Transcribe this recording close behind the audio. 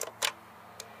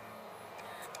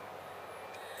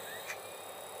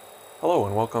Hello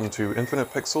and welcome to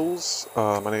Infinite Pixels.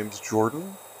 My name's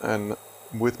Jordan, and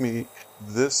with me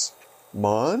this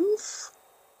month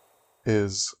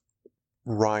is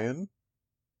Ryan.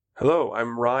 Hello,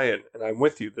 I'm Ryan, and I'm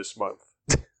with you this month.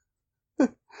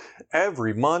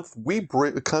 Every month we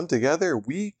come together,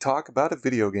 we talk about a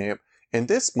video game, and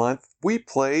this month we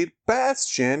played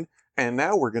Bastion, and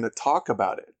now we're going to talk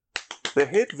about it. The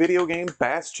hit video game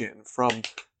Bastion from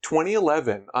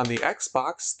 2011 on the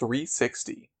Xbox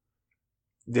 360.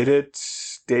 Did it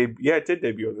debut? Yeah, it did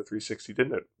debut on the 360,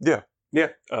 didn't it? Yeah. Yeah.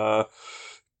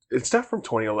 It's not from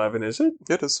 2011, is it?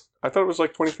 It is. I thought it was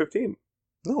like 2015.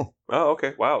 No. Oh,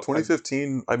 okay. Wow.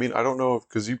 2015, I mean, I don't know,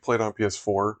 because you played on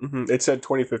PS4. It said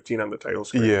 2015 on the title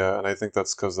screen. Yeah, and I think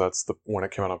that's because that's when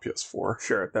it came out on PS4.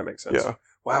 Sure, that makes sense. Yeah.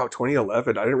 Wow,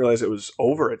 2011. I didn't realize it was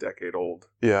over a decade old.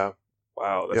 Yeah.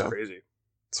 Wow, that's Yeah. crazy.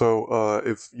 So,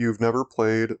 if you've never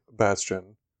played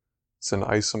Bastion, it's an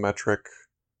isometric.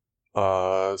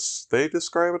 They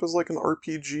describe it as like an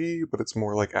RPG, but it's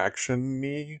more like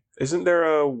action-y. Isn't there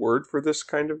a word for this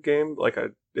kind of game?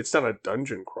 It's not a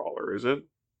dungeon crawler, is it?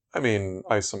 I mean,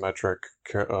 isometric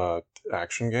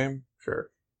action game,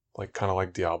 Sure. like kind of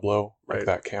like Diablo, like Right.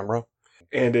 that camera.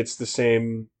 And it's the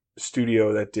same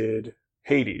studio that did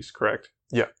Hades, correct?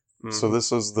 Yeah. Mhm. So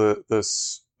this is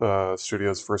this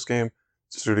studio's first game.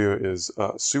 The studio is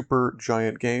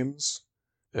Supergiant Games.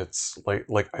 It's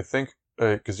like I think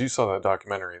because you saw that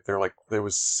documentary, there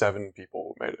was 7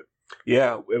 people who made it.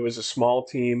 Yeah, it was a small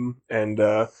team, and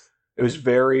it was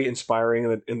very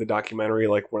inspiring in the documentary.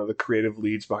 Like, one of the creative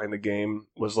leads behind the game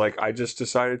was like, I just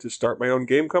decided to start my own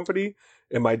game company,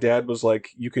 and my dad was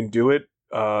like, you can do it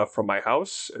from my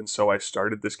house, and so I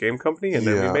started this game company, and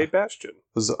then we Yeah. made Bastion.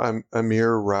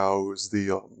 Amir Rao is the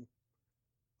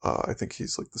I think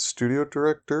he's like the studio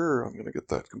director. I'm gonna get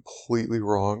that completely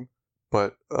wrong,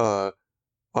 but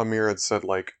Amir had said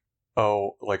like,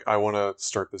 oh, like I want to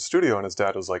start this studio, and his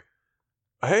dad was like,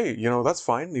 hey, that's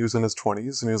fine. He was in his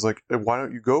 20s, and he was like, why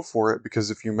don't you go for it?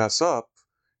 Because if you mess up,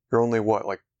 you're only what,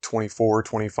 like 24,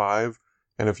 25,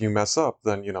 and if you mess up,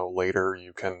 then later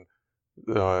you can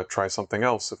try something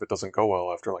else if it doesn't go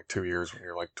well after like 2 years when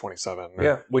you're like 27. or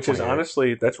Yeah, which is 28.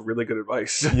 honestly, that's really good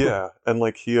advice. Yeah, and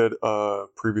like he had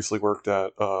previously worked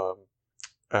at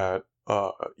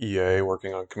EA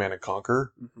working on Command and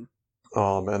Conquer. Mhm.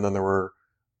 And then there were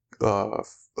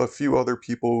a few other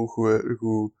people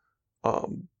who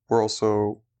were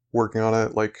also working on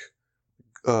it, like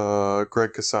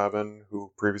Greg Kasavin,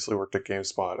 who previously worked at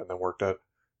GameSpot and then worked at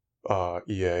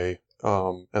EA,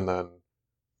 and then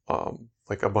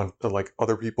like a bunch of like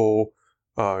other people.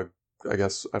 I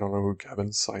guess I don't know who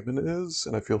Kevin Simon is,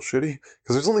 and I feel shitty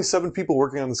because there's only 7 people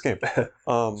working on this game.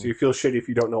 So you feel shitty if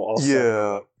you don't know all 7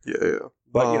 of them. Yeah.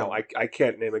 But, I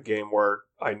can't name a game where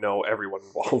I know everyone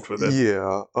involved with it.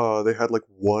 Yeah, they had like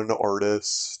one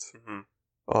artist,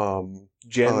 Gen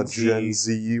Gen Z.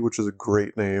 Z, which is a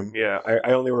great name. Yeah,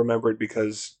 I only remember it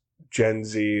because Gen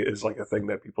Z is like a thing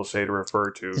that people say to refer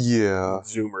to Yeah,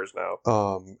 Zoomers now.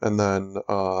 and then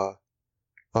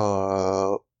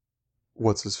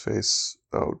what's his face?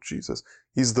 Oh Jesus,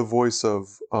 he's the voice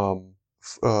of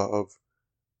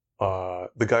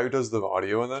the guy who does the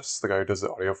audio in this. The guy who does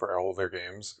the audio for all of their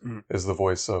games is the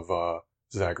voice of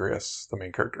Zagreus, the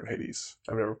main character in Hades.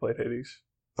 I've never played Hades.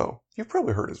 Oh, you've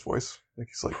probably heard his voice. Like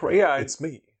he's like, Yeah, it's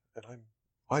me, and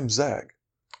I'm Zag.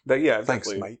 Yeah, Thanks,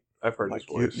 definitely. mate. I've heard Like his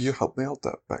voice. you helped me out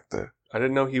that back there. I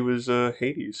didn't know he was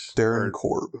Hades. Darren Or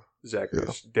Korb.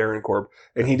 Zacharias. Darren Korb.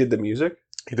 And he did the music?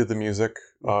 He did the music.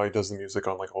 He does the music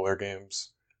on like all their games.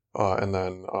 And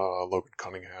then Logan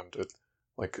Cunningham did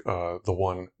like the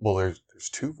one. Well, there's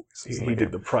 2 voices. He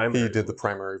did the primary. He did the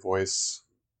primary voice.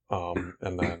 And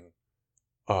then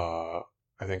I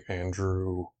think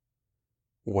Andrew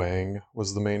Wang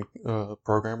was the main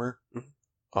programmer.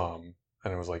 And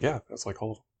it was like, yeah, that's like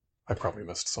all. I probably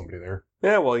missed somebody there.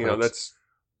 Yeah, well, But- that's.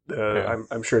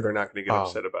 I'm sure they're not going to get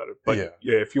upset about it. But yeah.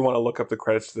 if you want to look up the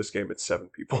credits to this game, it's 7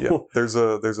 people. Yeah, there's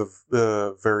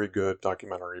a very good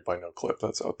documentary by NoClip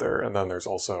that's out there, and then there's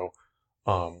also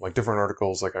like different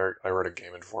articles. Like I read a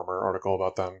Game Informer article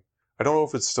about them. I don't know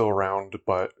if it's still around,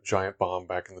 but Giant Bomb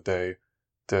back in the day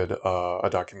did a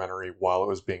documentary while it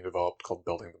was being developed called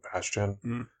Building the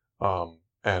Bastion.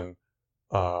 And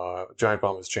Giant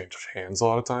Bomb has changed hands a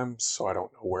lot of times, so I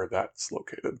don't know where that's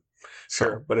located.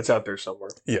 Sure, but it's out there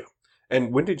somewhere. Yeah.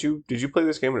 And when did you play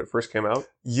this game when it first came out?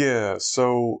 Yeah,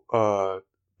 so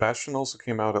Bastion also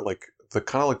came out at like the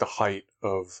kind of like the height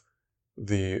of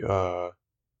the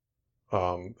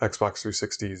Xbox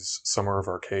 360's Summer of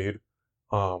Arcade.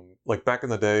 Like back in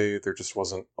the day, there just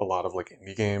wasn't a lot of like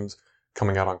indie games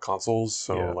coming out on consoles.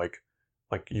 So Yeah. like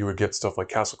like you would get stuff like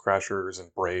Castle Crashers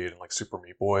and Braid and like Super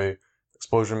Meat Boy,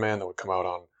 Explosion Man that would come out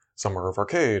on Summer of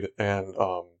Arcade, and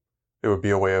it would be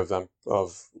a way of them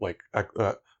of like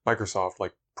Microsoft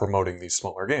like promoting these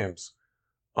smaller games,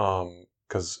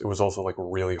 because it was also like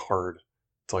really hard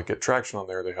to like get traction on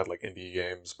there. They had like indie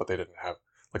games, but they didn't have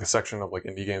like a section of like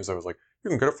indie games that was like you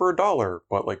can get it for $1,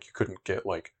 but like you couldn't get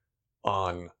like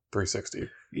on 360.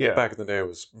 Yeah. Back in the day, it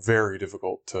was very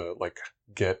difficult to like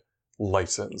get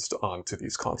licensed onto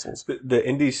these consoles. The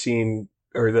indie scene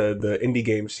or the indie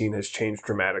game scene has changed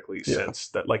dramatically since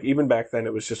that. Like even back then,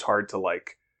 it was just hard to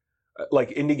like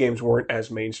indie games weren't as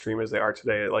mainstream as they are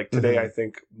today. Like today, I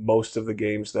think most of the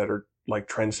games that are like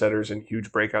trendsetters and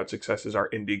huge breakout successes are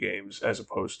indie games as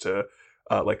opposed to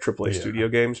like AAA studio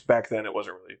games. Back then, it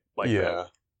wasn't really like that.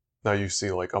 Now you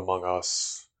see like Among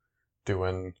Us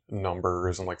doing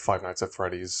numbers and like Five Nights at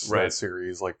Freddy's that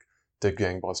series like did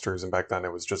gangbusters, and back then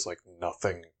it was just like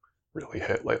nothing really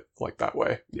hit like that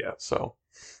way. Yeah. So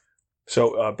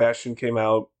Bastion came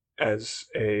out as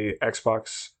a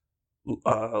Xbox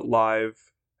Live,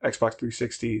 Xbox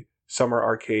 360 summer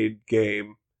arcade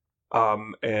game,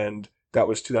 and that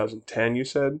was 2010. You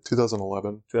said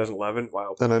 2011. 2011.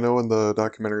 Wow. And I know in the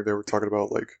documentary they were talking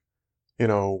about like, you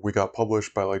know, we got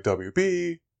published by like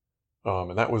WB.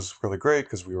 And that was really great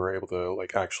because we were able to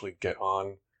like actually get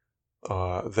on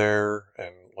there,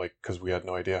 and like because we had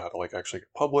no idea how to like actually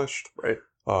get published, right?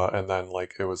 And then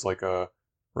like it was like a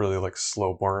really like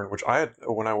slow burn, which I had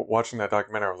when I was watching that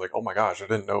documentary, I was like, oh my gosh, I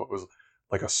didn't know it was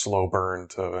like a slow burn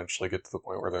to eventually get to the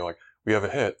point where they're like, we have a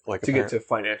hit, like to get to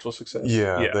financial success.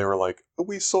 Yeah, they were like,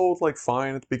 we sold like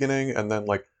fine at the beginning, and then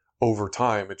like over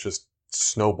time it just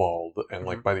snowballed, and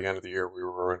like by the end of the year we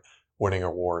were winning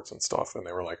awards and stuff, and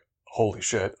they were like, holy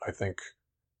shit, I think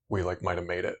we like might have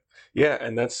made it. Yeah,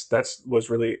 and that's was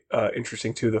really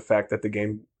interesting too, the fact that the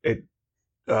game it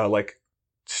like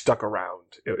stuck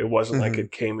around. It wasn't like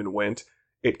it came and went.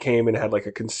 It came and had like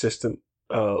a consistent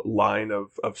line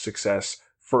of success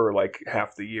for like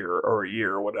half the year or a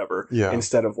year or whatever,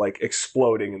 instead of like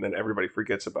exploding and then everybody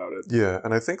forgets about it. Yeah,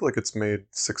 and I think like it's made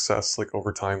success like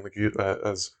over time, like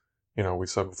as you know, we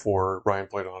said before, Ryan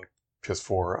played it on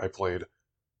PS4, I played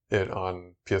it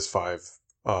on PS5,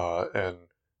 and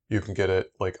you can get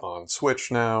it like on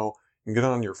Switch now. You can get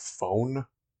it on your phone.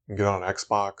 You can get it on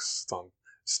Xbox. It's on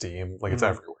Steam. Like it's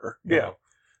everywhere. Yeah, know?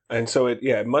 And so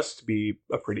it must be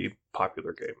a pretty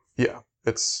popular game. Yeah,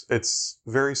 it's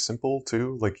very simple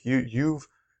too. Like you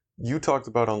talked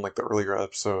about on like the earlier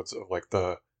episodes of like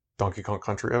the Donkey Kong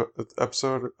Country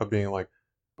episode of being like,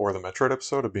 or the Metroid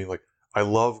episode of being like, I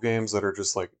love games that are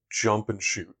just like jump and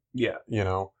shoot. Yeah, you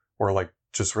know, or like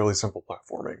just really simple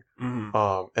platforming.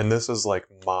 And this is like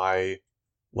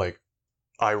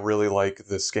I really like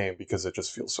this game because it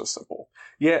just feels so simple.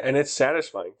 Yeah, and it's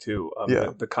satisfying too.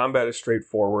 The combat is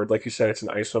straightforward. Like you said, it's an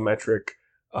isometric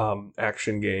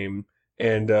action game,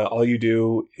 and all you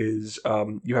do is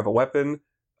you have a weapon,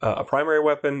 a primary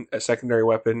weapon, a secondary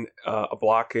weapon, a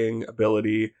blocking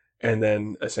ability, and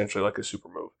then essentially like a super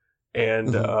move.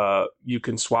 And you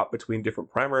can swap between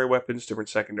different primary weapons, different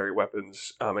secondary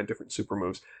weapons, and different super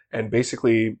moves. And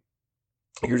basically,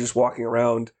 you're just walking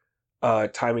around,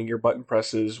 timing your button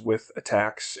presses with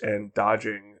attacks and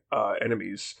dodging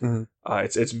enemies.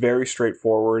 It's very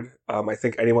straightforward. I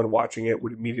think anyone watching it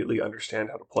would immediately understand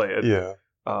how to play it. Yeah.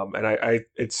 And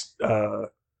it's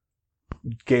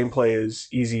gameplay is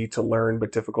easy to learn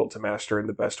but difficult to master in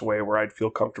the best way, where I'd feel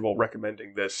comfortable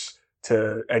recommending this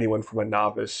to anyone from a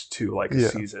novice to like a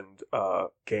seasoned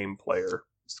game player.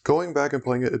 Going back and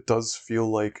playing it, it does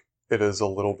feel like it is a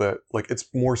little bit like it's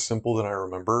more simple than I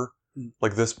remember.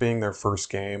 Like this being their first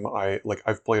game,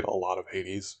 I've played a lot of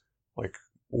Hades, like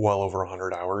well over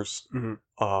 100 hours.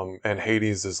 And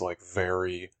Hades is like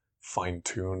very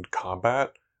fine-tuned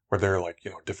combat where they're like, you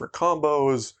know, different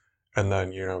combos, and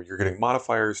then, you know, you're getting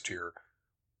modifiers to your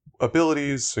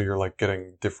abilities, so you're like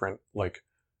getting different like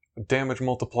damage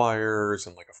multipliers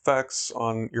and like effects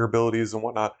on your abilities and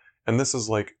whatnot. And this is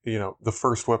like, you know, the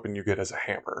first weapon you get is a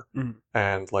hammer.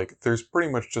 And like there's pretty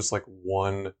much just like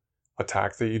one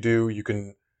attack that you do. You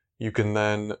can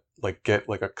then like get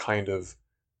like a kind of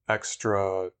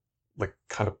extra like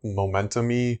kind of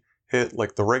momentum-y hit.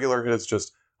 Like the regular hit is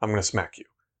just, I'm gonna smack you.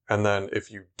 And then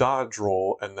if you dodge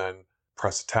roll and then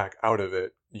press attack out of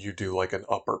it, you do like an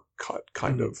uppercut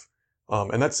kind of.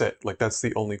 And that's it. Like that's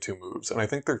the only two moves. And I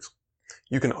think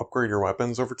you can upgrade your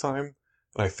weapons over time.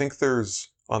 And I think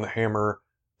on the hammer,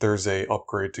 there's a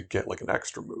upgrade to get like an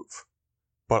extra move.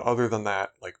 But other than that,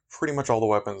 like pretty much all the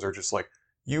weapons are just like,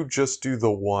 you just do the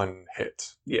one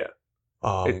hit. Yeah.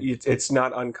 It's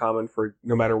not uncommon for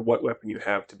no matter what weapon you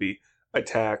have to be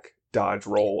attack, dodge,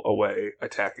 roll away,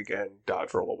 attack again,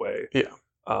 dodge, roll away. Yeah.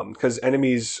 Because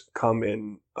enemies come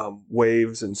in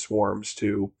waves and swarms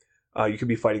too. You could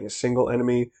be fighting a single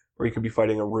enemy, or you could be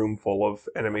fighting a room full of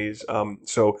enemies.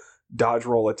 So dodge,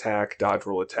 roll, attack,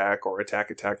 or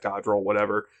attack, dodge, roll,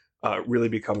 whatever, really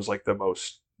becomes like the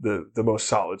most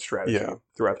solid strategy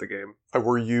throughout the game.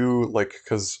 Were you like,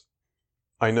 because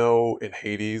I know in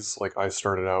Hades, like I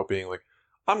started out being like,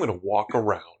 I'm gonna walk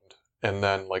around, and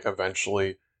then like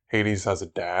eventually Hades has a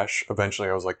dash. Eventually,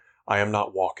 I was like, I am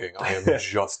not walking, I am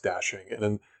just dashing. And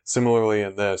then similarly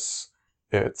in this,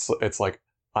 it's like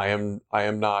I am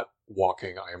not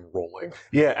walking, I am rolling.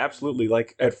 Yeah, absolutely.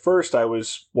 Like at first I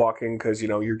was walking because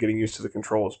you're getting used to the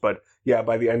controls, but yeah,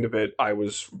 by the end of it I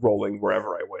was rolling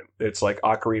wherever I went. It's like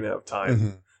Ocarina of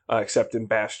Time, except in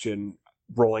Bastion,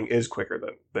 rolling is quicker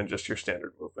than just your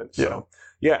standard movement. So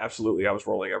yeah, absolutely, I was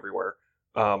rolling everywhere,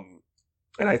 and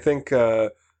I think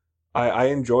I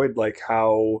enjoyed like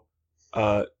how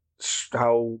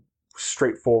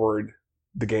straightforward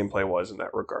the gameplay was in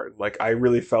that regard. Like I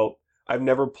really felt I've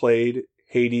never played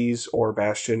Hades or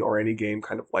Bastion or any game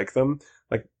kind of like them,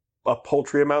 like a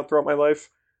paltry amount throughout my life.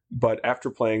 But after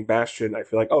playing Bastion, I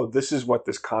feel like, oh, this is what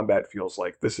this combat feels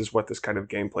like. This is what this kind of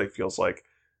gameplay feels like.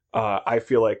 I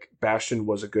feel like Bastion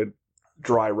was a good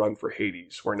dry run for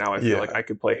Hades, where now I feel like I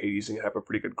could play Hades and have a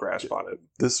pretty good grasp on it.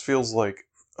 This feels like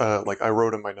I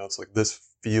wrote in my notes, like this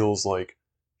feels like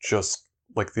just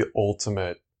like the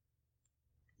ultimate,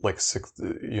 like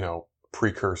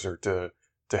precursor to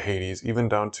Hades, even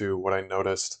down to what I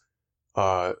noticed.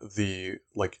 The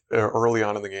like early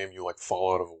on in the game, you like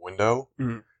fall out of a window,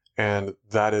 and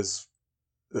that is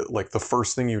like the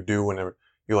first thing you do whenever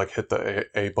you like hit the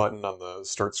A button on the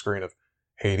start screen of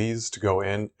Hades to go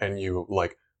in, and you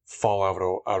like fall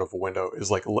out of a window is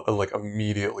like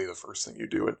immediately the first thing you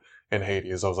do in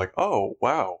Hades. I was like, oh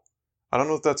wow, I don't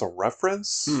know if that's a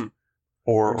reference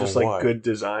or just like what. Good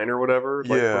design or whatever.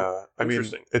 Yeah, I mean,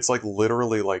 it's like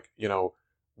literally like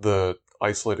the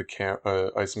isolated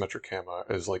isometric camera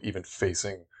is like even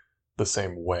facing the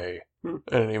same way, and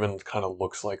it even kind of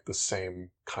looks like the same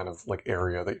kind of like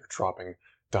area that you're dropping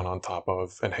down on top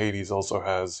of. And Hades also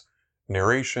has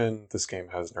narration. This game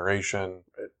has narration.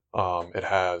 It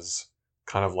has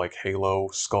kind of like Halo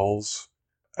skulls.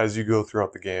 As you go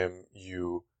throughout the game,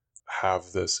 you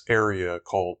have this area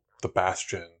called the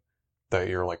Bastion that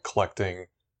you're like collecting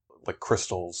like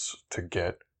crystals to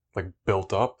get like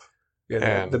built up.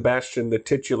 Yeah, the Bastion, the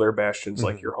titular Bastion's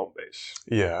like your home base.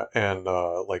 Yeah, and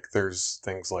like there's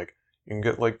things like you can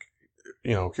get like,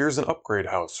 here's an upgrade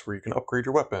house where you can upgrade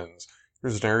your weapons.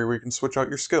 Here's an area where you can switch out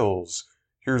your skills.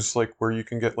 Here's like where you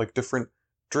can get like different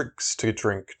drinks to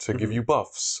drink to give you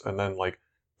buffs. And then like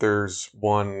there's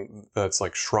one that's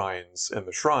like shrines, and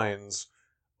the shrines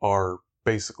are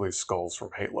basically skulls from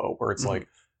Halo, where it's like,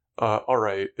 all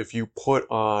right, if you put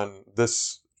on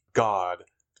this god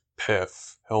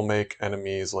Pith, he'll make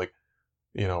enemies like,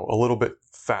 a little bit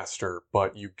faster,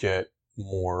 but you get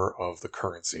more of the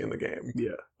currency in the game.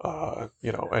 Yeah.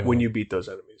 And when you beat those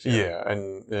enemies. Yeah,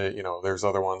 and there's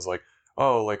other ones like,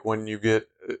 oh, like when you get,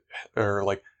 or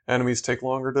like enemies take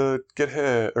longer to get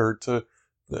hit, or the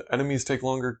enemies take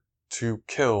longer to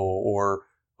kill, or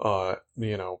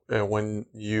and when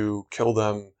you kill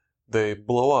them, they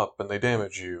blow up and they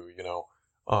damage you.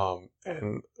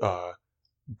 And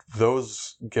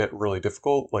those get really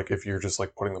difficult. Like if you're just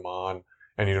like putting them on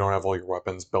and you don't have all your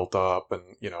weapons built up,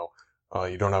 and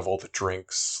you don't have all the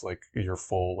drinks, like your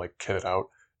full like kitted out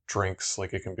drinks,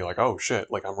 like it can be like, oh shit,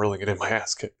 like I'm really getting my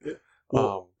ass kicked. Yeah.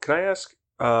 Well, can I ask,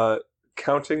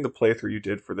 counting the playthrough you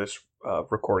did for this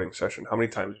recording session, how many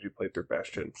times did you play through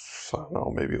Bastion? I don't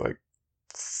know, maybe like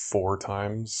 4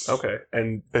 times. Okay,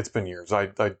 and it's been years. I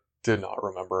did not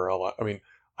remember a lot. I mean,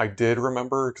 I did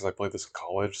remember because I played this in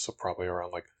college, so probably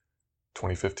around like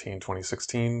 2015,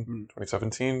 2016,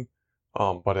 2017.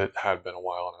 But it had been a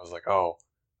while, and I was like, oh,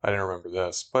 I didn't remember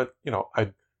this. But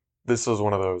this was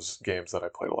one of those games that I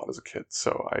played a lot as a kid,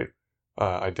 so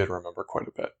I did remember quite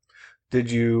a bit. Did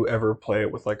you ever play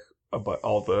it with like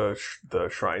all the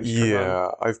shrines?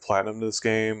 Yeah, I've platinumed this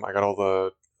game. I got all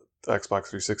the Xbox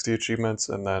 360 achievements,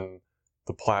 and then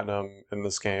the platinum in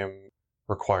this game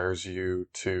requires you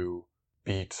to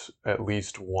beat at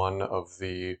least one of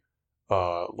the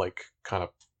like kind of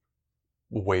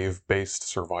wave-based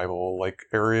survival like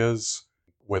areas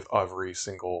with every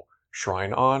single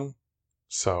shrine on.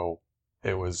 So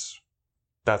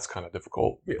that's kind of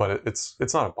difficult, but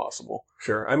it's not impossible.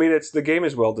 Sure. I mean, the game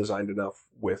is well designed enough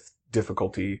with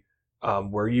difficulty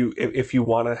where if you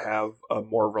want to have a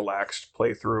more relaxed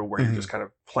playthrough where you're just kind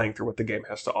of playing through what the game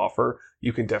has to offer,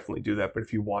 you can definitely do that. But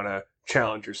if you want to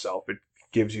challenge yourself,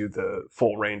 gives you the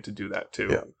full reign to do that too.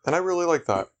 Yeah, and I really like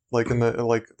that. Like in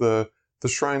the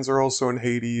shrines are also in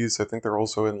Hades. I think they're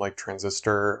also in like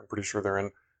Transistor. I'm pretty sure they're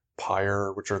in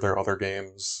Pyre, which are their other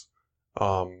games.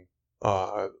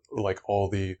 Like all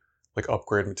the like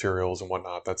upgrade materials and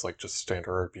whatnot. That's like just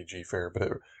standard RPG fare, but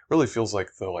it really feels like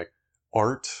the like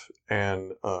art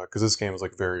and because this game is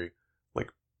like very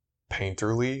like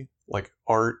painterly, like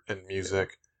art and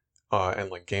music, and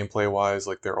like gameplay wise,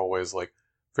 like they're always like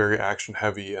very action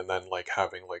heavy, and then like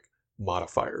having like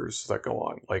modifiers that go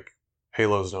on. Like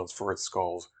Halo's known for its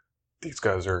skulls. These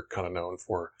guys are kind of known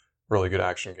for really good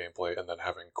action gameplay and then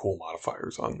having cool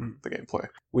modifiers on the gameplay.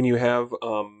 When you have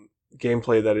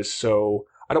gameplay that is so,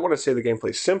 I don't want to say the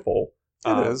gameplay's simple.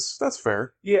 It is. That's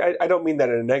fair. Yeah, I don't mean that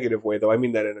in a negative way, though. I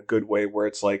mean that in a good way, where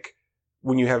it's like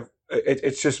when you have,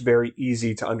 it's just very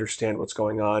easy to understand what's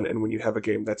going on, and when you have a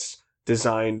game that's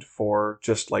designed for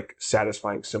just like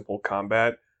satisfying simple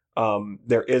combat,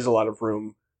 there is a lot of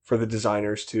room for the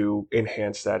designers to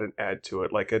enhance that and add to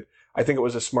it. I think it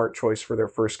was a smart choice for their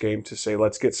first game to say,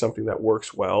 let's get something that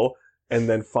works well, and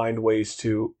then find ways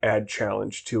to add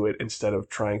challenge to it instead of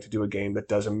trying to do a game that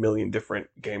does a million different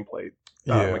gameplay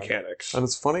mechanics. And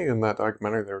it's funny in that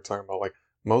documentary they were talking about like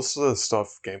most of the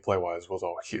stuff gameplay wise was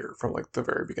all here from like the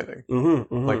very beginning.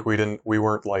 Like we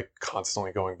weren't like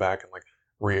constantly going back and like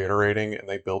reiterating, and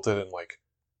they built it in like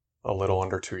a little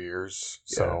under 2 years.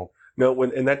 So no,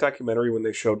 when in that documentary when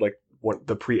they showed like what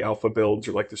the pre-alpha builds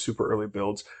or like the super early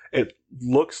builds, it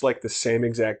looks like the same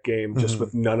exact game, just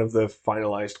with none of the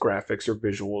finalized graphics or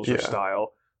visuals or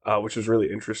style, which was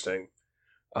really interesting.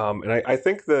 And I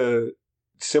think the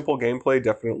simple gameplay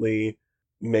definitely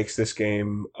makes this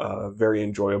game very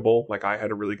enjoyable. Like I had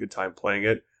a really good time playing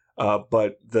it,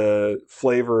 but the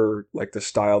flavor, like the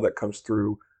style that comes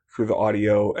through the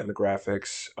audio and the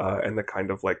graphics and the kind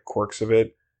of like quirks of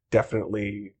it,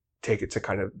 definitely take it to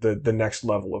kind of the next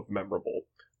level of memorable.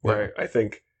 Where I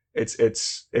think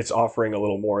it's offering a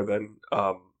little more than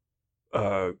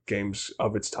games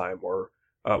of its time, or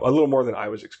a little more than I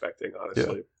was expecting,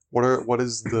 honestly. Yeah. What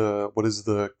is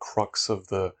the crux of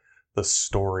the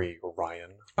story,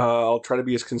 Ryan? I'll try to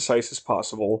be as concise as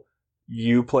possible.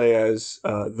 You play as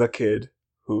the kid,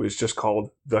 who is just called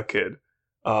the kid.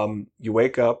 You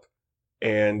wake up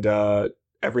and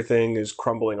everything is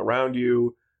crumbling around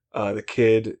you. The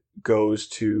kid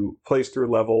plays through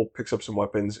a level, picks up some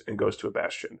weapons, and goes to a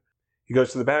bastion. He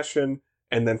goes to the bastion,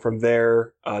 and then from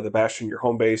there, the bastion, your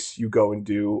home base, you go and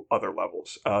do other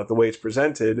levels. The way it's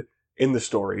presented in the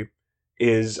story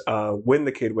is when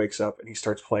the kid wakes up and he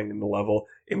starts playing in the level,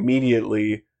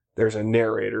 immediately there's a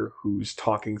narrator who's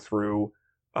talking through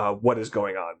what is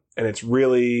going on. And it's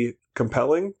really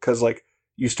compelling because like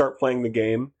you start playing the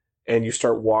game and you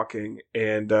start walking,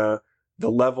 and the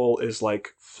level is like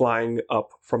flying up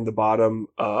from the bottom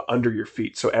under your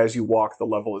feet. So as you walk, the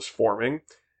level is forming.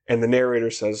 And the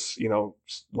narrator says, you know,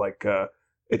 like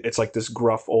it's like this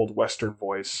gruff old Western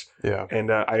voice. Yeah.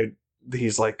 And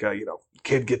he's like, you know,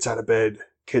 kid gets out of bed,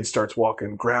 kid starts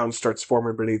walking, ground starts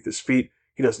forming beneath his feet.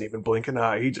 He doesn't even blink an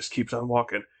eye. He just keeps on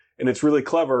walking. And it's really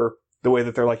clever the way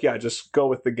that they're like, yeah, just go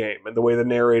with the game. And the way the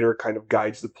narrator kind of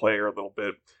guides the player a little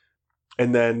bit.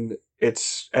 And then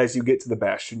it's, as you get to the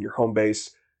bastion, your home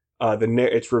base,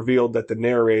 it's revealed that the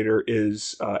narrator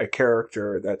is a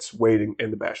character that's waiting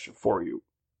in the bastion for you.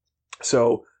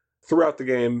 So throughout the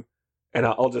game, and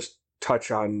I'll just touch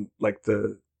on like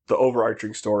the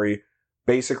overarching story.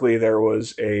 Basically, there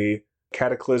was a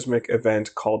cataclysmic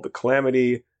event called the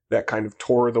Calamity that kind of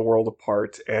tore the world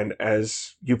apart. And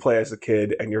as you play as a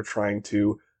kid and you're trying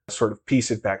to sort of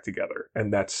piece it back together.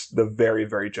 And that's the very,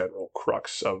 very general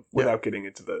crux of, without getting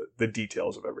into the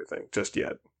details of everything just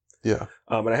yet. Yeah.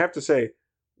 And I have to say,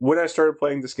 when I started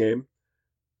playing this game,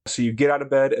 so you get out of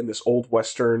bed and this old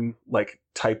Western like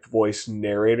typed voice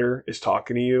narrator is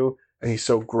talking to you, and he's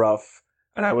so gruff.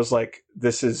 And I was like,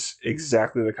 this is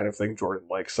exactly the kind of thing Jordan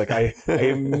likes. Like I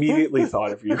immediately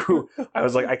thought of you. I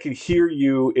was like, I could hear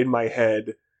you in my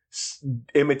head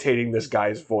imitating this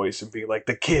guy's voice and being like,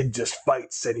 the kid just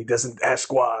fights and he doesn't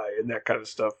ask why, and that kind of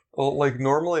stuff. Well, like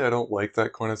normally I don't like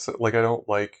that kind of like I don't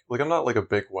like I'm not like a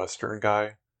big Western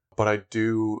guy, but I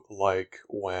do like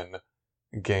when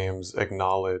games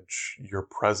acknowledge your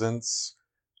presence,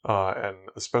 and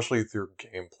especially through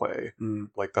gameplay.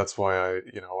 Like that's why I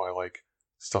like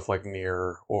stuff like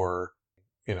Nier, or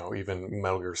even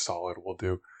Metal Gear Solid will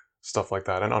do stuff like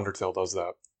that, and Undertale does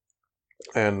that.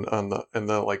 And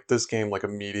like this game like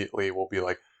immediately will be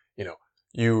like,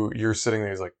 you're sitting there,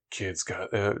 he's like, kid's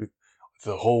got the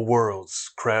whole world's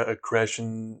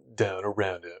crashing down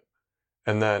around it,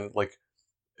 and then like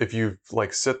if you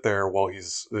like sit there while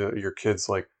your kid's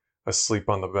like asleep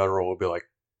on the bedroll will be like,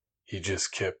 he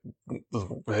just kept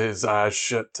his eyes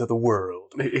shut to the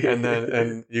world.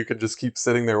 And you could just keep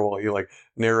sitting there while he like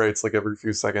narrates like every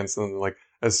few seconds, and then like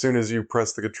as soon as you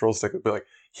press the control stick, it'll be like,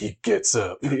 he gets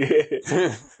up.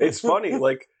 It's funny,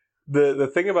 like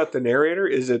the thing about the narrator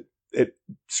is it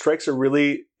strikes a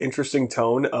really interesting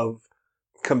tone of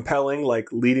compelling,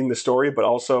 like leading the story, but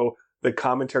also the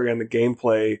commentary on the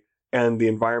gameplay and the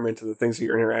environment and the things that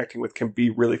you're interacting with can be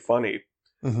really funny.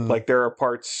 Mm-hmm. Like there are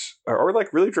parts, or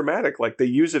like really dramatic, like they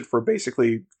use it for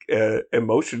basically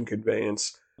emotion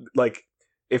conveyance. Like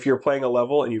if you're playing a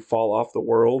level and you fall off the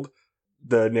world,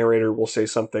 the narrator will say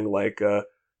something like,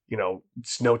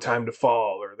 it's no time to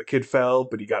fall, or the kid fell,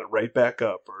 but he got it right back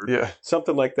up, or Yeah.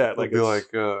 something like that. It'll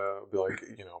Like be like,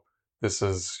 this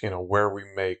is, where we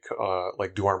make,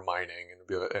 like do our mining, and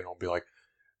it'll be like,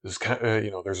 this kind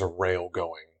of, there's a rail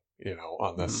going,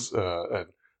 on this, and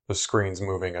the screen's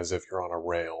moving as if you're on a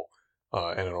rail,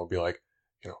 and it'll be like,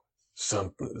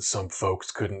 some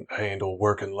folks couldn't handle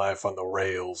working life on the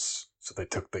rails, so they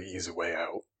took the easy way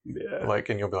out. Yeah. Like,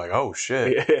 and you'll be like, oh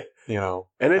shit, And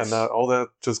it's, and that all that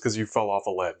just because you fell off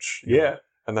a ledge. Yeah.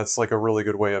 And that's like a really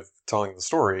good way of telling the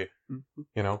story.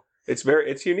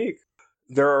 It's unique.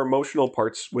 There are emotional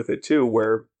parts with it too,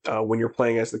 where when you're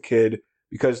playing as the kid,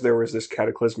 because there was this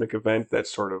cataclysmic event that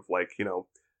sort of like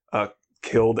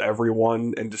killed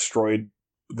everyone and destroyed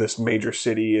this major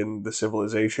city and the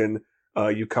civilization.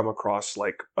 You come across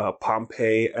like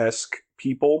Pompeii-esque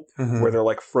people Mm-hmm. where they're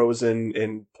like frozen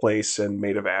in place and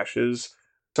made of ashes.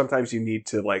 Sometimes you need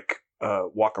to like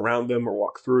walk around them or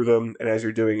walk through them, and as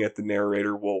you're doing it, the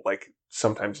narrator will like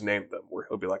sometimes name them, where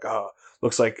he'll be like,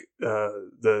 looks like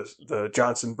the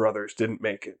Johnson brothers didn't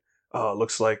make it.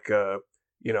 Looks like the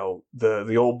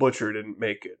old butcher didn't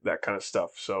make it. That kind of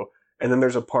stuff. So, and then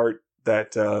there's a part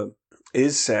that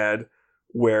is sad,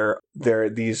 where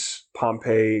these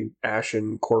Pompeii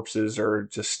ashen corpses are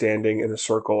just standing in a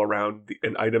circle around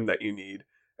an item that you need,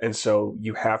 and so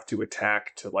you have to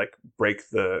attack to like break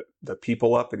the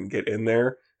people up and get in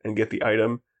there and get the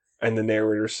item. And the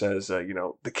narrator says,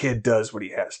 the kid does what he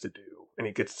has to do, and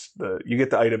you get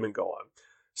the item and go on.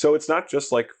 So it's not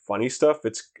just like funny stuff.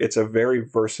 It's a very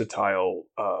versatile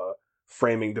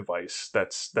framing device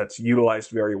that's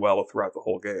utilized very well throughout the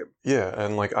whole game. Yeah,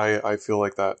 and like I feel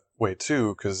like that way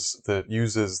too, because that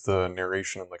uses the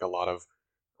narration in like a lot of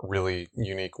really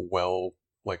unique, well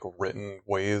like written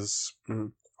ways. Mm-hmm.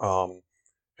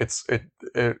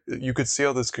 It you could see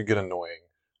how this could get annoying.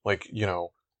 Like,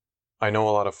 I know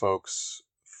a lot of folks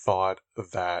thought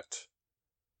that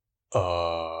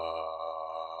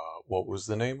what was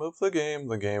the name of the game?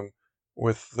 The game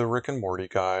with the Rick and Morty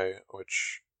guy,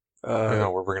 which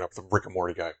we're bringing up the Rick and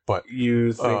Morty guy, but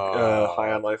You think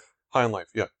High on Life? High on Life,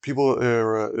 yeah. People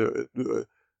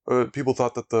people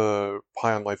thought that the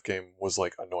High on Life game was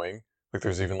like annoying. Like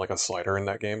there's even like a slider in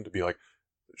that game to be like,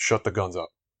 shut the guns up,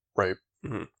 right?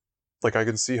 Mm-hmm. Like I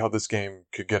can see how this game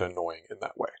could get annoying in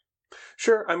that way.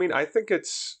 Sure. I mean, I think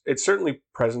it's certainly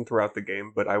present throughout the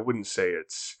game, but I wouldn't say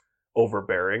it's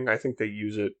overbearing. I think they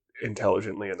use it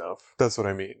intelligently enough. That's what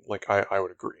I mean. Like I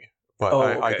would agree, but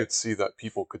I could see that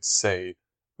people could say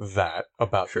that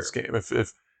about this game.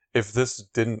 If this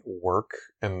didn't work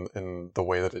in the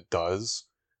way that it does,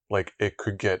 like it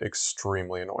could get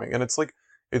extremely annoying. And it's like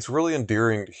it's really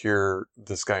endearing to hear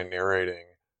this guy narrating,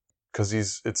 because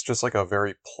it's just like a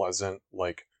very pleasant,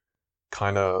 like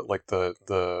kind of like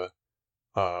the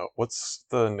what's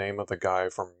the name of the guy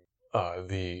from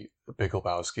the Big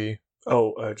Lebowski?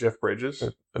 Jeff Bridges?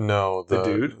 No, the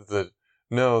dude.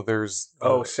 No, there's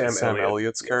Sam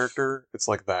Elliott's character. It's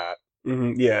like that.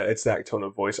 Mm-hmm. Yeah, it's that tone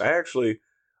of voice.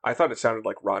 I thought it sounded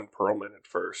like Ron Perlman at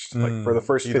first. Like for the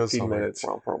first 15 minutes,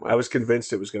 like I was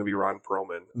convinced it was going to be Ron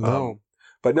Perlman. No,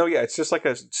 but no, yeah, it's just like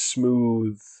a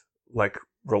smooth, like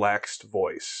relaxed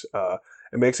voice.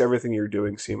 It makes everything you're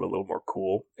doing seem a little more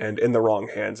cool. And in the wrong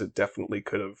hands, it definitely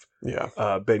could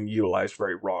have been utilized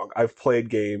very wrong. I've played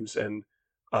games and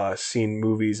seen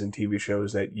movies and TV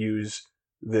shows that use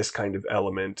this kind of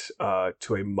element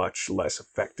to a much less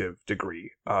effective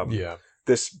degree.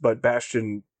 But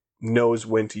Bastion knows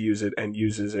when to use it and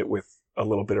uses it with a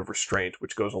little bit of restraint,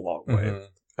 which goes a long way. Mm-hmm.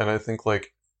 And I think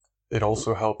like it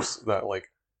also helps that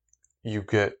like you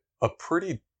get a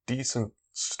pretty decent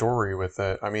story with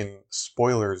it. I mean,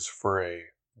 spoilers for a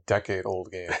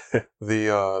decade-old game.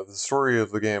 The story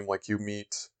of the game, like you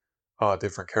meet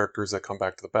different characters that come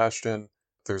back to the Bastion.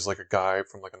 There's like a guy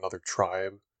from like another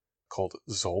tribe called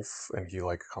Zolf, and he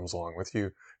like comes along with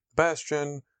you.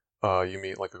 Bastion. You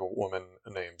meet like a woman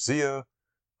named Zia,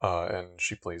 and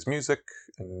she plays music.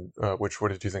 And what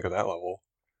did you think of that level?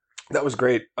 That was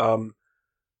great.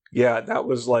 Yeah, that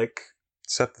was like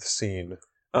Set the scene.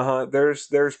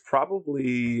 there's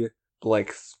probably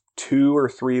like 2 or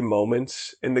 3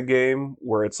 moments in the game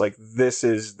where it's like this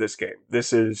is this game.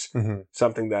 This is Hmm.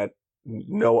 something that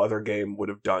no other game would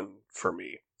have done for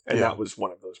me. And Yeah. that was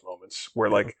one of those moments where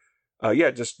Yeah. like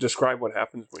yeah, just describe what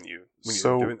happens when you're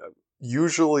So doing that.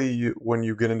 usually when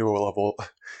you get into a level,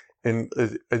 and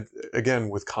again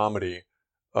with comedy,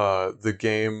 the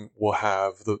game will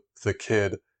have the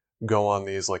kid go on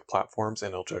these like platforms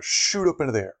and he'll just shoot up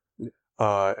into the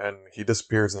air, and he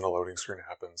disappears and a loading screen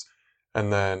happens,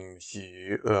 and then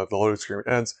the loading screen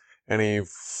ends and he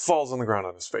falls on the ground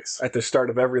on his face. At the start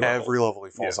of every level. Every level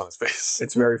he Yeah. falls on his face.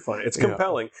 It's very funny. It's Yeah.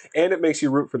 compelling, and it makes you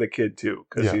root for the kid too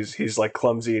because Yeah. he's like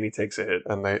clumsy and he takes a hit.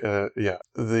 And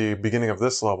the beginning of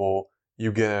this level,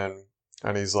 you get in,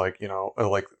 and he's like,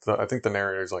 I think the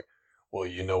narrator's like, well,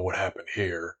 you know what happened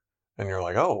here, and you're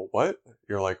like, oh, what?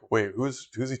 You're like, wait, who's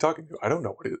he talking to? I don't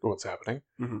know what's happening.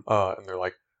 Mm-hmm. And they're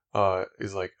like,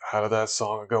 he's like, how did that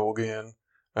song go again?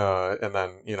 And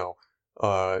then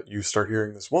you start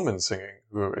hearing this woman singing.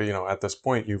 Who, at this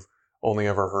point, you've only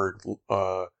ever heard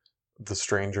the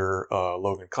stranger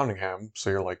Logan Cunningham, so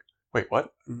you're like, wait,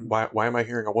 what? Mm-hmm. Why am I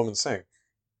hearing a woman sing?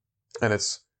 And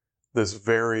it's this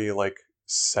very like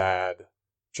sad,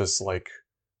 just like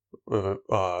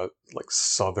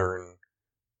southern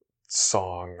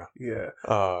song. Yeah,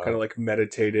 kind of like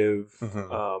meditative,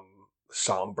 Mhm.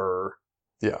 somber.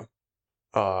 Yeah.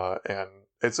 And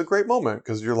it's a great moment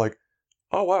because you're like,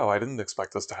 oh wow, I didn't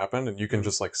expect this to happen, and you can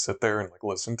just like sit there and like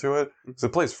listen to it because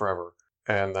it plays forever.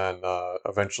 And then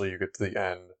eventually you get to the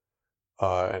end,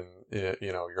 and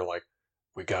you're like,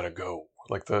 we gotta go.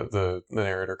 Like the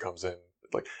narrator comes in,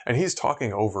 like, and he's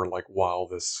talking over like while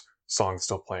this song's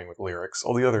still playing with lyrics.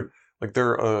 All the other like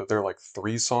there are like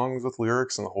 3 songs with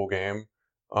lyrics in the whole game,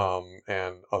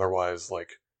 and otherwise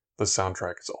like the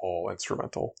soundtrack is all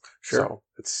instrumental. Sure. So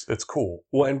it's cool.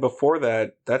 Well, and before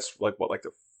that, that's like what, like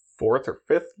the 4th or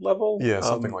 5th level? Yeah,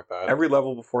 something like that. Every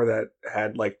level before that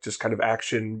had like just kind of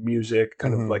action music,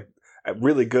 kind of Mhm. like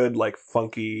really good, like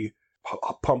funky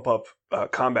pump up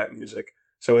combat music.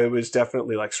 So it was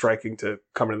definitely like striking to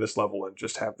come into this level and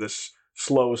just have this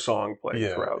slow song playing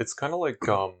Yeah, throughout. it's kind of like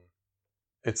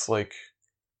it's like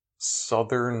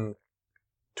southern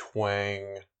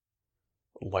twang,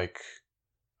 like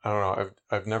I don't know.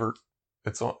 I've never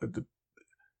it's on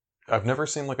I've never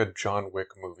seen like a John Wick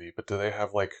movie, but do they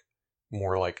have like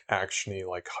more like actiony,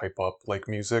 like hype up like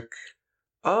music?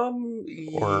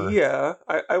 Or Yeah,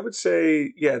 I would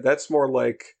say, yeah, that's more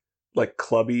like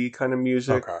clubby kind of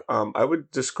music. okay, I would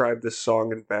describe this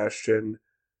song in Bastion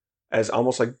as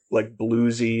almost like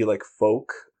bluesy, like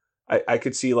folk. I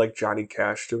could see like Johnny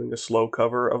Cash doing a slow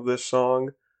cover of this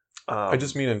song. I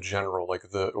just Um, mean in general,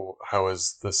 like the how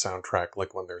is the soundtrack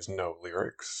like when there's no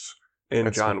lyrics? in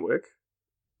It's John Wick.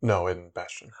 no in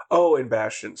Bastion. Oh, in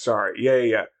Bastion. Sorry. Yeah,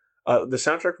 yeah, yeah. The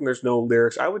soundtrack when there's no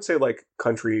lyrics, I would say like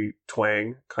country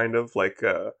twang, kind of like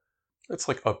It's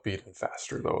like upbeat and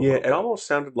faster though a yeah, little it bit. almost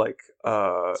sounded like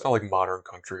It's not like modern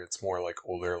country. It's more like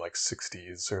older, like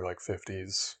 60s or like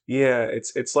 50s. yeah,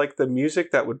 it's like the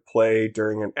music that would play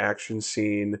during an action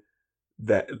scene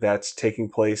that's taking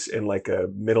place in like a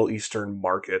Middle Eastern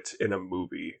market in a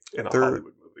movie, in a There,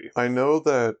 Hollywood movie. I know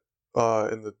that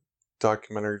in the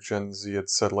documentary Gen Z had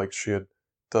said like she had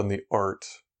done the art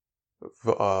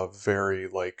very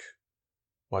like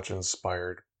much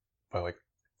inspired by like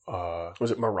uh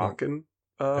Was it Moroccan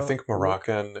I think work?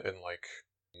 Moroccan and like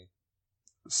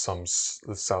some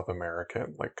South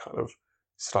American like kind of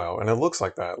style, and it looks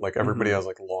like that. Like everybody Hmm. has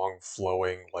like long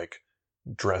flowing like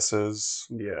dresses.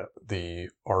 Yeah, The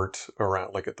art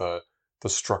around like the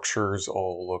structures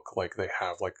all look like they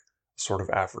have like sort of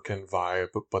African vibe,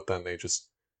 but then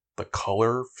the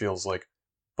color feels like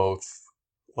both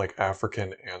like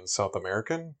African and South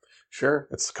American. sure.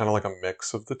 It's kind of like a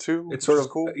mix of the two, It's which sort is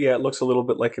of, cool. yeah, it looks a little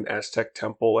bit like an Aztec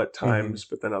temple at Hmm. times,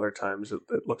 but then other times it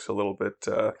looks a little bit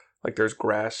like there's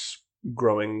grass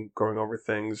growing over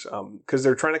things, because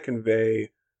they're trying to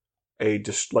convey a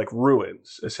just like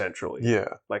ruins essentially,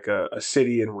 Yeah, like a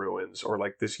city in ruins, or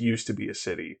like this used to be a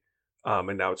city,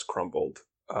 and now it's crumbled.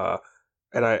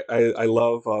 And I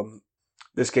love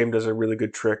this game does a really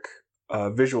good trick,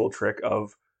 visual trick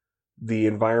of the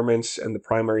environments and the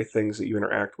primary things that you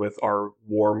interact with are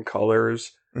warm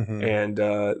colors, hmm, and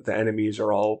the enemies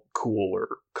are all cooler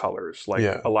colors. Like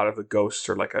yeah. a lot of the ghosts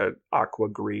are like a aqua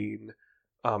green,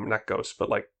 not ghosts, but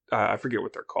like I forget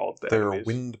what they're called. The There are enemies,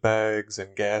 windbags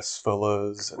and gas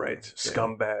fellas right? and yeah.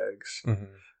 Scumbags.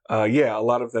 Hmm. Yeah, a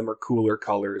lot of them are cooler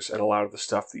colors, and a lot of the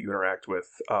stuff that you interact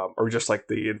with, or just like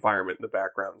the environment and the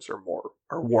backgrounds, are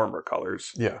warmer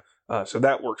colors. Yeah. So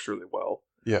that works really well.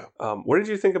 Yeah. What did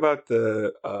you think about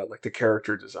the like the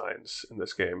character designs in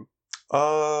this game?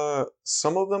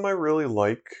 Some of them I really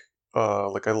like.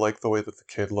 Like I like the way that the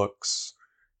kid looks.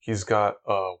 He's got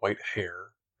white hair.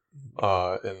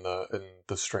 And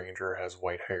the stranger has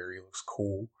white hair. He looks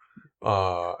cool.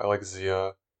 I like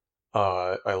Zia.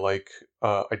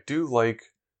 I do like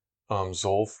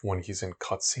Zolf when he's in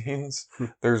cutscenes.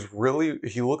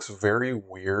 He looks very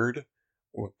weird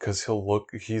because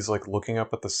he's like looking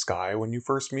up at the sky when you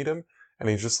first meet him, and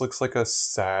he just looks like a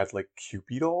sad like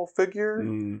Cupid doll figure,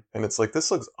 Mm, and it's like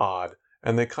this looks odd.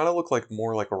 And they kind of look like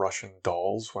more like Russian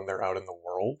dolls when they're out in the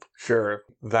world. sure.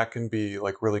 That can be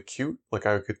like really cute. Like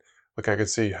I could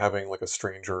see having like a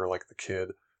stranger like the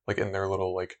kid like in their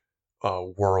little like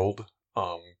world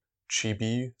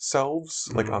chibi selves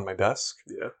like Mhm. on my desk.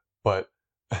 Yeah. But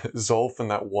Zolf in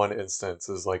that one instance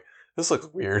is like, this looks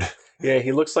weird. Yeah,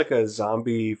 he looks like a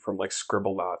zombie from like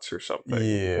Scribblenauts or something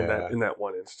Yeah. in that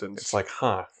one instance. It's like,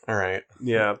 huh, all right.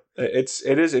 Yeah,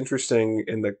 it is interesting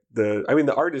in the I mean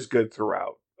the art is good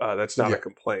throughout. That's not a Yeah.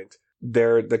 complaint.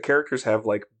 The characters have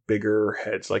like bigger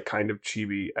heads, like kind of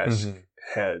chibi-esque Mhm.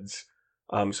 heads.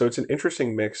 So it's an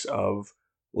interesting mix of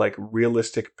like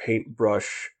realistic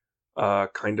paintbrush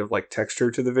kind of like texture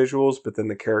to the visuals, but then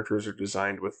the characters are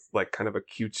designed with like kind of a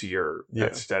cutesier Yeah.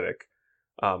 aesthetic.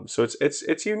 So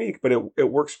it's unique, but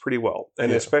it works pretty well, and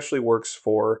Yeah. especially works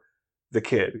for the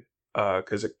kid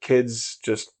because kids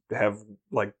just have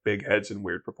like big heads in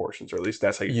weird proportions, or at least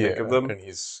that's how you think of them. And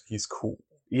he's cool.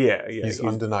 Yeah, He's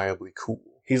undeniably cool.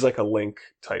 he's like a Link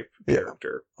type Yeah.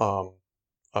 character.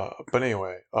 But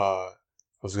anyway, I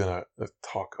was gonna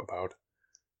talk about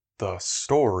the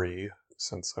story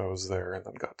since I was there and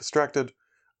then got distracted.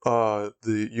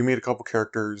 You meet a couple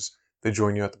characters. They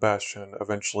join you at the Bastion.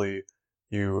 Eventually,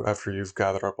 after you've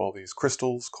gathered up all these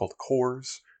crystals called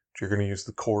cores, you're going to use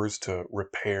the cores to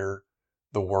repair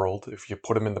the world. If you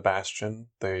put them in the Bastion,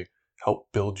 they help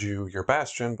build you your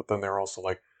Bastion. But then they're also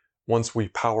like, once we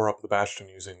power up the Bastion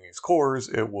using these cores,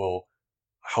 it will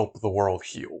help the world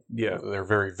heal. Yeah. They're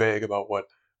very vague about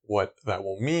what that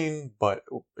will mean, but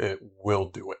it will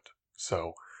do it.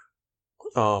 So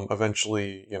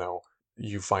eventually,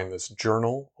 you find this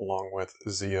journal along with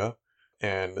Zia,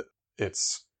 and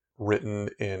it's written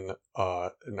in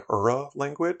an Ura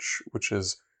language, which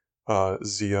is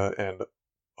Zia and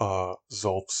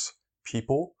Zolf's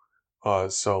people.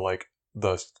 So like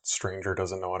the stranger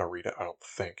doesn't know how to read it. I don't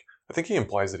think. I think he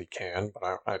implies that he can,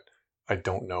 but I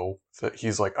don't know that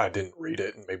he's like I didn't read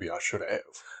it, and maybe I should have.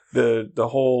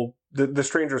 The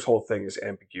stranger's whole thing is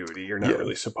ambiguity. You're not Yeah.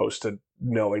 really supposed to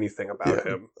know anything about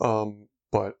Yeah. him.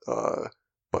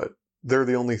 But they're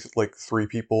the only like three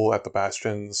people at the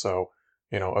Bastion, so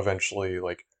eventually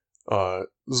like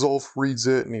Zolf reads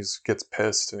it and he gets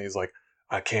pissed and he's like,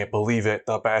 I can't believe it,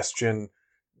 the Bastion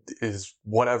is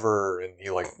whatever, and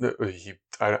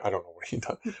I don't know what he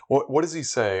does. What does he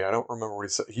say? I don't remember what he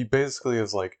said. He basically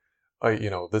is like,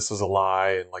 this is a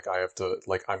lie, and like I have to,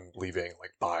 like I'm leaving,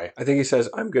 like bye. I think he says,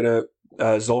 I'm gonna.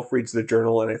 Zolf reads the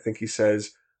journal, and I think he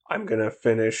says, I'm gonna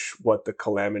finish what the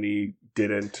Calamity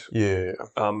didn't. Yeah.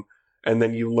 And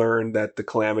then you learn that the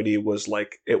Calamity was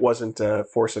like, it wasn't a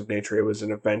force of nature, it was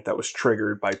an event that was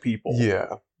triggered by people.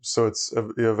 Yeah. So it's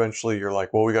eventually you're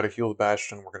like, well, we got to heal the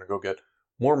Bastion. We're gonna go get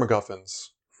more MacGuffins.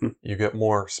 You get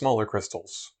more smaller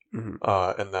crystals, Mhm.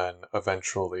 and then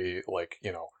eventually, like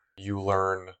you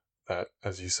learn that,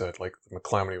 as you said, like the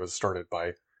Calamity was started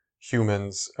by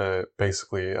humans,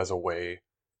 basically as a way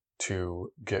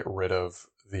to get rid of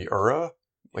the Ura.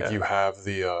 Like Yeah.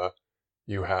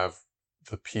 you have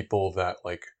the people that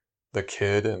like the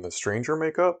kid and the stranger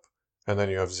make up, and then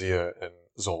you have Zia and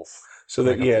Zolf. So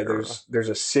that make up yeah, the Ura. there's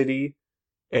a city,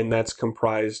 and that's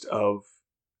comprised of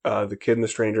the kid and the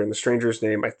stranger's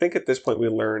name. I think at this point we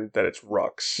learned that it's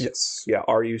Rux. Yes. Yeah,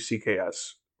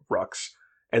 Rucks, Rux,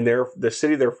 and the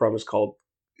city they're from is called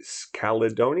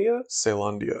Caledonia.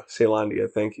 Celandia.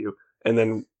 Thank you. And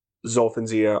then Zolf and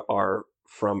Zia are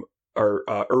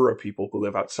Ura people who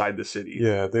live outside the city.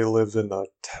 Yeah, they lived in the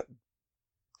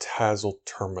Tazzle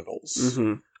terminals.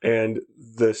 Mm-hmm. And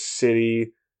the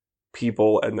city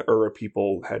people and the Ura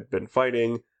people had been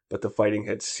fighting, but the fighting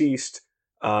had ceased,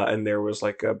 and there was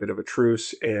like a bit of a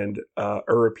truce, and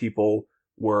Ura people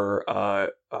were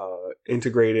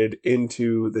integrated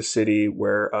into the city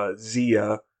where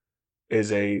Zia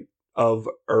is of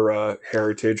Ura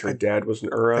heritage. Her dad was an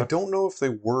Ura. I don't know if they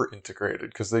were integrated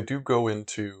because they do go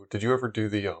into. Did you ever do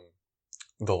the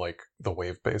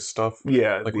wave based stuff?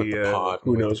 Yeah, like with the pod,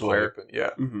 who and, like, knows the where. pipe and, yeah.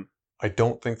 Mm-hmm. I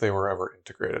don't think they were ever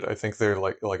integrated. I think they're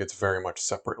like it's very much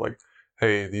separate. Like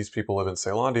hey, these people live in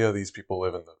Caelondia, these people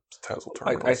live in the Tazil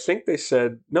terminals. I think they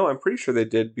said, no, I'm pretty sure they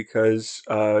did, because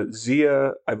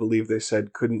Zia, I believe they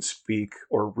said, couldn't speak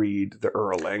or read the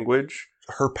Ura language.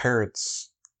 Her parents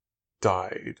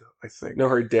died, I think. No,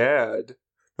 her dad.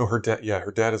 No, her dad. Yeah,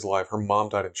 her dad is alive. Her mom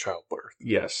died in childbirth.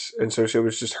 Yes, and so it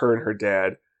was just her and her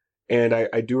dad. And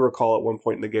I do recall at one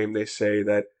point in the game they say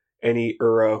that any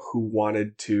Ura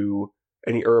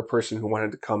person who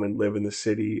wanted to come and live in the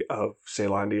city of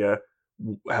Caelondia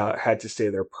had to stay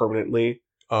there permanently.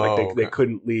 Oh, Like they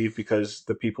couldn't leave because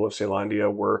the people of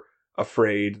Caelondia were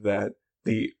afraid that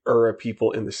the Ura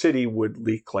people in the city would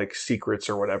leak like secrets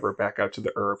or whatever back out to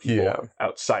the Ura people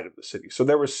outside of the city. So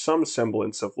there was some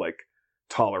semblance of like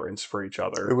tolerance for each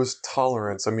other. It was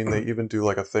tolerance. I mean, they even do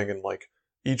like a thing in like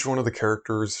each one of the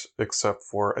characters, except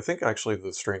for I think actually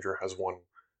the stranger has one.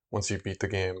 Once you beat the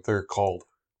game, they're called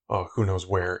Who Knows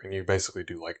Where, and you basically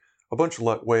do like a bunch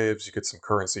of waves. You get some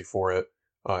currency for it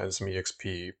and some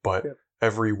EXP, but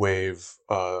every wave,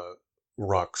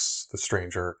 Rux, the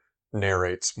stranger,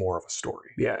 narrates more of a story.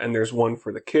 Yeah, and there's one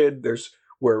for the kid. There's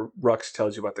where Rux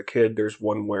tells you about the kid. There's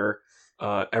one where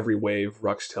every wave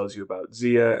Rux tells you about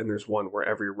Zia, and there's one where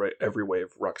every wave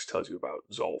Rux tells you about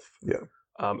Zolf. Yeah.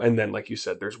 And then, like you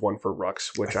said, there's one for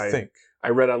Rux, which I think I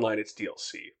read online. It's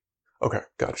DLC. Okay,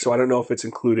 gotcha. So I don't know if it's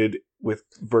included with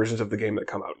versions of the game that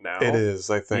come out now. It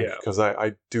is, I think, because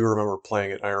I do remember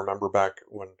playing it. I remember back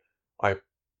when I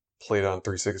played on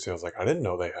 360, I was like, I didn't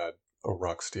know they had a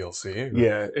Rux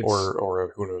DLC. Or a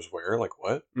Who Knows Where. Like,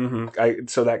 what? Mm-hmm.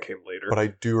 So that came later. But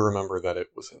I do remember that it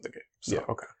was in the game. So, yeah.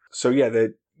 Okay. So yeah,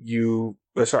 that you...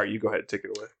 sorry, you go ahead and take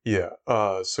it away.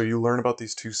 Yeah. So you learn about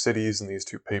these two cities and these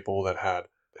two people that had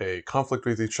a conflict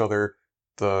with each other.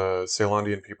 The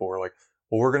Caelondian people were like,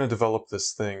 well, we're going to develop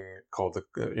this thing called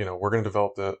we're going to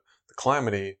develop the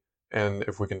Calamity, and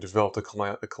if we can develop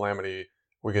the Calamity,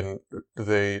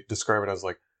 they describe it as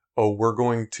like, oh, we're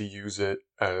going to use it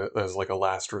as like a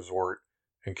last resort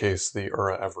in case the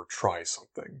Ura ever try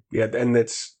something. Yeah, and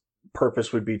its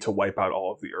purpose would be to wipe out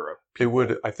all of the Ura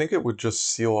people. I think it would just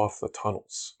seal off the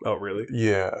tunnels. Oh, really?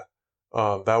 Yeah.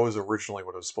 That was originally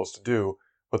what it was supposed to do,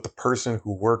 but the person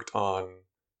who worked on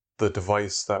the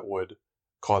device that would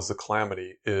cause the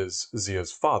Calamity is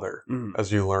Zia's father,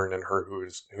 as you learn in her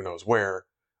Who Knows Where.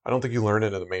 I don't think you learn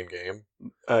it in the main game.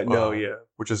 No, yeah.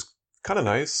 Which is kind of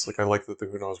nice. Like, I like that the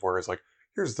Who Knows Where is like,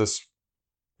 here's this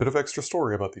bit of extra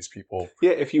story about these people.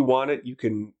 Yeah, if you want it, you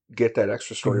can get that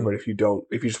extra story, but if you don't,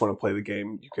 if you just want to play the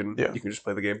game, you can just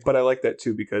play the game. But I like that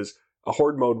too, because a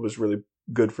horde mode was really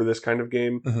good for this kind of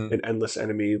game, an endless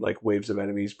enemy, like waves of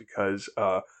enemies, because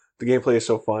the gameplay is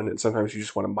so fun, and sometimes you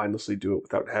just want to mindlessly do it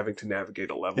without having to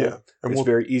navigate a level. Yeah, and it's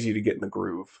very easy to get in the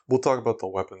groove. We'll talk about the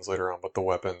weapons later on, but the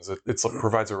weapons, it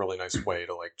provides a really nice way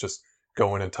to like just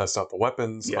go in and test out the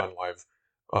weapons on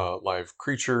live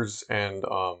creatures, and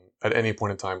at any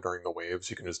point in time during the waves,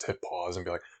 you can just hit pause and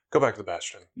be like, go back to the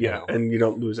Bastion. Yeah, and you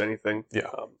don't lose anything. Yeah.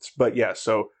 But yeah,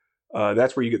 so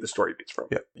that's where you get the story beats from.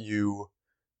 Yeah, you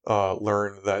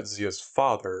learn that Zia's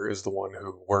father is the one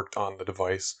who worked on the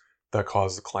device that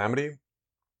caused the Calamity,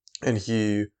 and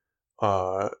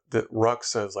that Rux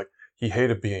says like he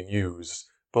hated being used,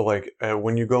 but like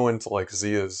when you go into like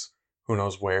Zia's Who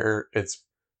Knows Where, it's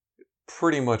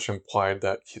pretty much implied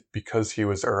that because he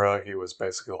was Ura, he was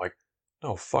basically like,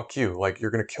 no, fuck you, like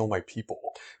you're gonna kill my people.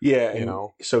 Yeah,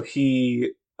 so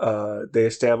they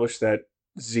established that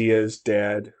Zia's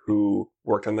dad, who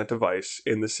worked on that device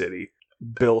in the city,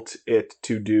 built it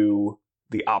to do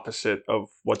the opposite of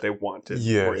what they wanted.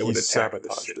 Yeah, he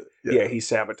sabotaged it. Yeah, he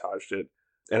sabotaged it.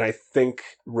 And I think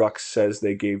Rux says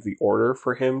they gave the order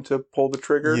for him to pull the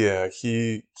trigger. Yeah,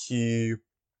 he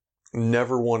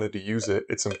never wanted to use it.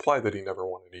 It's implied that he never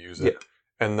wanted to use it.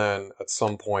 Yeah. And then at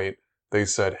some point they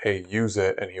said, hey, use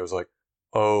it. And he was like,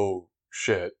 oh,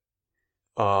 shit.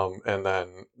 And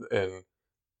then in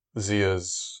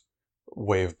Zia's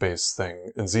wave-based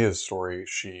thing, in Zia's story,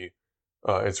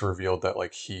 it's revealed that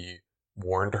like he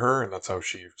warned her, and that's how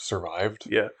she survived.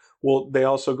 Yeah. Well, they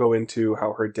also go into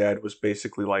how her dad was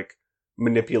basically like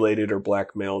manipulated or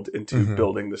blackmailed into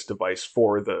building this device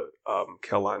for the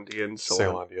Caelondian.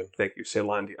 Caelondian. Thank you,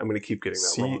 Caelondian. I'm going to keep getting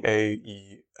that wrong.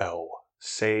 Cael.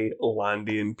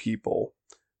 Caelondian people.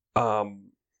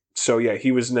 So yeah,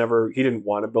 he didn't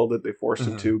want to build it. They forced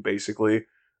him to, basically.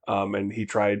 And he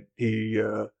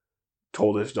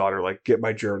told his daughter, like, get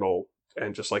my journal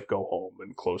and just like go home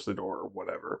and close the door or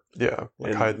whatever. Yeah,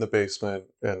 like hide in the basement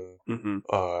and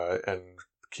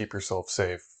keep yourself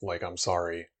safe. Like, I'm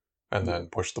sorry, and then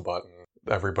push the button.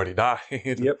 Everybody died.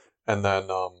 Yep. And then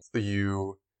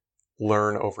you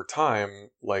learn over time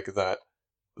like that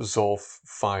Zulf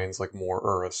finds like more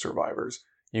Ura survivors.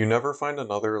 You never find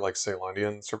another like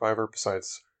Ceylandian survivor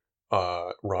besides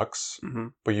Rux, Hmm.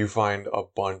 but you find a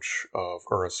bunch of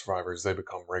Ura survivors. They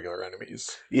become regular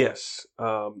enemies. Yes,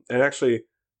 and actually,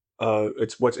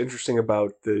 it's what's interesting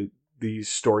about these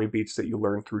story beats that you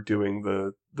learn through doing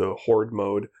the horde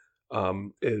mode,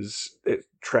 is it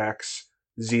tracks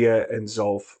Zia and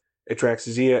Zulf. It tracks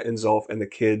Zia and Zulf and the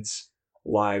kids'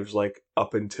 lives like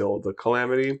up until the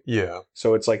calamity. Yeah,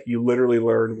 So it's like you literally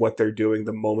learn what they're doing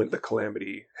the moment the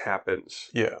calamity happens.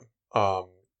 yeah.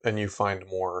 And you find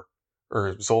more,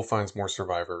 or Zulf finds more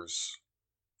survivors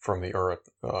from the Ura.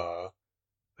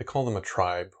 They call them a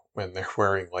tribe when they're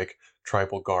wearing like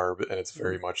tribal garb, and it's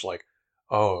very much like,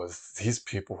 oh, these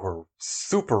people were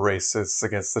super racist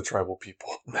against the tribal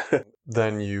people.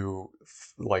 Then you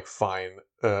like find,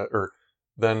 or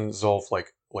then Zolf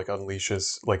like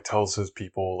unleashes, like tells his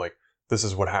people like this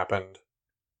is what happened,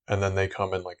 and then they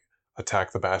come and like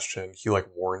attack the Bastion. He like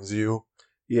warns you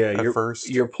Yeah, at you're first.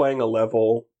 you're playing a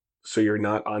level, so you're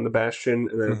not on the Bastion,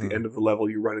 and then at the Hmm. end of the level,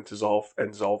 you run into Zolf,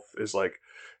 and Zolf is like,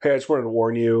 "Hey, I just wanted to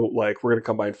warn you. Like, we're gonna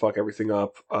come by and fuck everything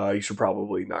up. You should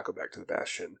probably not go back to the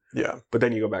Bastion." Yeah, But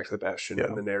then you go back to the Bastion, yeah.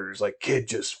 and the narrator's like, "Kid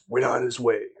just went on his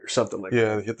way," or something like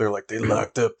Yeah, that. they're like they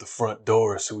locked up the front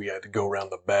door, so we had to go around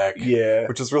the back, Yeah,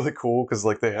 which is really cool because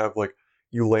like they have like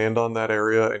you land on that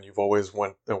area and you've always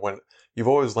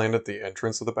landed at the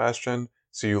entrance of the bastion,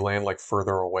 so you land like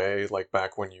further away, like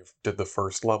back when you did the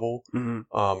first level, hmm,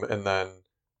 and then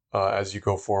as you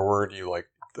go forward, you like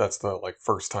that's the like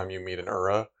first time you meet an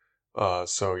Ura,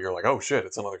 so you're like oh shit,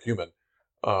 it's another human,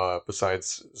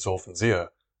 besides Zulf and Zia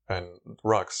and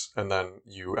Rux, and then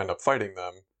you end up fighting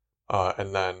them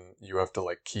and then you have to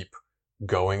like keep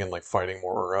going and like fighting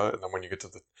more Ura, and then when you get to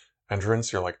the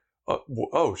entrance, you're like,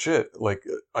 oh shit, like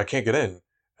I can't get in,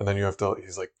 and then you have to.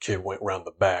 He's like, kid went around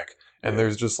the back, and yeah,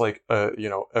 there's just like,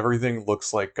 everything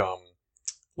looks like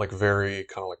very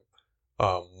kind of like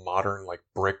modern like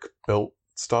brick built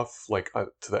stuff like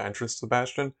to the entrance to the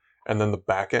bastion, and then the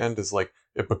back end is like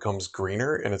it becomes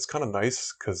greener, and it's kind of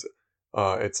nice because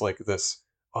it's like this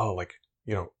like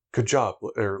good job,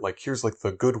 or like here's like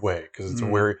the good way because it's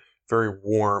hmm, very very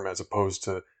warm as opposed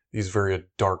to these very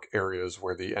dark areas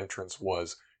where the entrance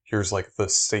was. Here's like the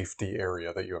safety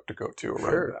area that you have to go to around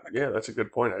sure, back. yeah, that's a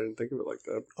good point. I didn't think of it like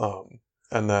that.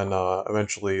 And then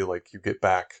eventually like you get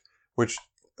back, which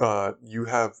you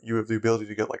have the ability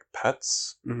to get like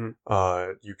pets. Hmm.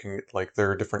 You can like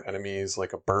there are different enemies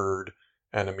like a bird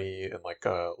enemy and like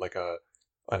a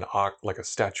an ox, like a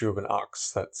statue of an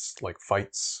ox that's like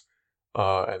fights,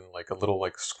 and like a little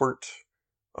like squirt,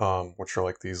 which are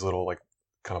like these little like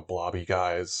kind of blobby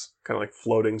guys. Kind of like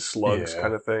floating slugs, Yeah.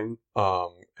 kind of thing.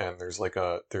 And there's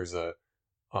a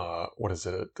what is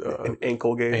it? An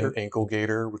ankle An gator. ankle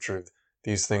gator, which are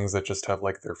these things that just have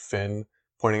like their fin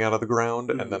pointing out of the ground,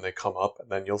 and Hmm. then they come up, and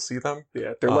then you'll see them.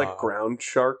 Yeah, they're like Uh, ground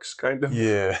sharks, kind of.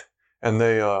 yeah, and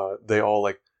they all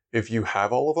like if you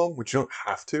have all of them, which you don't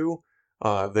have to,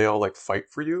 they all like fight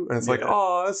for you, and it's like, Yeah,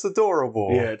 oh, that's yeah, adorable.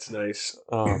 it's nice.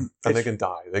 And they It's can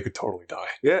die. They could totally die.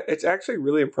 Yeah, it's actually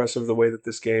really impressive the way that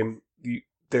this game.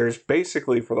 There's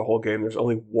basically for the whole game, there's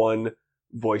only one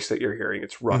voice that you're hearing.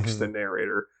 It's Rux, Hmm. the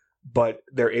narrator, but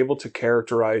they're able to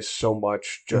characterize so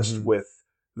much just Hmm. with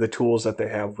the tools that they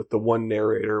have with the one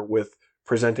narrator, with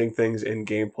presenting things in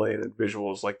gameplay and in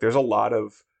visuals. Like there's a lot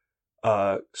of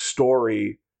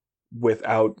story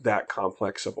without that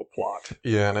complex of a plot.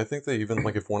 Yeah, and I think that even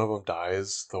like if one of them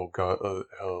dies, they'll go.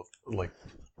 Like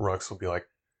Rux will be like,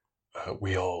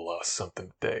 we all lost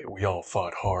something today. We all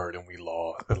fought hard and we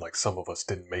lost, and like some of us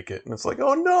didn't make it. And it's like,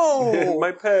 oh no,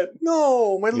 My pet,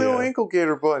 no, my little yeah, ankle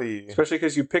gator buddy. especially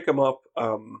because you pick them up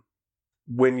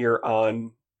when you're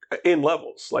on in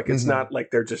levels. Like it's Hmm. not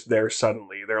like they're just there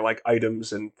suddenly. They're like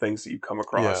items and things that you come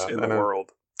across Yeah, in the and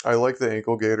world. I like the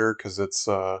ankle gator because it's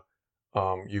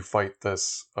you fight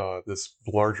this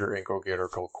larger ankle gator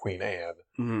called Queen Anne,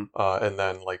 Hmm. and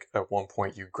then like at one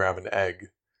point you grab an egg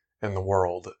in the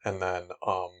world, and then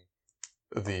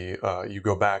the you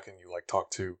go back and you like talk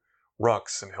to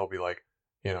Rux, and he'll be like,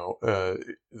 I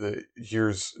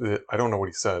don't know what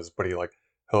he says, but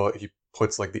he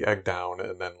puts like the egg down,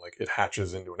 and then like it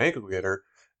hatches into an ankle gator,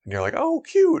 and you're like, oh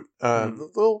cute, Hmm.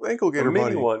 the little ankle A gator mini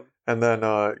buddy, one. and then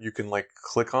you can like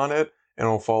click on it, and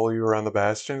it'll follow you around the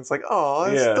bastion. It's like, oh,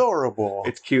 that's Yeah, adorable.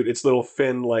 it's cute. Its little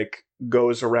fin like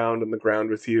goes around on the ground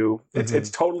with you. It's Hmm.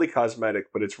 totally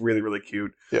cosmetic, but it's really really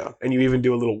cute. Yeah. And you even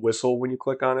do a little whistle when you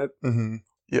click on it. Hmm.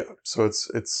 Yeah. So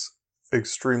it's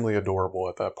extremely adorable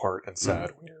at that part, and Hmm.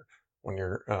 sad when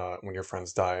your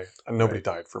friends die. And nobody Right.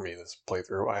 died for me this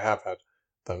playthrough. I have had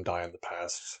them die in the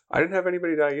past. I didn't have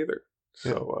anybody die either.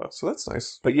 Yeah. So, So that's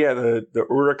nice. but yeah, the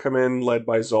Ura come in led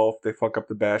by Zolf. They fuck up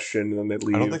the Bastion and then they I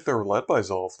don't leave. think they were led by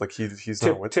Zolf. Like he's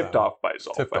not with Tipped them. off by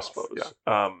Zolf, Tipped I off. suppose.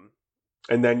 Yeah.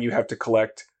 And then you have to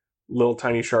collect little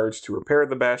tiny shards to repair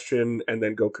the Bastion, and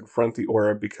then go confront the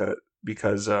Aura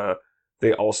because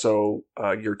they also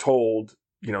you're told,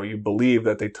 you believe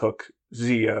that they took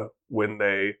Zia when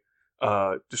they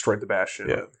destroyed the Bastion.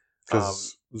 Yeah.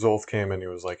 Because Zolf came and he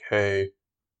was like, "Hey,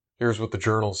 here's what the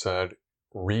journal said.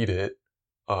 Read it,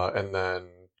 and then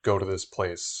go to this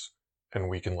place, and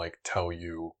we can like tell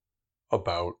you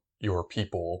about your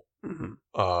people."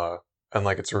 Mm-hmm. And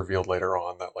like it's revealed later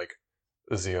on that like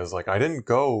Zia's like, I didn't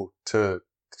go to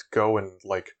go and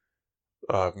like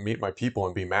meet my people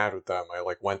and be mad with them. I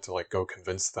like went to like go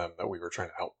convince them that we were trying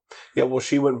to help. Yeah, well,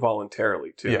 she went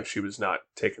voluntarily too. Yeah. She was not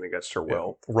taken against her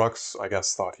will. Yeah. Rux, I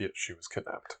guess, thought she was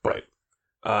kidnapped. But...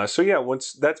 Right. So yeah,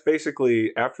 once that's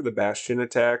basically after the Bastion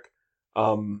attack.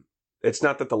 It's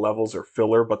not that the levels are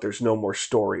filler, but there's no more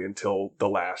story until the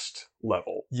last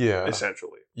level. Yeah.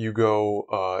 Essentially, you go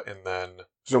and then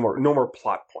there's no more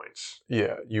plot points.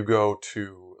 Yeah, you go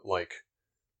to like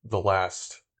the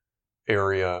last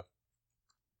area,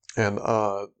 and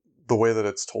the way that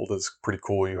it's told is pretty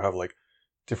cool. You have like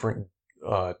different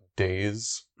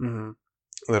days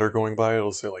that are going by.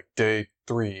 It'll say like day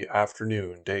 3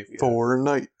 afternoon, day 4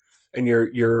 night, and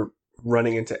you're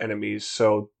running into enemies.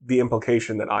 So the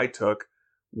implication that I took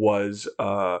was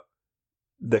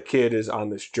the kid is on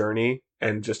this journey,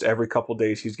 and just every couple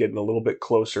days he's getting a little bit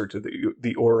closer to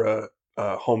the Aura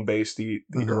home base, the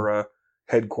Ura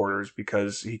headquarters,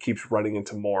 because he keeps running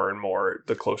into more and more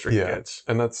the closer he gets.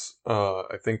 And that's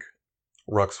I think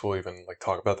Rux will even like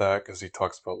talk about that, because he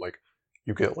talks about like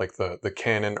you get like the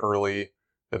cannon early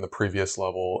in the previous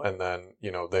level, and then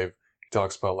he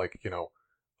talks about like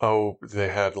they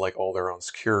had like all their own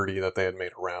security that they had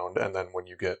made around, and then when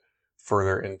you get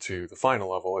further into the final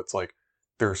level, it's like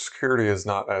their security is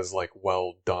not as like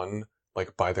well done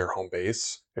like by their home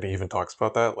base, and he even talks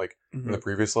about that like in the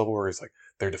previous level where he's like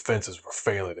their defenses were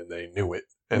failing and they knew it,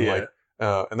 and like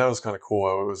and that was kind of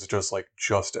cool. It was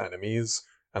just enemies,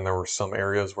 and there were some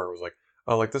areas where it was like,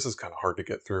 oh, like this is kind of hard to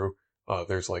get through.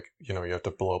 There's like you have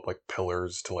to blow up like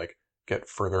pillars to like get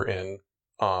further in,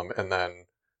 and then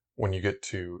when you get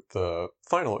to the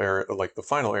final area, like the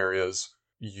final areas,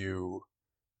 you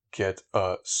get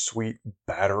a sweet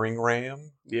battering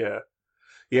ram. Yeah,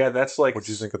 that's like... What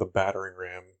do you think of the battering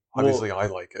ram? Obviously, I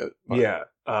like it. But... Yeah,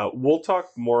 we'll talk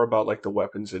more about like the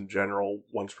weapons in general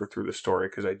once we're through the story,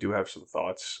 because I do have some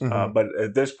thoughts. But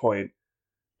at this point,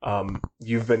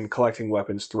 you've been collecting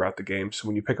weapons throughout the game, so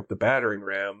when you pick up the battering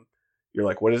ram, you're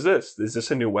like, what is this? Is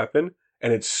this a new weapon?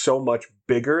 And it's so much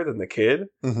bigger than the kid,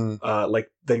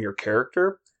 like than your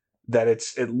character, that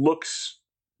it looks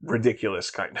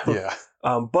ridiculous, kind of. Yeah.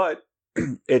 But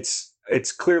it's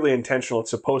clearly intentional.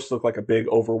 It's supposed to look like a big,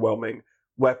 overwhelming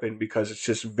weapon because it's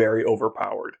just very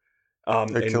overpowered.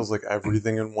 It kills like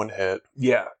everything in one hit.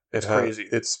 Yeah, it's crazy.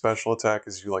 Its special attack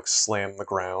is you like slam the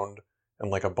ground and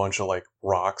like a bunch of like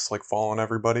rocks like fall on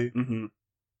everybody. And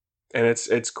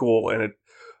it's cool, and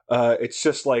it's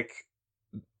just like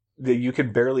you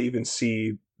can barely even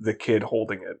see the kid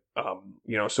holding it.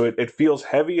 So it feels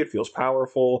heavy, it feels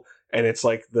powerful, and it's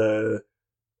like is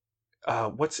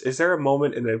there a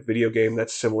moment in a video game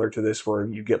that's similar to this where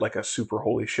you get like a super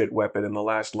holy shit weapon in the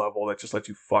last level that just lets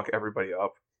you fuck everybody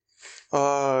up?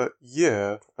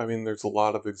 Yeah. I mean, there's a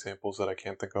lot of examples that I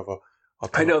can't think of.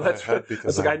 I know that's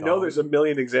because I know there's a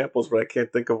million examples, but I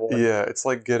can't think of one. Yeah, it's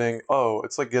like getting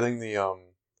the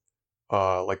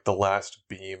like the last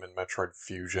beam in Metroid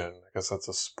Fusion. I guess that's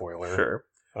a spoiler. Sure.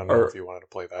 I don't know if you wanted to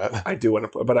play that. I do want to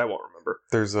play, but I won't remember.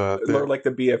 Or like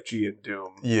the BFG in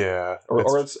Doom. Yeah.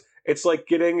 Or it's like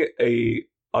getting a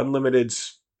unlimited...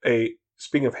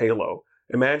 Speaking of Halo,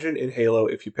 imagine in Halo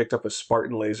if you picked up a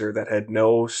Spartan laser that had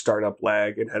no startup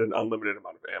lag and had an unlimited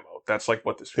amount of ammo. That's like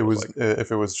what this feels like.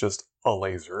 If it was just a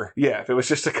laser. Yeah, if it was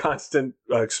just a constant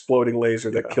exploding laser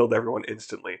that killed everyone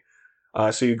instantly.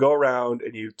 So you go around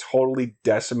and you totally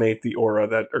decimate the Aura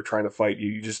that are trying to fight you.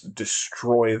 You just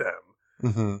destroy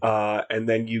them. And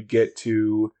then you get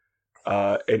to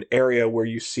an area where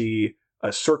you see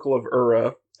a circle of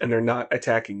Ura, and they're not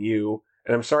attacking you.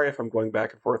 And I'm sorry if I'm going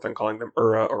back and forth on calling them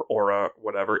Ura or Aura,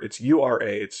 whatever. It's Ura,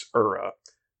 it's Ura.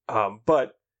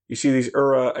 But you see these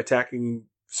Ura attacking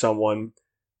someone,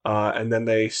 and then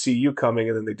they see you coming,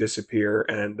 and then they disappear.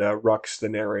 And Rux, the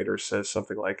narrator, says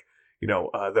something like,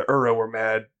 the Ura were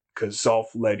mad because Zolf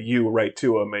led you right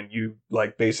to him, and you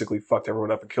like basically fucked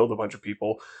everyone up and killed a bunch of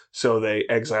people. So they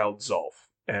exiled Zolf.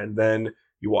 And then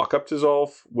You walk up to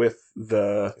Zolf with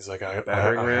the He's like,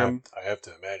 battering ram. I have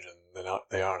to imagine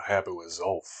they aren't happy with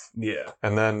Zolf. Yeah.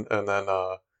 And then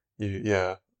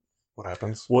what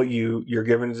happens? Well, you're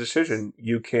given a decision.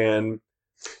 You can.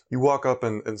 You walk up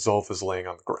and Zolf is laying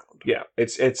on the ground. Yeah,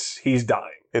 it's he's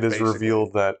dying. It is basically.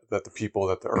 revealed that the people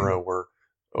that the Ura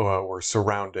were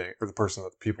surrounding, or the person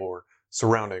that the people were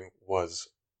surrounding, was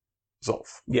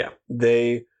Zolf. Yeah,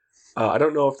 they. I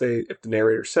don't know if the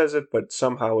narrator says it, but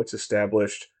somehow it's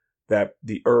established that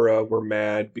the Ura were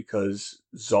mad because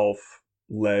Zolf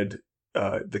led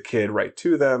the kid right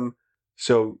to them.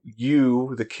 So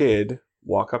you, the kid,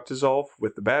 walk up to Zolf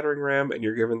with the battering ram, and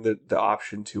you're given the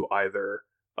option to either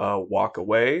walk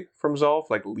away from Zolf,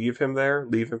 like leave him there,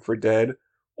 leave him for dead,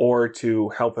 or to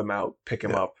help him out, pick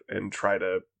him up, and try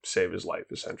to save his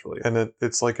life, essentially. And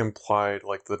it's like implied,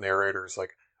 like the narrator's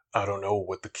like, I don't know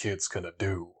what the kid's gonna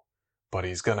do, but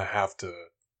he's gonna have to,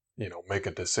 make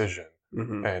a decision.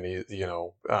 Mm-hmm. And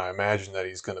I imagine that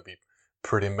he's gonna be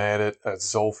pretty mad at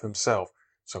Zolf himself,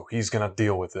 so he's gonna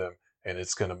deal with him, and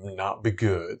it's gonna not be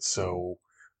good. So,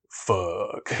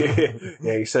 fuck.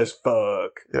 Yeah, he says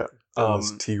fuck. Yeah, in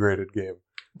this T-rated game.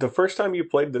 The first time you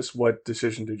played this, what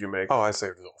decision did you make? Oh, I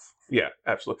saved Zolf. Yeah,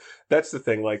 absolutely. That's the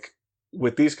thing. Like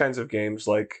with these kinds of games,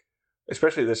 like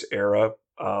especially this era,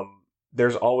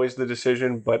 there's always the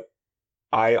decision, but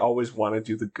I always want to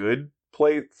do the good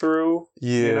playthrough.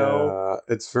 Yeah,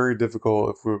 it's very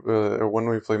difficult. When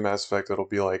we play Mass Effect, it'll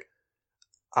be like,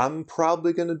 I'm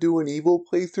probably gonna do an evil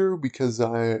playthrough because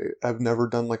I've never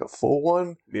done like a full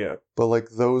one. Yeah. But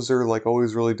like those are like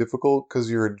always really difficult because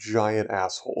you're a giant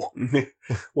asshole.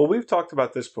 Well, we've talked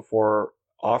about this before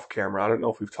off camera. I don't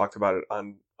know if we've talked about it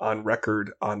on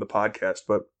record on the podcast,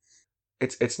 but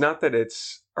it's not that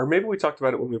it's, or maybe we talked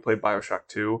about it when we played BioShock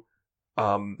 2.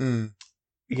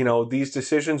 These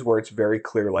decisions where it's very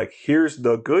clear, like here's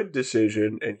the good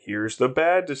decision and here's the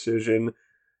bad decision.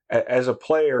 As a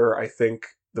player, I think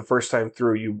the first time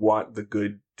through, you want the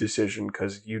good decision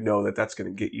because you know that that's going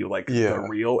to get you like the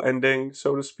real ending,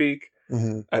 so to speak.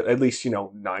 Mm-hmm. At least,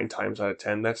 9 times out of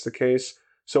 10, that's the case.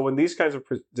 So when these kinds of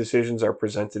decisions are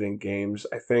presented in games,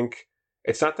 I think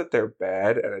it's not that they're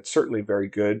bad, and it's certainly very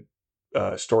good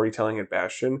storytelling at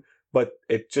Bastion, but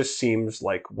it just seems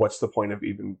like what's the point of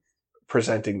even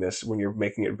presenting this when you're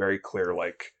making it very clear,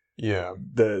 like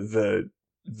the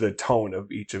tone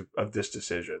of each of this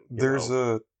decision. There's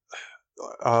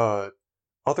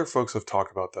other folks have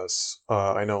talked about this.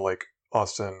 I know, like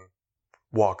Austin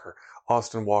Walker,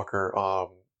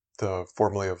 the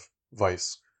formerly of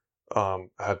Vice,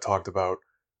 had talked about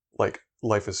like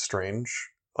Life is Strange.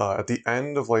 At the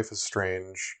end of Life is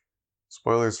Strange,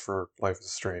 spoilers for Life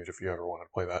is Strange if you ever want to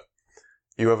play that,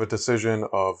 you have a decision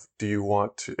of, do you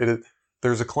want to...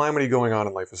 There's a calamity going on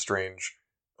in Life is Strange.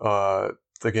 The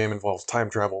game involves time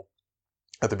travel.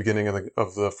 At the beginning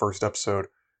of the first episode,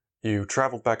 you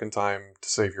traveled back in time to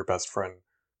save your best friend,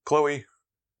 Chloe,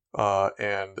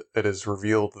 and it is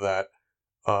revealed that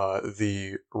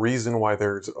the reason why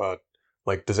there's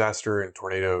like disaster and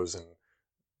tornadoes and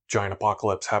giant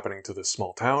apocalypse happening to this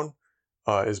small town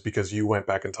is because you went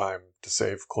back in time to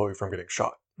save Chloe from getting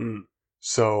shot. Mm.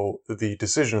 So the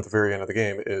decision at the very end of the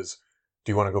game is,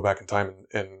 do you want to go back in time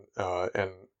and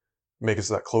make it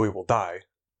so that Chloe will die,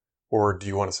 or do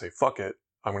you want to say, fuck it,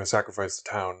 I'm going to sacrifice the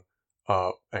town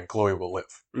and Chloe will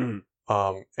live? Mm.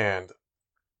 And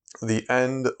the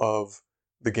end of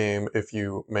the game, if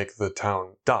you make the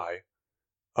town die,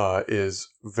 is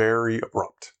very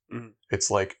abrupt. Mm.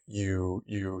 It's like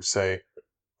you say,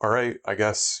 all right, I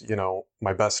guess,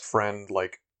 my best friend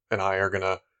and I are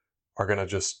gonna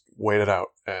just wait it out,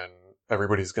 and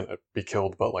everybody's gonna be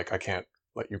killed, but I can't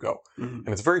let you go. Mm. And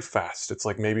it's very fast. It's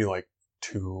maybe 2-3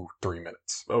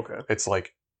 minutes. Okay. It's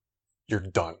you're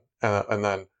done, and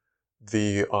then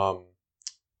the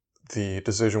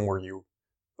decision where you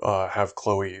have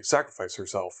Chloe sacrifice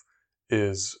herself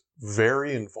is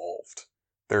very involved.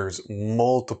 There's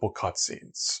multiple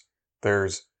cutscenes.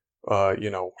 There's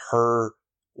her,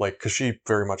 because she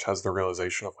very much has the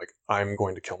realization of I'm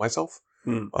going to kill myself.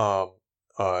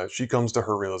 She comes to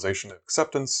her realization and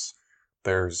acceptance.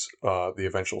 There's the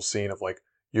eventual scene of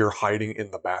you're hiding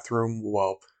in the bathroom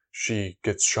while she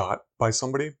gets shot by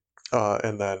somebody,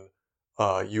 and then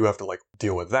you have to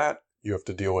deal with that. You have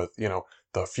to deal with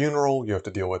the funeral. You have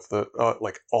to deal with the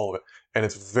all of it, and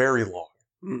it's very long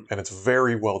and it's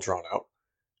very well drawn out.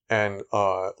 And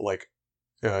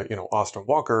Austin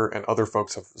Walker and other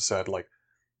folks have said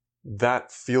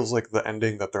that feels like the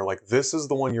ending that they're this is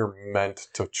the one you're meant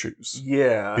to choose.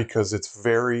 Yeah. Because it's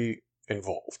very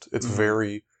involved. It's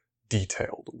very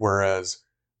detailed. Whereas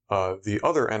the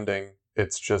other ending,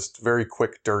 it's just very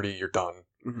quick, dirty, you're done.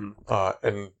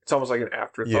 And it's almost like an yeah,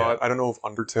 afterthought. I don't know if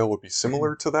Undertale would be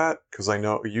similar to that, because I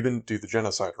know you didn't do the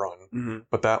genocide run,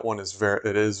 but that one is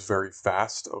very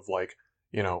fast. Of like,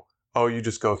 oh, you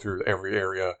just go through every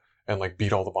area and like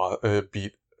beat all the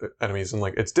beat enemies, and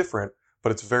like it's different,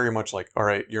 but it's very much like, all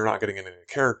right, you're not getting any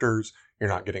characters, you're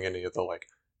not getting any of the like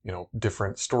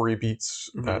different story beats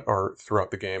that are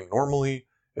throughout the game normally.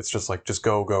 It's just like, just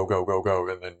go, go, go, go, go,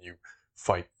 and then you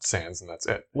fight Sans, and that's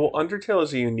it. Well, Undertale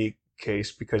is a unique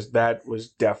case because that was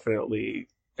definitely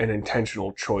an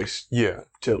intentional choice Yeah.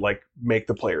 to like make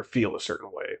the player feel a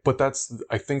certain way. But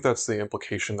I think that's the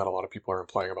implication that a lot of people are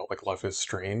implying about like Life is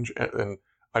Strange, and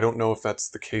I don't know if that's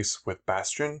the case with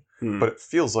Bastion, but it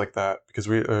feels like that because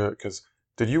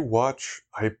did you watch?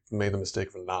 I made the mistake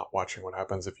of not watching What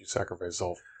Happens If You Sacrifice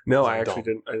Zolf. No, I actually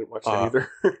didn't. I didn't watch that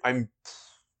either.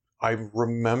 I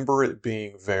remember it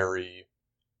being very,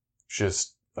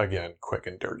 just again, quick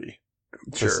and dirty.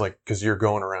 Just like, because you're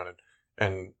going around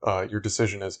and your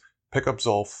decision is pick up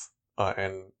Zolf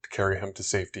and carry him to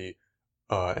safety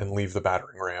and leave the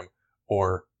battering ram,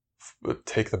 or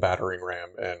take the battering ram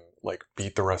and like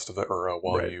beat the rest of the Ura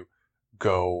while you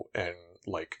go and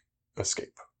like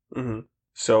escape.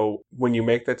 So when you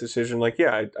make that decision, like,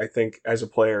 yeah, I think as a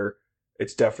player,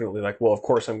 it's definitely like, well, of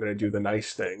course I'm going to do the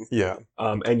nice thing. Yeah.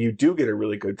 And you do get a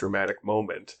really good dramatic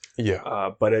moment.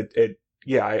 Yeah. But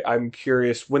I'm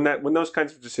curious when those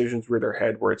kinds of decisions rear their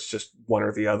head, where it's just one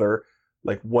or the other.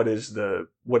 Like, what is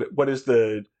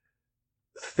the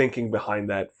thinking behind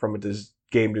that from a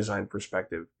game design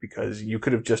perspective? Because you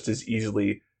could have just as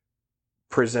easily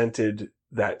presented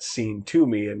that scene to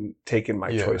me and taken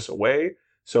my choice away.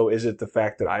 So is it the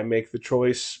fact that I make the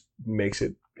choice makes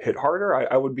it hit harder?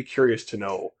 I would be curious to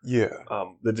know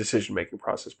the decision-making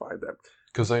process behind that.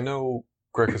 Because I know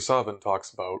Greg Kasavin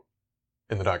talks about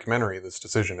in the documentary this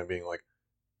decision and being like,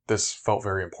 this felt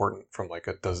very important from like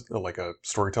a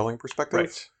storytelling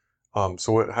perspective. Right.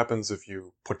 So what happens if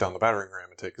you put down the battering ram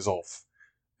and take Zolf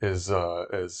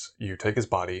is you take his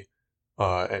body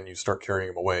and you start carrying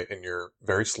him away, and you're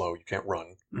very slow, you can't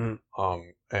run.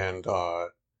 And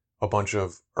a bunch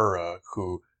of Ura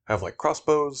who have like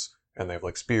crossbows and they have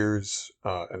like spears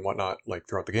and whatnot, like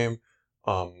throughout the game,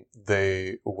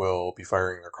 they will be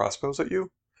firing their crossbows at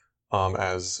you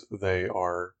as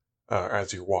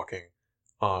you're walking.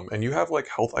 And you have like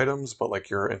health items, but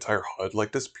like your entire HUD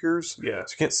like disappears. Yeah.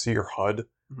 So you can't see your HUD.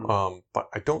 But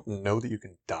I don't know that you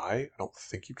can die. I don't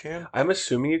think you can. I'm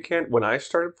assuming you can. When I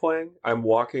started playing, I'm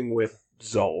walking with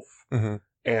Zolf,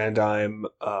 and I'm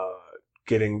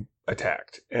getting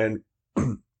attacked. And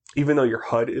even though your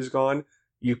HUD is gone,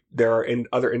 there are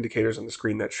other indicators on the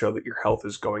screen that show that your health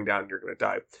is going down and you're going to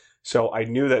die. So I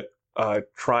knew that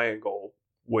triangle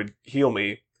would heal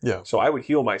me. Yeah. So I would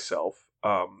heal myself,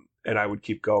 and I would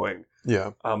keep going.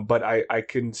 Yeah. But I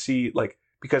can see, like,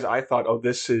 because I thought, oh,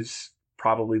 this is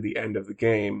probably the end of the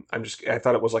game. I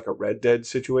thought it was like a Red Dead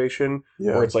situation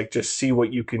where it's like, just see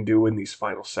what you can do in these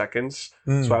final seconds.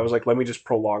 So I was like, let me just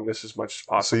prolong this as much as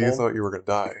possible. So you thought you were going to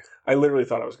die? I literally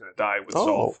thought I was going to die with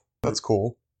Zolf. That's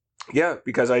cool. Yeah,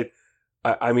 because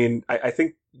I mean, I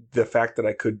think the fact that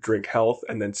I could drink health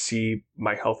and then see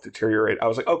my health deteriorate, I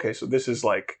was like, okay, so this is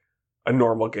like a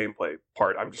normal gameplay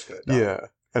part. I'm just going to die. Yeah,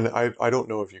 and I don't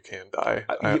know if you can die.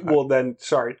 Then,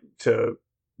 sorry, to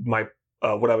my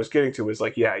what I was getting to is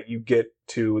like, yeah, you get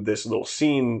to this little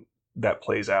scene that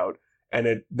plays out, and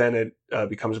it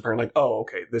becomes apparent, like, oh,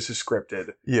 okay, this is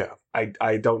scripted. Yeah.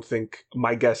 I don't think,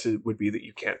 my guess would be that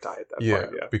you can't die at that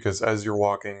point. Yeah, because as you're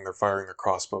walking, they're firing their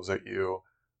crossbows at you.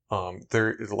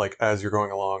 They're like, as you're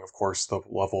going along, of course, the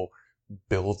level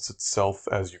builds itself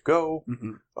as you go,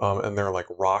 and there are like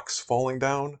rocks falling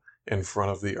down in front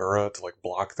of the Ura to like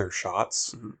block their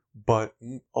shots, but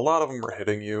a lot of them are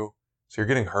hitting you, so you're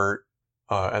getting hurt.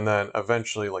 And then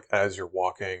eventually, like, as you're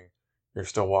walking, you're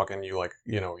still walking, you like,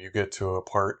 you get to a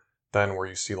part then where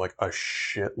you see like a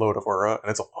shitload of Ura,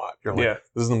 and it's a lot. You're like,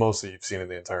 this is the most that you've seen in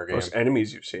the entire game. Most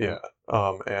enemies you've seen. Yeah.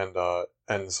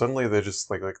 And suddenly they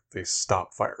just like they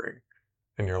stop firing,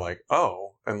 and you're like,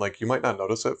 oh, and like you might not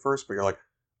notice it at first, but you're like,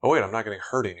 oh wait, I'm not getting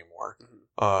hurt anymore.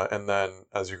 And then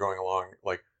as you're going along,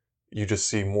 like you just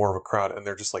see more of a crowd, and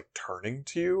they're just like turning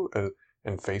to you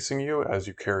and facing you as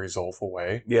you carry Zolf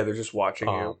away. Yeah, they're just watching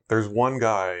you. There's one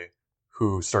guy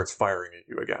who starts firing at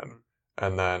you again,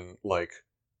 and then like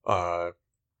an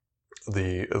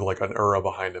Ura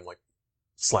behind him like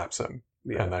slaps him,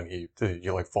 and then he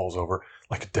like falls over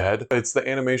like dead. It's the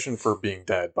animation for being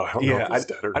dead, but I don't know if he's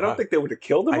dead or not. I don't think they would have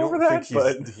killed him over that.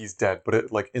 But he's dead. But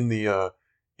it like in the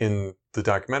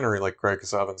documentary, like Greg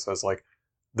Kasavin says, like,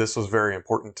 this was very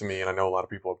important to me, and I know a lot of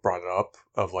people have brought it up,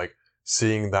 of like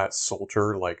seeing that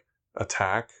soldier like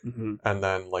attack, Mm-hmm. and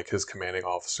then like his commanding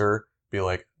officer be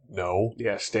like, no,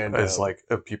 Yeah, stand is down.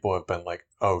 like people have been like,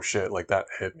 oh shit, like that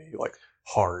hit me like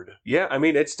hard. Yeah, I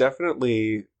mean, it's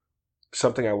definitely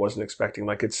something I wasn't expecting.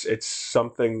 Like it's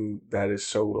something that is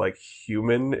so like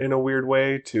human in a weird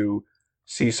way to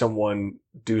see someone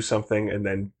do something and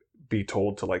then be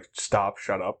told to like stop,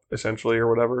 shut up, essentially, or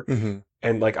whatever. Mm-hmm.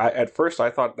 And like I at first I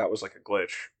thought that was like a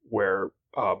glitch where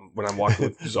when I'm walking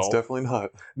with It's Zolf. definitely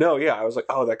not. No, yeah, I was like,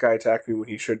 oh, that guy attacked me when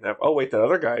he shouldn't have. Oh, wait, that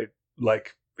other guy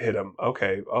like hit him.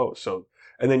 Okay, oh, so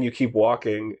and then you keep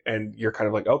walking and you're kind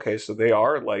of like, okay, so they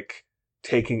are like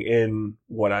taking in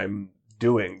what I'm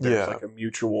doing. There's Yeah, like a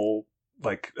mutual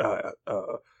like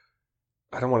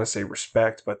I don't want to say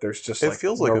respect, but there's just it like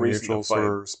feels no like a reason to mutual sort fight.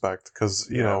 of respect because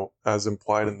Yeah. as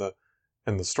implied in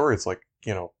the story, it's like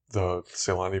the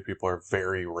Ceylani people are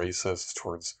very racist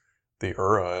towards the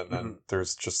Ura, and Hmm. then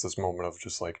there's just this moment of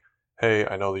just like, hey,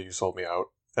 I know that you sold me out,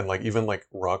 and like even like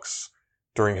Rux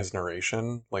during his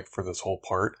narration, like for this whole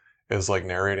part, is like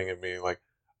narrating at me like,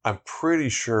 I'm pretty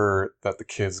sure that the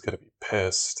kid's gonna be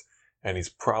pissed, and he's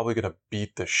probably gonna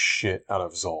beat the shit out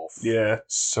of Zolf. Yeah.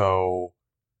 So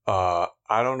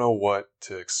I don't know what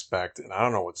to expect, and I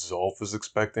don't know what Zolf is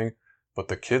expecting, but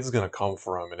the kid's gonna come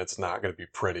for him, and it's not gonna be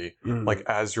pretty. Like Hmm.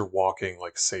 as you're walking,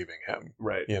 like saving him,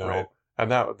 Right. you Right. know,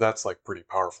 and that's like pretty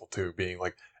powerful too. Being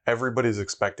like everybody's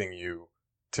expecting you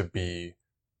to be,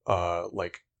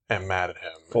 like and mad at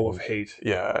him, Full of and hate.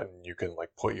 yeah, and you can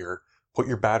like put your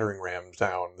battering ram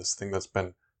down, this thing that's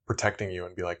been protecting you,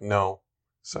 and be like, no.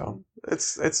 So Mhm.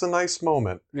 it's a nice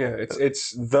moment. Yeah, Uh,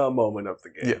 it's the moment of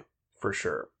the yeah, game for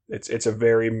sure. It's a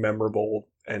very memorable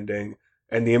ending,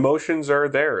 and the emotions are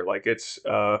there. Like it's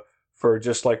for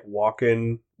just like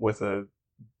walking with a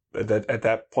that at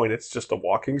that point it's just a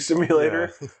walking yeah.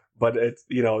 simulator. But it's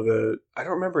the I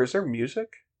don't remember. Is there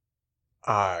music?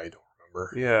 I don't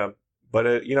remember. Yeah, but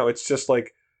it's just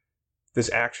like this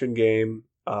action game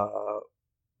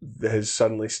that has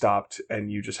suddenly stopped,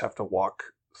 and you just have to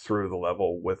walk through the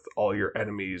level with all your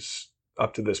enemies.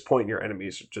 Up to this point, your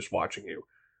enemies are just watching you.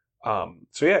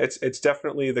 So yeah, it's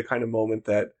definitely the kind of moment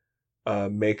that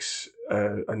makes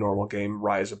a normal game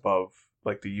rise above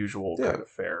like the usual Yeah, kind of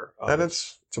fare. and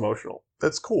It's emotional.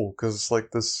 it's cool because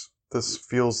like this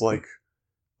feels like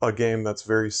a game that's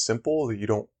very simple that you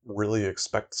don't really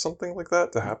expect something like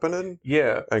that to happen in,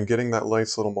 Yeah, and getting that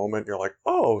nice little moment, you're like,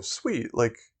 oh, sweet,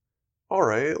 like, all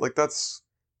right, like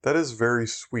that is very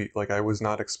sweet. Like I was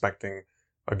not expecting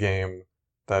a game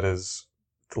that is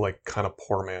like kind of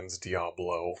poor man's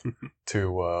Diablo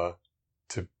to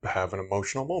to have an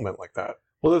emotional moment like that.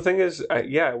 well, the thing is,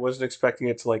 yeah, I wasn't expecting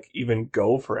it to like even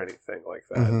go for anything like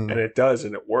that, Hmm. and it does,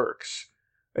 and it works.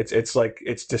 It's like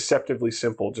it's deceptively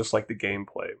simple, just like the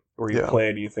gameplay, where you Yeah, play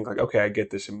it and you think like, okay, I get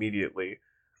this immediately,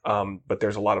 but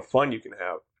there's a lot of fun you can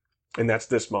have, and that's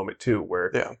this moment too,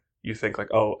 where yeah, you think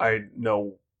like, oh, I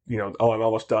know, oh, I'm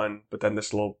almost done, but then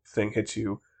this little thing hits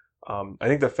you. I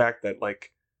think the fact that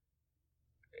like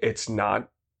it's not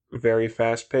very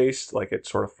fast paced, like it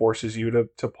sort of forces you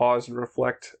to pause and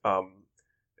reflect.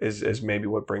 Is maybe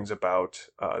what brings about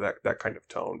that kind of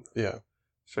tone. yeah,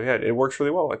 So yeah, it works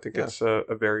really well. I think yeah. it's a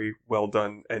very well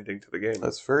done ending to the game.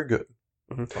 That's very good.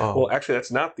 Hmm. Well, Um, actually,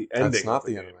 that's not the That's ending of not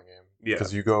the the end of game. the game Yeah.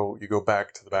 because you go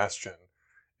back to the Bastion,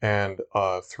 and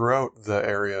throughout the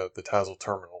area of the Tassel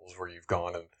terminals where you've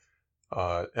gone and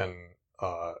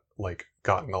like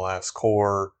gotten the last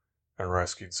core and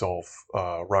rescued Zolf,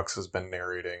 Rux has been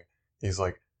narrating. He's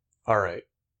like, "All right,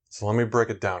 so let me break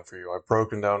it down for you. I've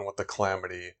broken down what the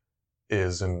calamity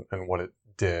is and what it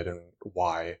did and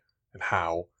why and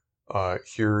how.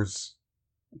 Here's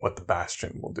what the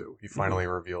Bastion will do." He Hmm. finally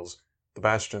reveals the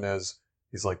Bastion is.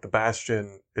 He's like, the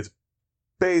Bastion is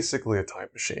basically a time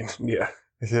machine. Yeah.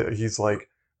 He's like,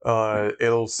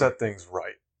 it'll set things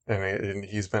right, and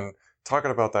he's been talking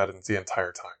about that the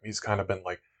entire time. He's kind of been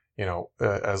like,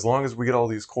 as long as we get all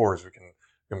these cores, we can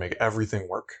make everything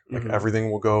work. Like Hmm.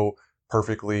 everything will go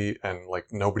perfectly, and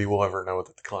like nobody will ever know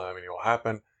that the calamity will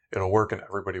happen. It'll work, and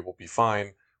everybody will be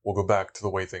fine. We'll go back to the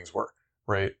way things were,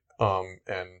 right?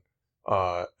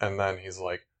 And then he's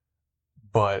like,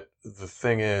 but the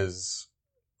thing is,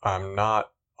 I'm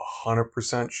not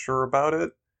 100% sure about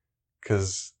it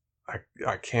because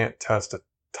I can't test a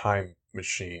time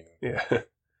machine. Yeah.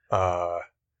 Uh,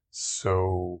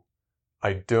 so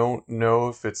I don't know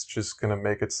if it's just gonna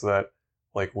make it so that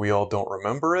like we all don't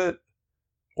remember it,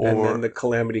 And then or the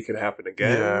calamity could happen yeah,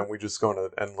 again. and we just go in an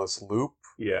endless loop,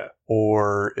 Yeah.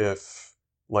 or if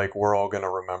like we're all gonna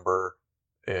remember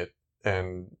it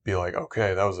and be like,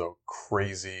 okay, that was a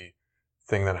crazy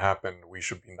thing that happened, we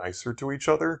should be nicer to each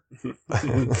other.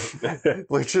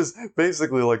 Which is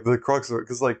basically like the crux of it,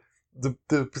 because like the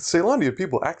Caelondia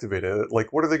people activated it.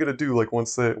 Like, what are they gonna do? Like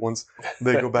once they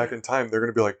go back in time, they're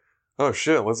gonna be like, oh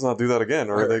shit, let's not do that again.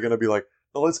 Or are they gonna be like,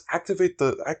 no, let's activate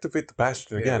the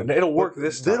Bastion again. It'll work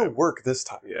this time. It'll work this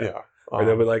time. Yeah. Or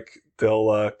they'll be like,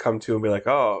 they'll come to and be like,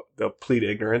 oh, they'll plead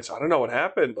ignorance. I don't know what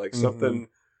happened. Like something.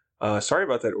 Sorry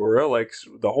about that, Ura. Like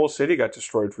the whole city got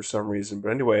destroyed for some reason.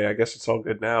 But anyway, I guess it's all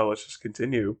good now. Let's just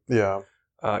continue. Yeah.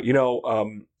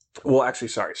 Well, actually,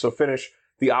 sorry. So finish.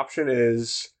 The option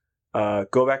is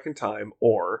go back in time,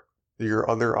 or your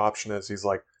other option is he's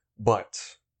like,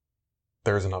 but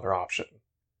there's another option.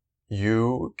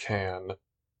 You can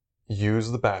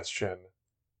use the Bastion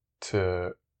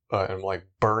to and like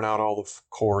burn out all the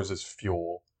cores as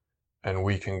fuel, and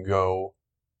we can go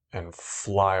and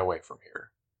fly away from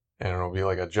here. And it'll be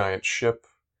like a giant ship,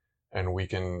 and we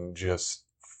can just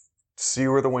see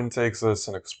where the wind takes us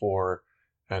and explore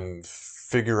and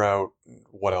figure out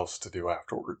what else to do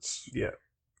afterwards. Yeah.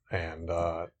 And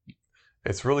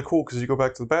it's really cool because you go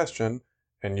back to the Bastion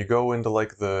and you go into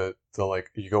like the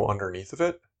you go underneath of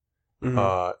it,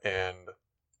 and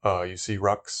you see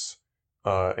Rux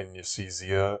and you see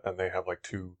Zia, and they have like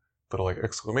two little like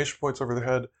exclamation points over their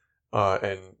head.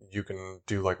 And you can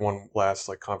do like one last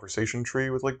like conversation tree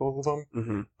with like both of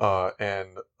them,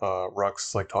 and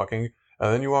Rux like talking,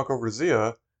 and then you walk over to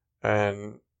Zia,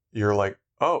 and you're like,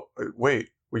 oh wait,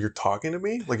 well, you're talking to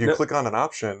me? Like you click on an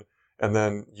option, and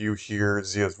then you hear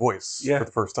Zia's voice for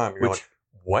the first time. You're like,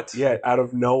 what? Yeah, out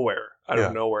of nowhere,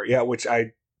 of nowhere. Yeah, which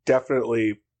I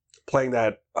definitely playing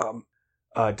that.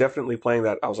 Definitely playing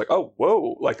that. I was like, oh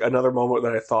whoa! Like another moment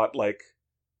that I thought like.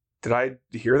 Did I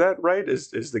hear that right?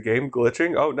 Is the game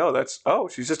glitching? Oh no,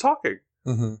 she's just talking.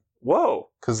 Mm-hmm. Whoa!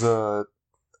 Because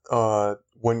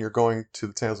when you're going to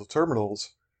the Tales of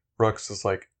Terminals, Rux is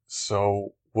like,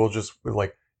 so we'll just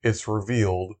like it's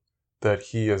revealed that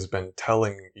he has been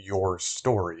telling your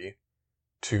story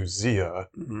to Zia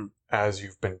as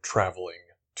you've been traveling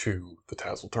to the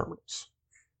Tassel Terminals.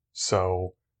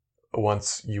 So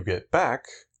once you get back,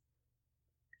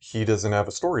 he doesn't have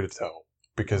a story to tell.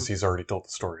 Because he's already told the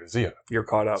story to Zia. You're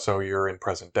caught up. So you're in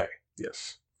present day.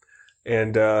 Yes.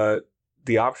 And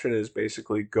the option is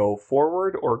basically go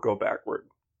forward or go backward.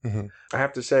 Mm-hmm. I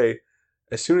have to say,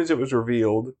 as soon as it was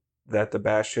revealed that the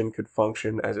Bastion could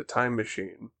function as a time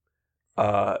machine,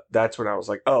 that's when I was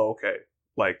like, oh, okay.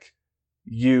 Like,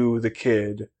 you, the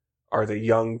kid, are the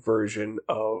young version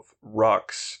of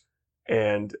Rux.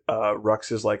 And Rux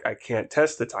is like, I can't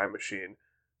test the time machine.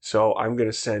 So I'm going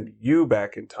to send you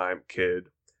back in time, kid,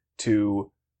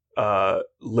 to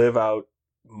live out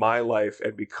my life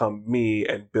and become me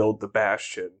and build the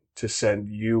Bastion to send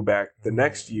you back, the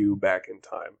next you back in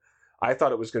time. I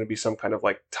thought it was going to be some kind of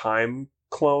like time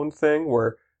clone thing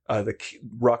where the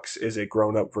Rux is a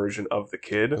grown-up version of the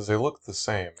kid. Because they look the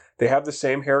same. They have the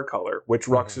same hair color, which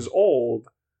Rux is old,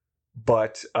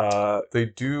 but... they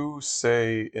do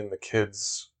say in the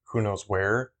kids... Who knows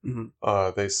where?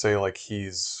 They say like he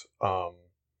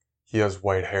has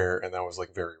white hair, and that was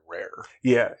like very rare.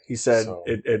 Yeah, he said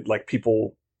it like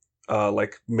people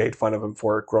like made fun of him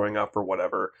for it growing up or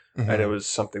whatever, and it was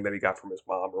something that he got from his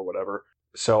mom or whatever.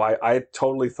 So I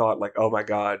totally thought like, oh my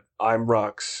god, I'm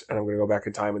Rux, and I'm going to go back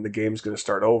in time, and the game's going to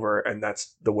start over, and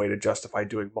that's the way to justify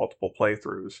doing multiple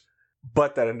playthroughs.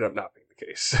 But that ended up not being the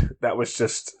case. That was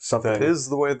just something. That is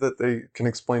the way that they can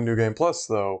explain New Game Plus,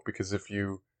 though, because if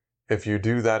you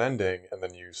do that ending and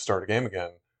then you start a game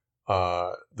again,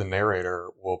 the narrator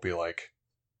will be like,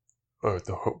 oh,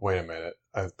 wait a minute,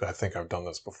 I think I've done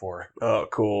this before. Oh,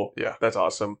 cool. Yeah. That's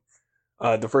awesome.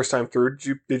 The first time through,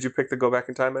 did you pick the go back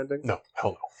in time ending? No,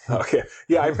 hell no. Okay.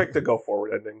 Yeah, I picked the go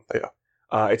forward ending.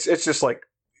 Yeah. It's just like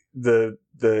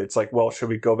it's like, well, should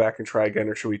we go back and try again,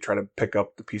 or should we try to pick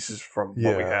up the pieces from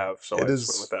what we have? So I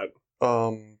just went with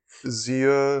that.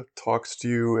 Zia talks to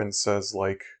you and says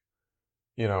like,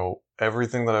 you know,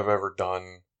 everything that I've ever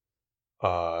done,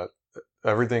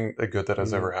 everything good that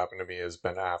has ever happened to me has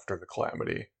been after the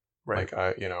calamity. Right.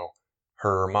 Like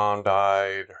her mom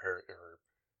died,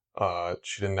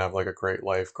 she didn't have like a great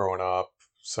life growing up.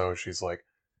 So she's like,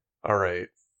 all right,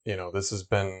 this has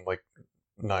been like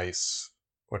nice,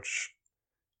 which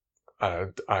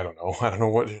I don't know. I don't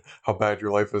know how bad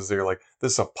your life is there. Like,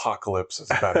 this apocalypse is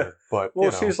better, but well,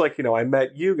 she's like, I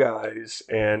met you guys,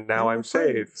 and now I'm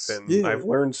safe, and I've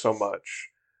learned so much.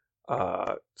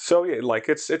 So yeah, like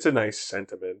it's a nice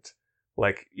sentiment.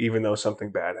 Like, even though something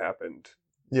bad happened,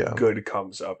 good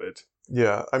comes of it.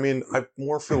 Yeah, I mean, I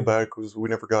more feel bad because we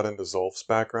never got into Zolf's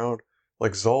background.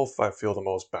 like Zolf, I feel the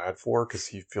most bad for because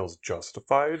he feels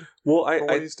justified Well, for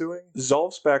what he's doing.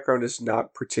 Zolf's background is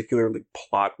not particularly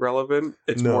plot relevant.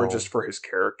 It's more No, just for his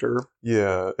character.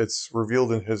 yeah, it's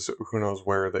revealed in his who knows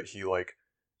where that he like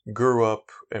grew up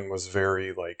and was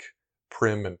very like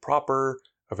prim and proper.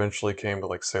 Eventually came to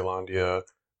like Ceylondia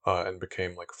and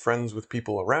became like friends with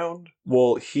people around.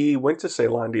 Well, he went to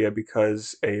Ceylondia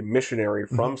because a missionary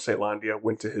Hmm. from Ceylondia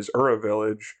went to his Ura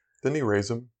village. Didn't he raise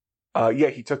him? Yeah,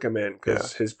 he took him in Yeah,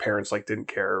 because his parents like didn't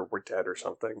care or were dead or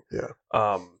something. yeah,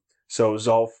 So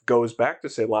Zolf goes back to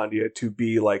Ceylondia to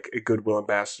be like a goodwill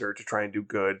ambassador, to try and do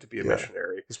good, to be a yeah.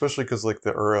 missionary. Especially because like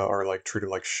the Ura are like treated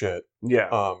like shit. Yeah,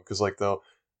 Because like the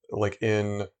like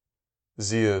in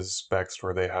Zia's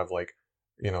backstory, they have like,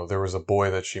 there was a boy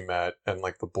that she met, and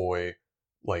like the boy,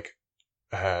 like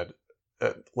had,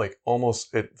 like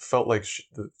almost it felt like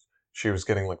she was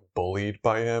getting like bullied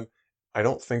by him. I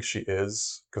don't think she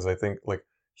is because I think like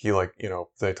he like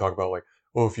they talk about like,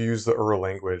 well, if you use the Ura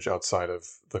language outside of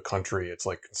the country, it's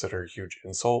like considered a huge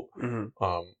insult. hmm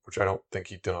Which I don't think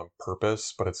he did on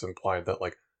purpose, but it's implied that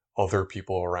like other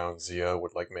people around Zia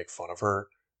would like make fun of her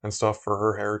and stuff for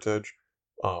her heritage.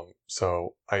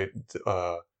 So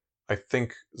I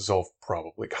think Zolf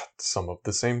probably got some of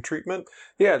the same treatment.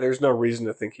 yeah. There's no reason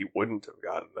to think he wouldn't have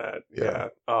gotten that. Yeah.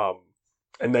 Yeah.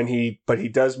 And then but he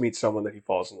does meet someone that he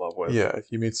falls in love with. Yeah,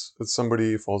 he meets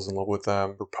somebody, falls in love with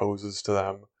them, proposes to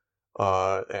them,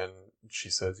 and she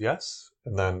says yes,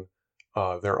 and then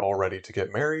they're all ready to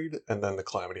get married, and then the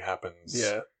calamity happens.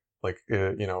 Yeah. Like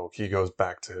he goes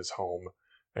back to his home,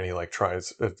 and he like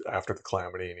tries after the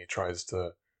calamity, and he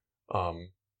um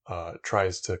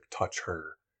tries to touch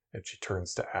her, and she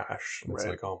turns to ash, and it's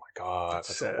Right. like, oh my god, That's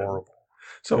that's sad. horrible.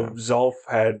 So Yeah, Zolf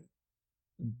had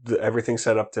everything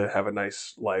set up to have a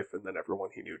nice life, and then everyone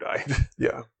he knew died,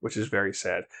 yeah. which is very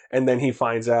sad. And then he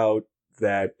finds out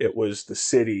that it was the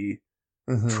city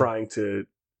Hmm. trying to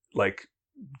like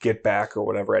get back or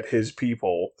whatever at his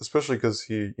people. Especially because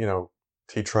he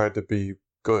tried to be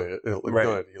good,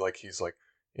 Right. good. He's like,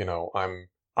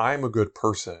 I'm a good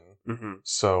person, hmm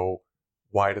so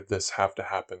why did this have to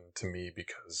happen to me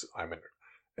because I'm an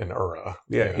Ura,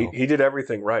 Yeah, he did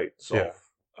everything right, Yeah.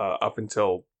 Zolf, up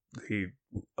until he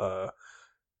uh,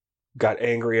 got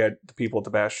angry at the people at the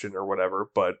Bastion or whatever.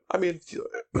 But I mean,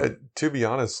 to be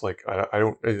honest, like I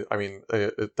don't. I mean,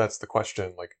 that's the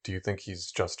question. Like, do you think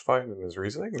he's justified in his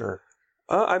reasoning, or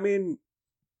I mean,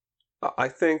 I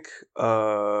think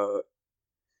I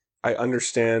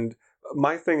understand.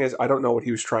 My thing is, I don't know what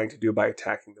he was trying to do by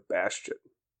attacking the Bastion.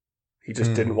 He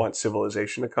just didn't Hmm. want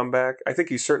civilization to come back. I think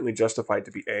he's certainly justified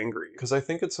to be angry. Because I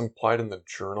think it's implied in the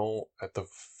journal at the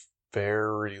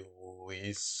very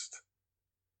least.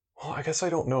 Well, I guess I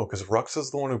don't know because Rux is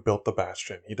the one who built the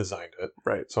Bastion. He designed it.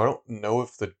 Right. So I don't know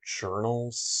if the journal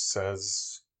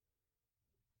says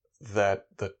that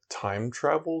the time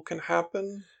travel can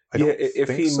happen. I Yeah, don't if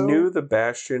think he knew so. the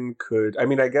Bastion could, I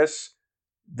mean, I guess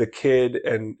the kid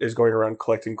and is going around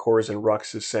collecting cores, and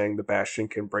Rux is saying the Bastion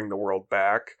can bring the world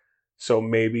back. So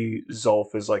maybe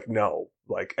Zolf is like, no,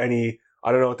 like I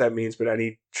don't know what that means, but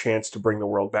any chance to bring the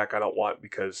world back, I don't want,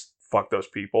 because fuck those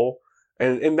people.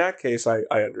 And in that case, I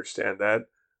understand that.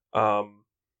 Um,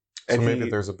 So and maybe he,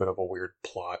 there's a bit of a weird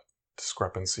plot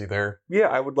discrepancy there. yeah,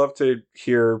 I would love to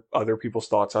hear other people's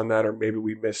thoughts on that, or maybe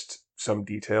we missed some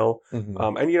detail. Hmm.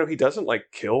 And he doesn't like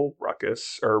kill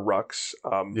Ruckus or Rux.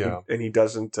 Yeah. And he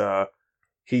doesn't.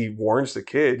 He warns the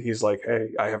kid. He's like,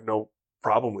 "Hey, I have no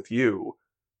problem with you,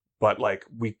 but like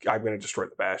I'm going to destroy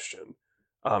the Bastion."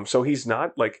 So he's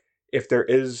not like, if there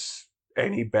is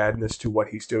any badness to what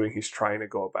he's doing, he's trying to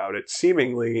go about it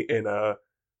seemingly in uh,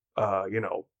 you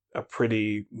know, a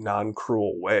pretty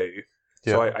non-cruel way.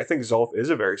 So Yeah. I think Zolf is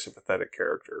a very sympathetic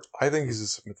character. I think he's a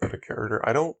sympathetic character.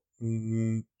 I don't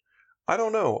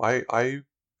know.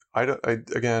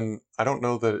 Again, I don't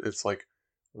know that it's like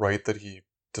right that he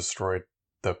destroyed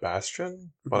the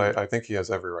Bastion, Mhm. but I think he has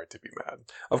every right to be mad.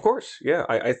 Of course, yeah.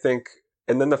 I think,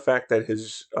 and then the fact that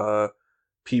his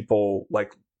people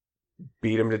like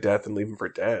beat him to death and leave him for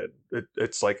dead.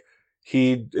 It's like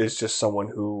he is just someone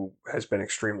who has been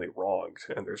extremely wronged,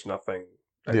 and there's nothing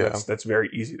Yeah. that's very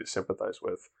easy to sympathize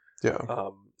with. Yeah.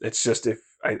 It's just, if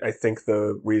I think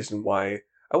the reason why,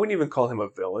 I wouldn't even call him a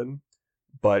villain,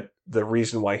 but the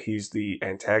reason why he's the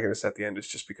antagonist at the end is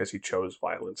just because he chose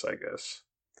violence, I guess.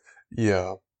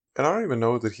 Yeah. And I don't even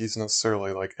know that he's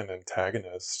necessarily like an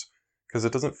antagonist because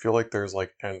it doesn't feel like there's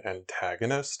like an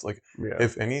antagonist. Like, Yeah,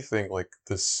 if anything, like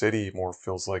the city more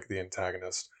feels like the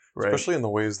antagonist, right. especially in the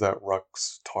ways that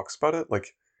Rux talks about it.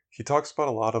 Like, he talks about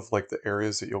a lot of like the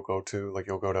areas that you'll go to, like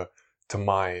you'll go to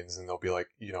mines and they'll be like,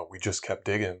 we just kept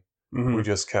digging. we Hmm.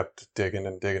 just kept digging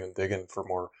and digging and digging for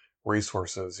more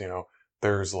resources.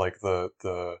 There's like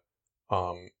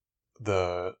um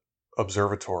the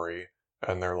observatory,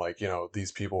 and they're like,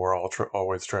 these people were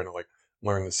always trying to like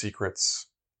learn the secrets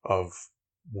of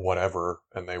whatever,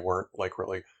 and they weren't like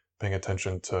really paying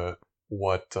attention to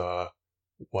what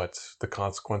the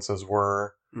consequences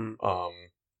were. Mm. Um,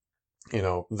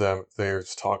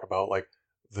 there's talk about like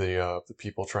the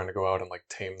people trying to go out and like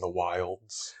tame the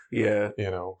wilds. Yeah,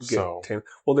 get So tame.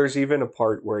 Well, there's even a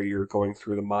part where you're going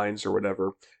through the mines or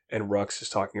whatever, and Rux is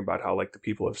talking about how like the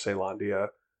people of Celandia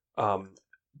um,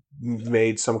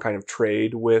 made some kind of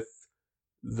trade with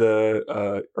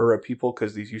the Ura people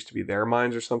because these used to be their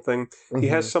mines or something. He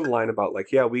has mhm. some line about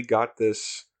like, yeah, we got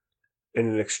this in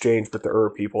an exchange with the Ur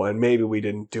people, and maybe we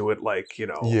didn't do it like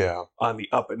Yeah, on the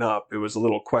up and up. It was a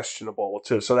little questionable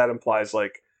too. So that implies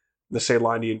like the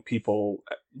Ceylonian people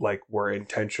like were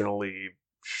intentionally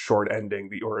short ending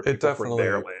the Ur it people for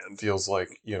their definitely land. feels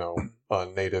like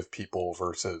native people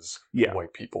versus Yeah,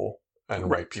 white people, and white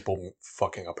right. people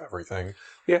fucking up everything.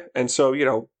 Yeah, and so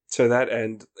to that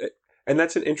end, and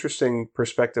that's an interesting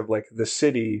perspective. Like the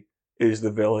city is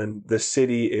the villain. The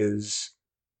city is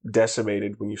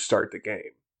decimated when you start the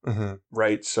game, Hmm.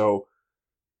 right? So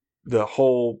the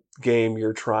whole game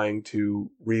you're trying to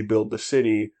rebuild the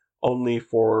city only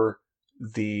for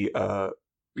the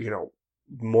you know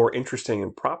more interesting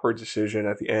and proper decision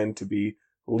at the end to be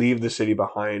leave the city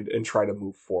behind and try to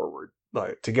move forward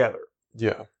together.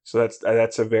 Yeah, So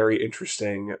that's a very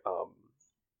interesting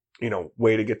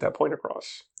way to get that point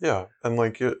across. yeah, and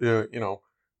like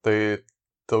they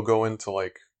they'll go into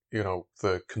like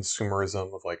the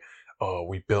consumerism of like, oh,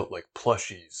 we built like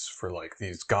plushies for like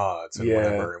these gods and Yeah,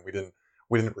 whatever, and we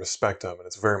didn't respect them, and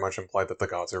it's very much implied that the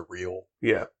gods are real.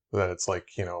 yeah. That it's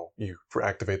like you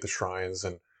activate the shrines,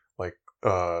 and like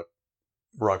uh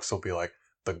Rux will be like,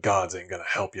 the gods ain't gonna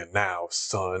help you now,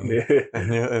 son.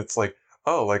 And it's like,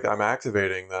 oh, like I'm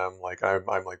activating them, like I'm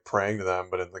like praying to them,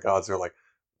 but then the gods are like,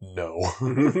 no.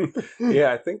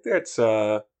 Yeah, I think that's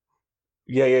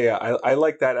yeah. I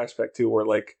like that aspect too, where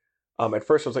like at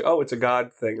first I was like, oh, it's a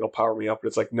god thing, it'll power me up, but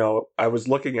it's like no, I was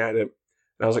looking at it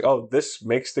and I was like, oh, this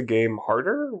makes the game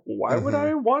harder. Why would Hmm.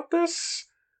 I want this?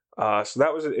 So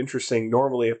that was an interesting.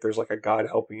 Normally, if there's like a god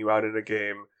helping you out in a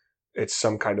game, it's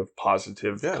some kind of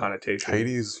positive Yeah, connotation.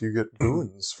 Hades, you get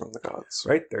boons from the gods.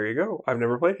 Right, there you go. I've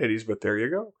never played Hades, but there you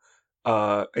go.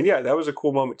 And yeah, that was a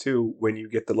cool moment too when you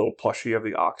get the little plushie of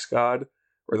the ox god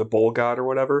or the bull god or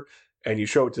whatever, and you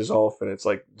show it to Zolf, and it's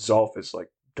like Zolf is like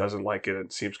doesn't like it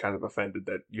and seems kind of offended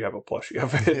that you have a plushie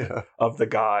of it Yeah. of the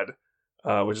god,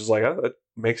 which is like, oh, that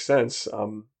makes sense.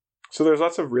 So there's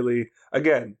lots of really,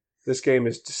 again, this game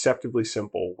is deceptively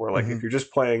simple. Where like if Hmm. you're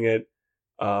just playing it,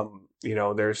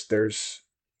 there's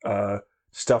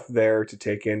stuff there to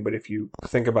take in, but if you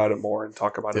think about it more and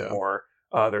talk about it Yeah. more,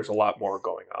 there's a lot more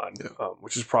going on, Yeah.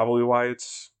 which is probably why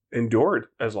it's endured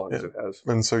as long as Yeah. it has.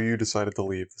 And so you decided to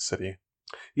leave the city.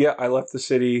 Yeah, I left the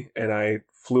city and I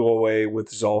flew away with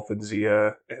Zolf and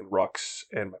Zia and Rux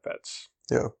and my pets.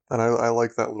 Yeah. And I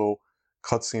like that little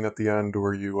cutscene at the end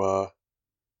where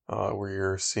where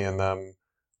you're seeing them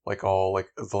like all like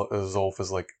Zolf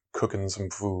is like cooking some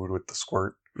food with the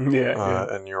squirt, Yeah.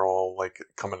 and you're all like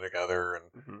coming together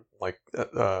and Hmm. like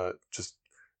just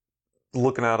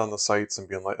looking out on the sights and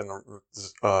being like, and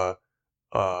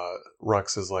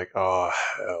Rux is like, oh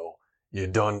hell, you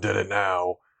done did it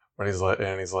now. But he's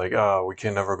like, oh, we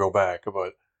can never go back.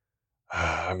 But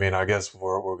I mean, I guess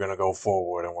we're gonna go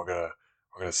forward, and we're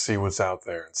gonna see what's out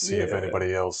there and see if Yeah.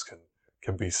 anybody else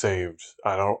can be saved.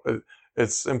 I don't.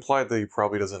 It's implied that he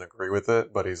probably doesn't agree with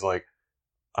it, but he's like,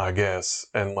 I guess,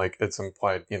 and like it's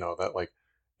implied, that like,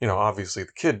 obviously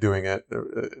the kid doing it,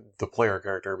 the player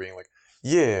character being like,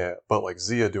 yeah, but like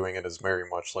Zia doing it is very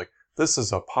much like this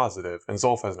is a positive, and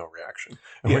Zolf has no reaction.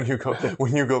 And Yeah.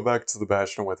 when you go back to the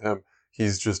Bastion with him,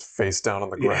 he's just face down on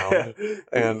the Yeah. ground,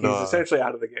 and He's essentially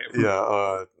out of the game.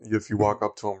 yeah, if you walk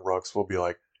up to him, Rux will be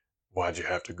like, "Why'd you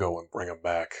have to go and bring him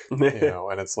back?"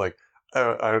 And it's like,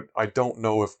 I don't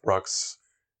know if Rux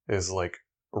is like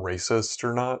racist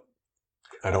or not.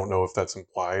 I don't know if that's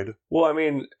implied, Well, I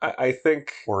mean, I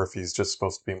think or if he's just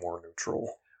supposed to be more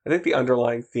neutral. the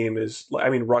underlying theme is, I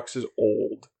mean, Rux is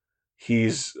old.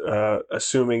 He's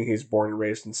assuming he's born and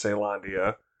raised in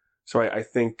Ceylondia. So I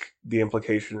think the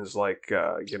implication is like,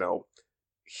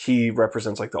 he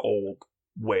represents like the old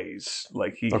ways.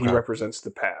 Like he Okay. represents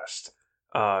the past.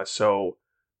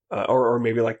 Or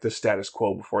maybe like the status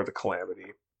quo before the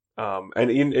calamity.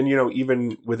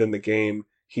 Even within the game,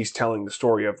 he's telling the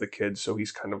story of the kids. So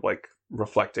he's kind of like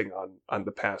reflecting on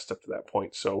the past up to that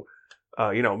point. So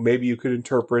maybe you could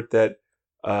interpret that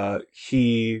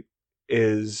he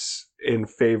is in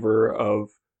favor of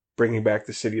bringing back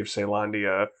the city of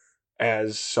Caelondia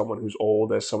as someone who's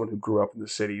old, as someone who grew up in the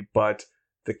city. But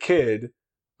the kid,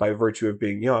 by virtue of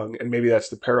being young, and maybe that's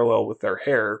the parallel with their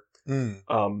hair,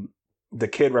 the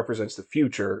kid represents the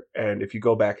future. And if you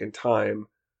go back in time,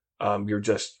 you're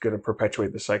just going to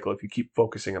perpetuate the cycle if you keep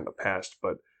focusing on the past.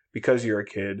 But because you're a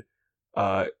kid,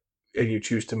 and you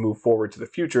choose to move forward to the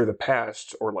future, the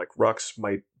past, or like Rux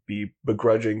might be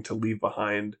begrudging to leave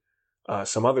behind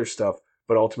some other stuff,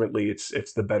 but ultimately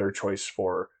it's the better choice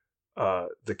for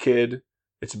the kid.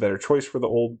 It's a better choice for the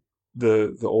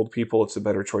old people. It's a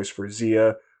better choice for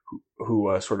Zia,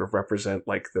 who sort of represent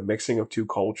like the mixing of two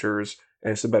cultures,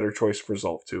 and it's a better choice for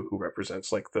Zolf too, who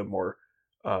represents like the more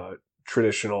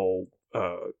traditional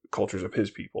cultures of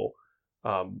his people.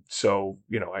 So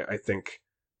I think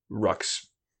Rux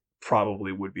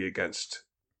probably would be against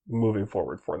moving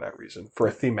forward for that reason, for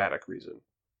a thematic reason.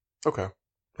 Okay,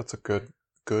 that's a good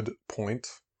point.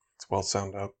 It's well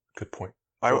sound out. Good point.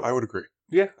 I would agree.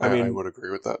 Yeah, I would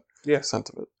agree with that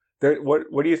sentiment.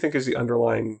 What do you think is the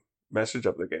underlying message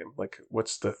of the game? Like,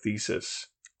 what's the thesis?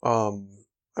 I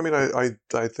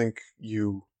think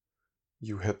you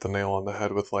hit the nail on the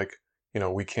head with like,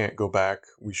 we can't go back.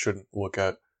 We shouldn't look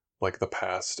at like the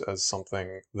past as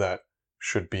something that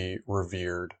should be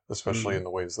revered, especially in the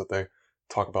ways that they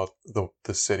talk about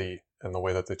the city and the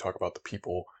way that they talk about the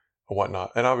people and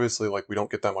whatnot. And obviously, like, we don't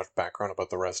get that much background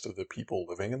about the rest of the people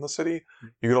living in the city.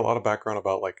 You get a lot of background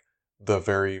about like the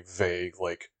very vague,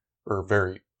 like, or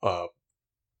very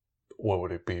what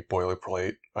would it be,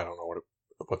 boilerplate? I don't know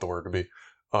what the word would be.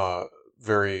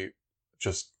 Very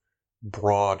just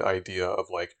broad idea of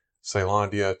like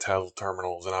Caelondia, Tell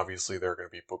terminals, and obviously there are going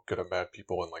to be good and bad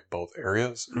people in like both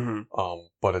areas.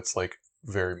 But it's like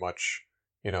very much,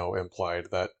 implied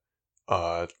that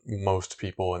most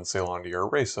people in Caelondia are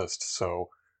racist. So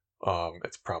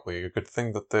it's probably a good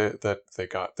thing that they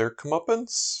got their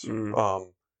comeuppance.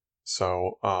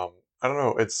 I don't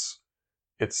know.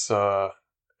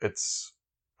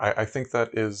 I think that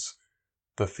is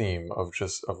the theme of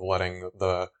letting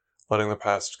the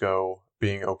past go,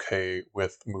 being okay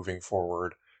with moving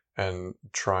forward, and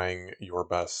trying your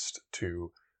best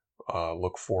to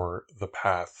look for the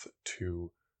path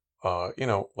to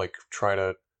like try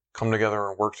to come together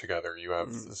and work together. You have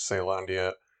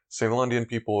Caelondian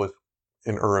people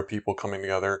and Ura people coming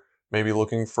together, maybe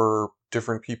looking for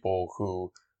different people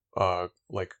who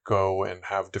like go and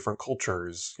have different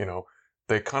cultures.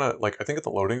 They kind of like, I think at the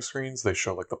loading screens they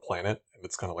show like the planet and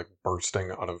it's kind of like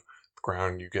bursting out of the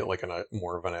ground. You get like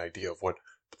more of an idea of what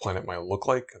the planet might look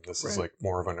like, and this is like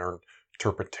more of an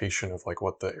interpretation of like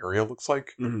what the area looks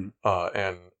like. And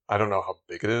I don't know how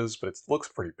big it is, but it looks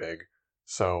pretty big.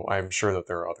 So I'm sure that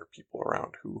there are other people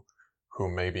around who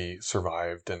maybe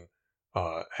survived, and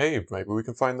hey, maybe we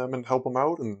can find them and help them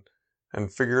out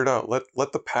and figure it out.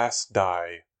 Let the past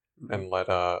die, and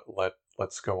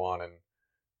let's go on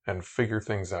and figure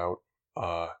things out.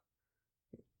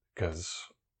 Because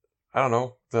I don't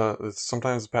know,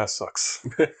 sometimes the past sucks.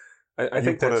 I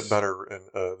think put it better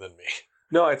than me.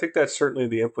 No, I think that's certainly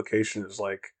the implication. Is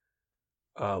like,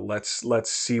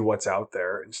 let's see what's out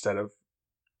there instead of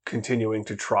continuing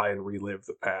to try and relive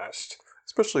the past.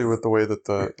 Especially with the way that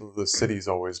the city's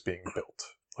always being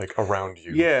built, like around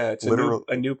you. Yeah, it's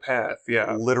a new path.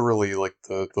 Yeah, literally, like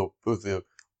the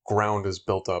ground is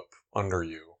built up under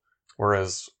you.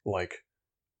 Whereas, like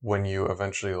when you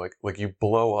eventually like you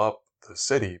blow up the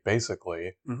city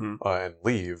basically and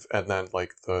leave, and then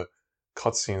like the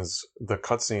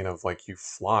cutscene of like you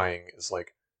flying is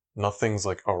like nothing's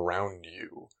like around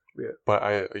you. Yeah. But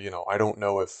I don't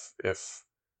know if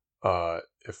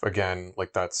again,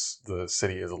 like that's the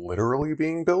city is literally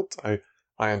being built.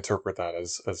 I interpret that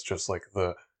as just like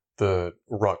the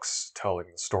Rux telling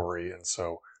the story, and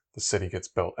so the city gets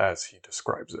built as he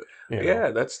describes it. Yeah,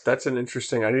 that's an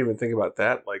interesting. I didn't even think about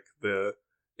that. Like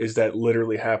is that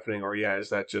literally happening, or is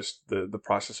that just the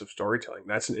process of storytelling?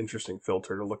 That's an interesting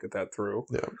filter to look at that through.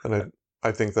 Yeah, and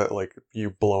I think that like you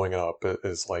blowing up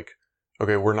is like,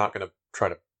 okay, we're not going to try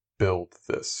to build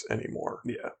this anymore.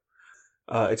 Yeah.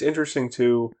 It's interesting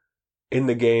too, in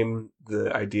the game,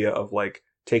 the idea of like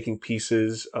taking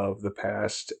pieces of the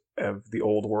past of the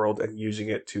old world and using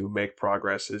it to make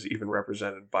progress is even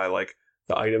represented by like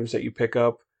the items that you pick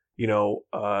up.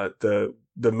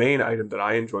 The main item that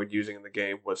I enjoyed using in the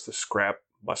game was the scrap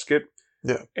musket.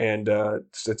 Yeah. And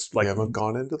it's like, we haven't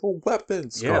gone into the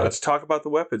weapons. Yeah, let's talk about the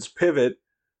weapons. Pivot.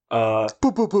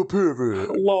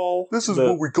 Pivot. Lol. This is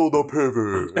what we call the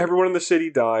pivot. Everyone in the city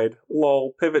died.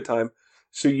 Lol. Pivot time.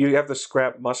 So you have the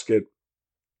scrap musket,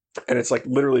 and it's like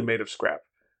literally made of scrap.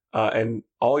 and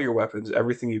all your weapons,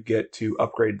 everything you get to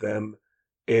upgrade them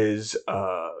is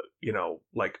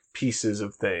like pieces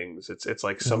of things. It's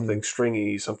like Hmm. something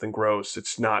stringy, something gross.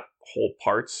 It's not whole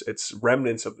parts. It's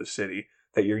remnants of the city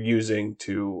that you're using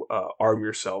to arm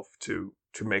yourself to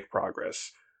make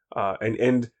progress.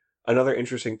 And another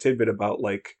interesting tidbit about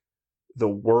like the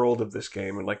world of this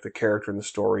game and like the character and the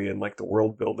story and like the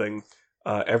world building,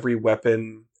 every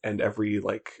weapon and every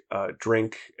like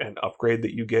drink and upgrade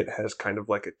that you get has kind of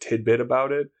like a tidbit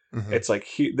about it. Hmm. It's like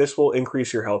this will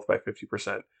increase your health by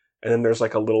 50%, and then there's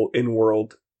like a little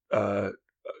in-world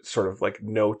sort of like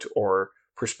note or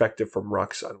perspective from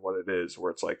Rux on what it is,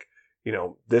 where it's like,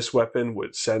 this weapon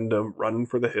would send them running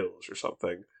for the hills or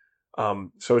something.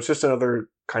 So it's just another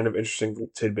kind of interesting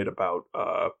little tidbit about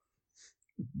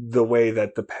the way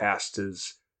that the past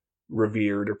is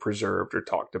revered or preserved or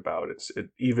talked about.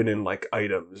 Even in like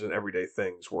items and everyday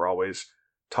things, we're always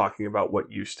talking about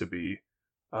what used to be.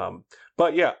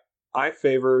 But yeah, I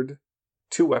favored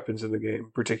two weapons in the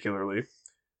game particularly: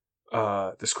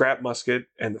 the scrap musket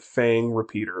and the fang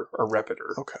repeater or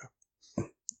repeater. Okay.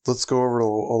 Let's go over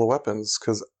all the weapons,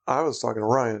 because I was talking to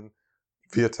Ryan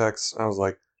via text, and I was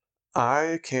like,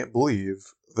 I can't believe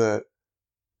that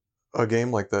a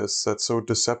game like this that's so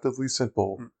deceptively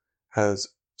simple has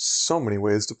so many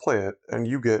ways to play it, and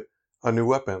you get a new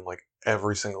weapon like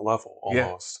every single level Yeah,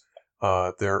 almost.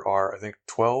 There are, I think,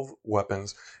 12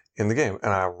 weapons in the game,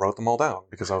 and I wrote them all down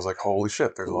because I was like, holy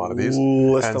shit, there's a lot of these.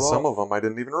 list And them some off. of them I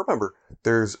didn't even remember.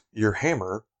 There's your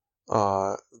hammer,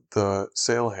 the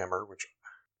sail hammer, which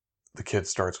the kid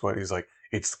starts with. He's like,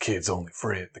 it's the kid's only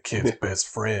friend, the kid's best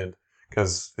friend,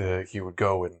 because he would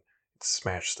go and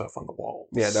smash stuff on the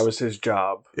Yeah, that walls. was his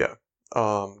job. Yeah.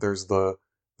 There's the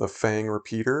Fang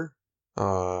repeater,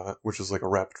 which is like a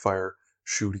rapid fire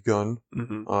shooty gun.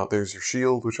 Hmm. There's your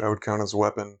shield, which I would count as a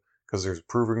weapon because there's a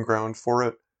proving ground for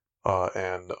it,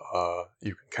 and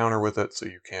you can counter with it, so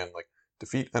you can like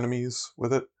defeat enemies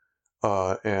with it.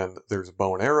 And there's a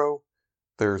bow and arrow.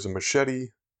 There's a machete,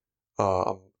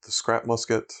 the scrap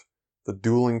musket, the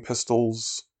dueling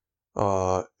pistols.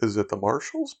 Is it the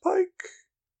Marshall's pike?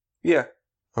 Yeah,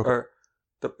 Okay. or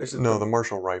is it No, the the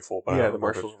Marshall rifle, but I yeah, don't the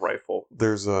remember. marshal's rifle.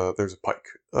 There's a pike,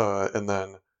 and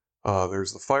then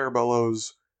there's the fire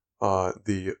bellows,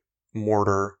 the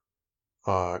mortar,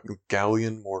 uh,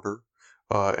 galleon mortar,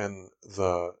 and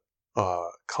the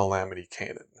calamity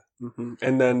cannon.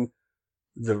 And then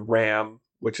the ram,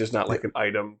 which is not Yeah, like an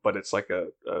item, but it's like a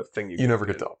thing you you get never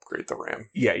get in. to upgrade the ram.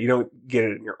 Yeah, you don't get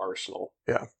it in your arsenal.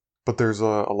 Yeah, but there's a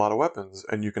lot of weapons,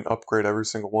 and you can upgrade every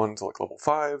single one to like level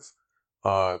 5.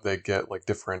 They get like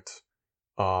different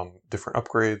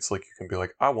upgrades. Like you can be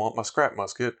like, I want my scrap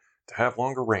musket to have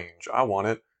longer range. I want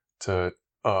it to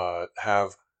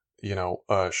have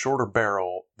a shorter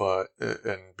barrel, but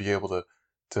and be able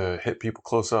to hit people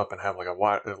close up and have like a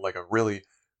wide, like a really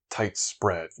tight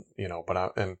spread.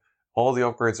 And all the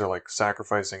upgrades are like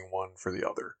sacrificing one for the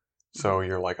other. So Mhm.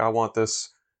 you're like, I want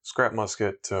this scrap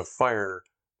musket to fire,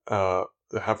 uh,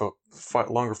 have a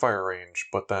longer fire range,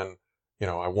 but then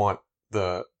I want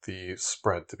the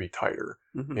spread to be tighter.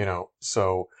 Mhm.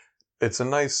 So it's a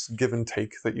nice give and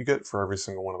take that you get for every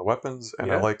single one of the weapons,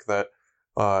 and I Yeah. like that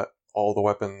uh, all the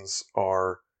weapons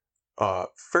are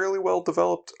fairly well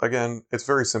developed. Again, it's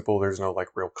very simple. There's no like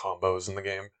real combos in the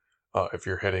game. If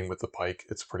you're hitting with the pike,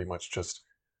 it's pretty much just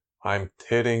I'm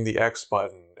hitting the X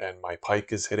button and my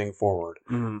pike is hitting forward.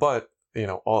 Mhm. But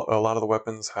a lot of the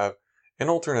weapons have an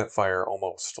alternate fire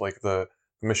almost, like the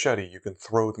machete. You can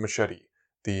throw the machete.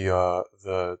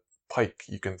 The pike,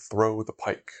 you can throw the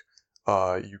pike.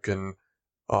 You can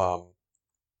um,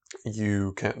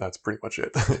 you can. That's pretty much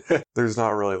it. There's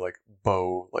not really like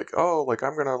bow, like oh, like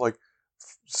I'm gonna like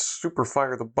super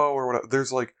fire the bow or whatever.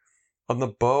 There's like on the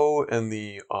bow and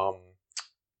the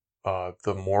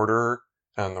mortar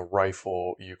and the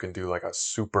rifle, you can do like a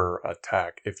super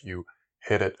attack if you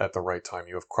hit it at the right time.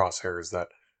 You have crosshairs that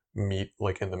meet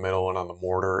like in the middle, and on the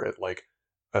mortar, it like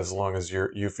as long as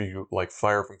if you like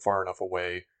fire from far enough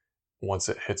away, once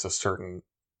it hits a certain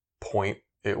point,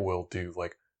 it will do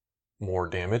like more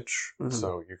damage. Mhm.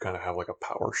 So you kind of have like a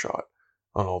power shot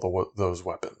on all those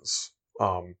weapons.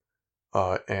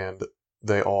 And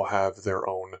they all have their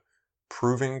own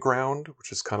proving ground,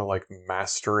 which is kind of like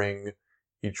mastering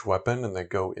each weapon, and they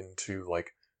go into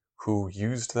like who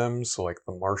used them. So like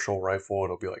the Marshall rifle,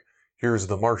 it'll be like, here's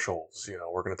the Marshalls.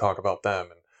 We're going to talk about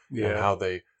them and Yeah. how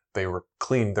they were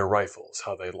cleaned their rifles,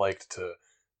 how they liked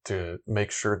to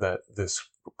make sure that this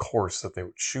course that they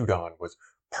would shoot on was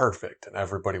perfect, and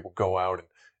everybody will go out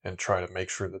and try to make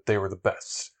sure that they were the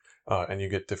best. And you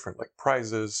get different like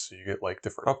prizes. So you get like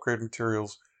different upgrade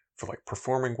materials for like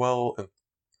performing well, and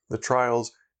the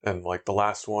trials, and like the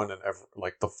last one, and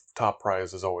like the top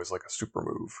prize is always like a super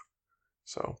move.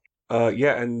 So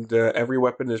Yeah, and every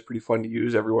weapon is pretty fun to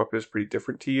use. Every weapon is pretty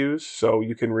different to use. So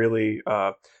you can really,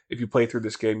 if you play through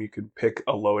this game, you can pick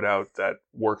a loadout that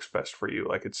works best for you.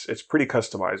 Like it's pretty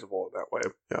customizable in that way.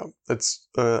 yeah, it's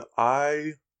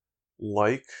I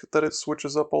like that it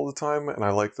switches up all the time, and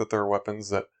I like that there are weapons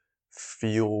that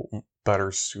feel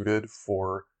better suited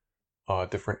for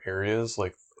different areas.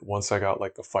 Like once I got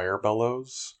like the fire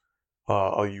bellows,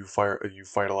 you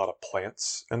fight a lot of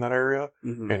plants in that area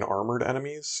Hmm. and armored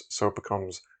enemies, so it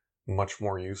becomes much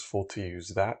more useful to use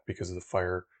that because the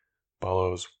fire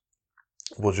bellows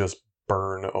will just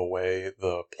burn away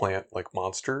the plant like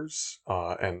monsters,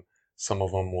 and some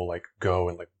of them will like go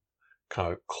and like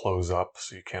kind of close up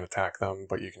so you can't attack them,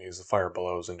 but you can use the fire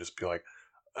bellows and just be like,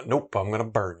 nope, I'm gonna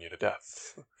burn you to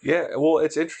death. Yeah, well,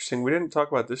 it's interesting. We didn't talk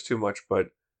about this too much, but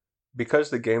because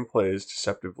the gameplay is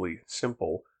deceptively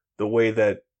simple, the way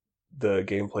that the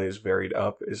gameplay is varied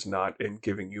up is not in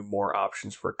giving you more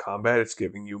options for combat, it's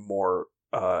giving you more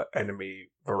enemy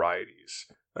varieties,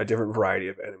 a different variety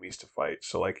of enemies to fight.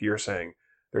 So, like you're saying,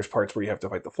 there's parts where you have to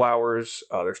fight the flowers,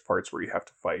 there's parts where you have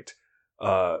to fight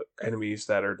enemies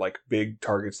that are like big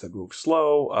targets that move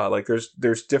slow. Like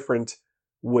there's different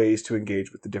ways to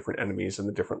engage with the different enemies, and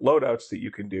the different loadouts that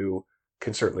you can do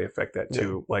can certainly affect that Yeah.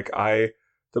 too.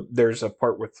 There's a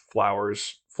part with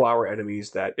flower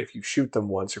enemies that if you shoot them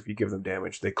once or if you give them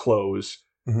damage, they close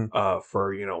Hmm.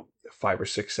 for 5 or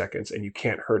 6 seconds, and you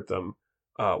can't hurt them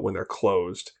when they're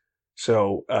closed.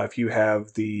 So if you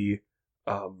have the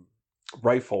um,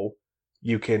 rifle,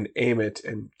 you can aim it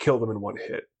and kill them in one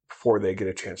hit before they get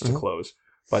a chance to Hmm. close.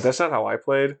 But that's not how I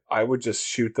played. I would just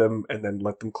shoot them and then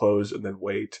let them close and then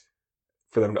wait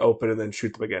for them to open and then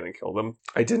shoot them again and kill them.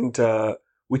 I didn't.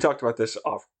 We talked about this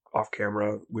off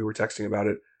camera. We were texting about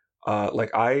it.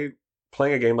 Like I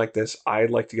playing a game like this, I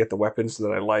like to get the weapons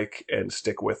that I like and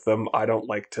stick with them. I don't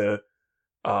like to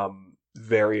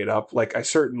vary it up. Like I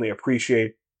certainly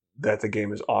appreciate that the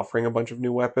game is offering a bunch of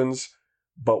new weapons,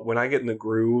 but when I get in the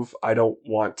groove, I don't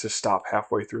want to stop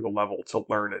halfway through the level to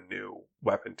learn a new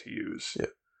weapon to use. Yeah.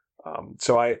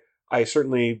 So I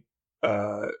certainly,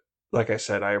 uh, like I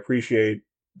said, I appreciate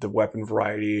the weapon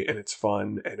variety and it's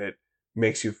fun and it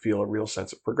makes you feel a real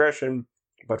sense of progression.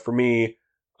 But for me,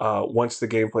 once the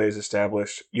gameplay is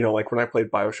established, like when I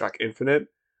played Bioshock Infinite,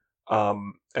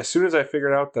 as soon as I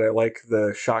figured out that I like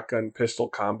the shotgun pistol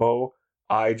combo,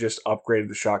 I just upgraded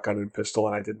the shotgun and pistol,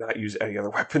 and I did not use any other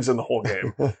weapons in the whole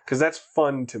game because that's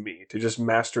fun to me to just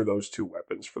master those two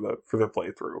weapons for the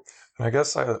playthrough. And I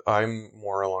guess I'm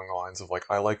more along the lines of like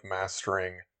I like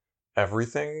mastering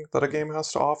everything that a game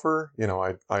has to offer.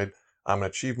 I'm an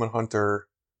achievement hunter,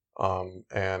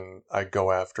 and I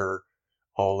go after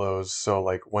all those. So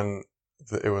like when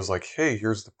it was like, hey,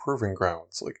 here's the proving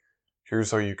grounds. Like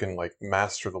here's how you can like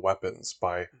master the weapons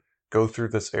by go through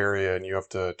this area, and you have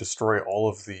to destroy all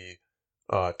of the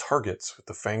targets with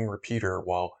the Fang repeater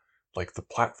while like the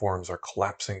platforms are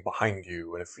collapsing behind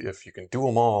you. And if you can do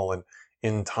them all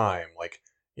in time, like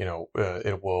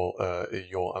it will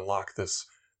you'll unlock this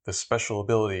special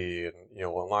ability, and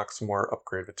you'll unlock some more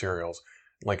upgrade materials.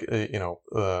 Like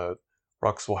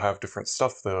Rux will have different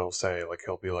stuff that he'll say. Like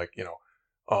he'll be like,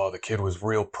 oh, the kid was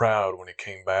real proud when he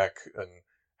came back and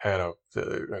had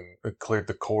and cleared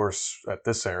the course at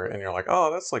this area, and you're like,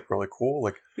 oh, that's like really cool.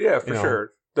 Like, Yeah, you for know,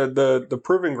 sure. The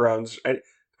proving grounds, and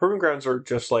proving grounds are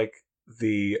just like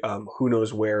the who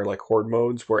knows where like horde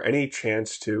modes, where any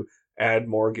chance to add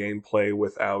more gameplay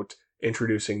without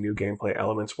introducing new gameplay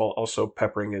elements while also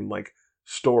peppering in like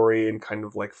story and kind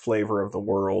of like flavor of the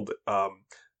world.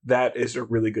 That is a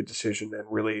really good decision and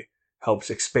really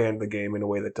helps expand the game in a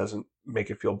way that doesn't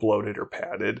make it feel bloated or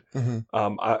padded. mhm.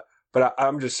 Um, I,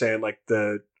 I'm just saying like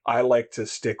I like to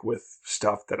stick with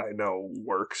stuff that I know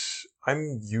works.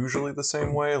 I'm usually the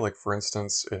same way. Like for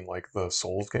instance, in like the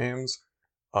Souls games,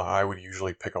 I would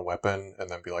usually pick a weapon and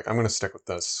then be like, I'm gonna stick with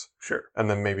this, Sure. and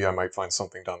then maybe I might find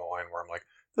something down the line where I'm like,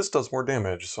 this does more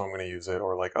damage, so I'm gonna use it,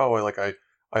 or like, oh,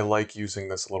 I like using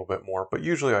this a little bit more, but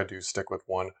usually I do stick with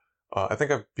one. I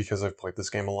think because I've played this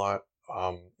game a lot,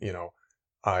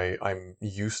 I'm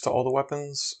used to all the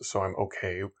weapons, so I'm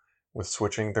okay with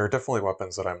switching. There are definitely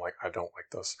weapons that I'm like, I don't like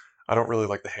this. I don't really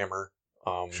like the hammer.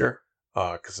 Um, Sure.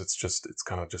 because it's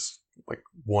kind of just like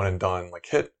one and done, like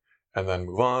hit and then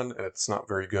move on, and it's not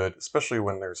very good, especially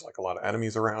when there's like a lot of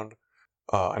enemies around.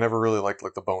 I never really liked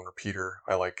like the bone repeater.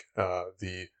 I like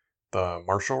the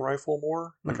martial rifle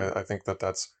more. Like Hmm. I think that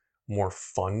that's more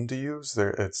fun to use.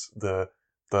 It's the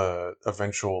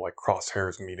eventual like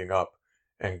crosshairs meeting up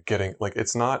and getting like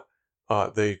it's not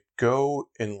They go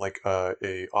in like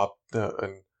A op,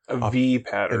 V an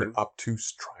pattern.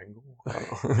 obtuse triangle. I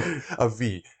don't know.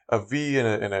 A V,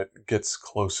 and it gets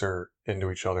closer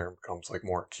into each other and becomes like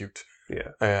more acute.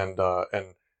 Yeah. And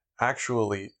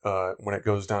actually, when it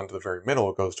goes down to the very middle,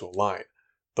 it goes to a line.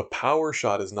 The power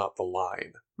shot is not the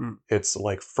line. Hmm. It's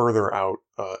like further out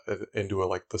into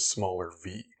like the smaller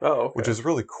V, Oh, which okay. is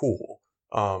really cool.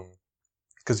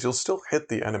 Because you'll still hit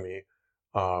the enemy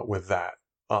with that,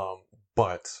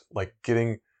 but like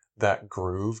getting that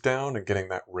groove down and getting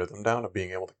that rhythm down and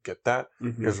being able to get that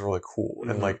Mm-hmm. is really cool.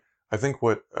 And Mm-hmm. like I think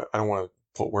what I don't want to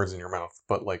put words in your mouth,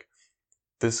 but like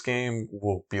this game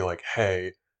will be like,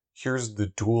 hey, here's the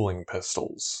dueling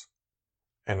pistols,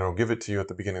 and it'll give it to you at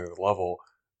the beginning of the level,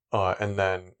 and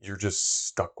then you're just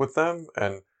stuck with them.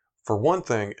 And for one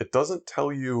thing, it doesn't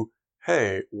tell you,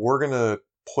 hey, we're gonna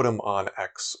put them on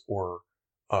X or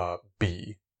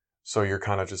B. So you're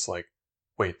kind of just like,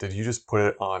 wait, did you just put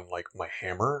it on like my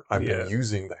hammer? I've been Yeah.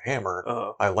 using the hammer.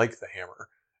 Uh, I like the hammer,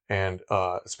 and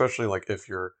especially like if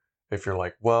you're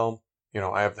like, well,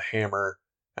 I have the hammer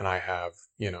and I have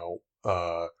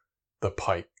the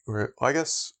pike. I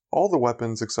guess all the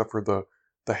weapons except for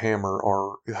the hammer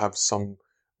have some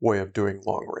way of doing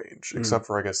long range, mm, except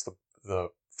for I guess the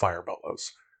fire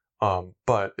bellows.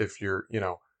 But if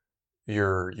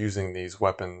you're using these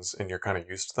weapons and you're kind of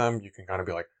used to them, you can kind of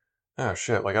be like, oh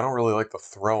shit, like I don't really like the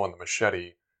throw on the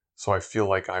machete, so I feel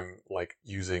like I'm like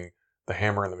using the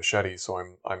hammer and the machete, so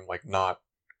I'm like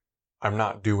I'm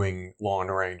not doing long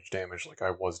range damage like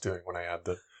I was doing when I had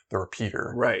the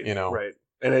repeater, right. Right.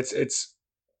 And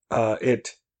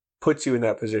it puts you in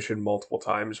that position multiple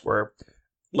times where,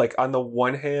 like, on the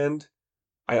one hand,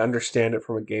 I understand it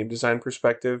from a game design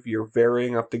perspective. You're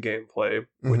varying up the gameplay,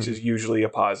 which Mm-hmm. is usually a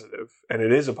positive, and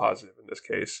it is a positive in this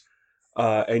case.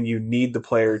 And you need the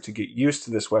player to get used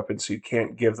to this weapon, so you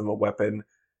can't give them a weapon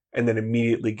and then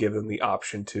immediately give them the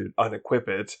option to unequip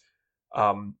it.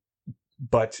 Um,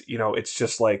 but it's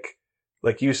just like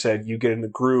you said, you get in the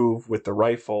groove with the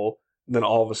rifle, and then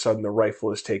all of a sudden the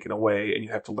rifle is taken away, and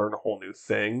you have to learn a whole new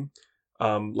thing.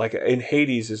 Like in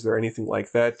Hades, is there anything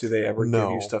like that? Do they ever give you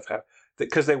No. stuff?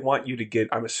 Because they want you to get.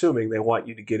 I'm assuming they want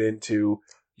you to get into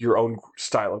your own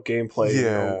style of gameplay and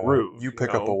your own Yeah, groove. you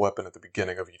pick up a weapon at the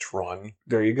beginning of each run,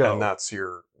 There you and go. that's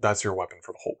your weapon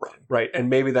for the whole run. Right, and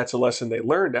maybe that's a lesson they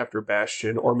learned after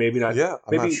Bastion, or maybe not. Yeah,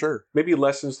 I'm not Maybe sure. maybe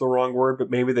lesson's the wrong word, but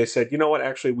maybe they said, you know what?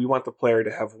 Actually, we want the player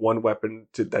to have one weapon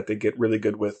that they get really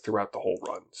good with throughout the whole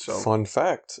run. So, Fun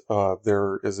fact: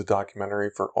 there is a documentary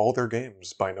for all their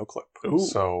games by NoClip. ooh,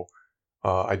 So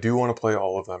I do want to play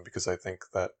all of them because I think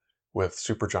that with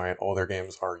Supergiant, all their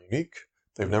games are unique.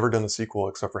 They've never done a sequel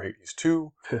except for Hades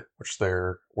 2, which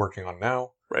they're working on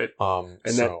now. right. And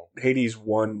that So Hades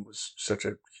one was such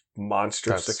a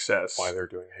monster that's why success. they're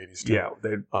doing Hades 2. Yeah,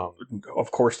 they Um,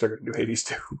 of course they're going to do Hades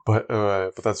two. but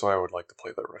that's why I would like to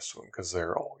play the rest of them because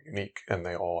they're all unique and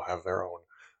they all have their own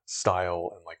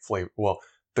style and like flavor. Well,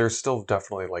 there's still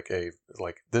definitely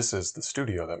like this is the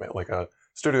studio that made like a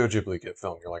Studio Ghibli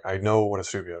film. You're like, I know what a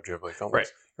Studio Ghibli film Right,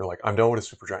 is. You're like, I know what a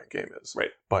Supergiant game is.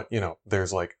 right. But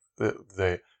there's like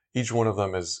they each one of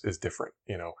them is different.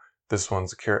 This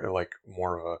one's like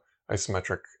more of a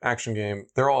isometric action game.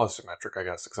 They're all isometric, I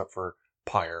guess, except for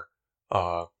Pyre.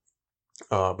 Uh,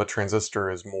 but Transistor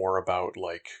is more about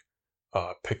like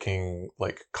picking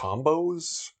like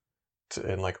combos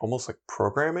and like almost like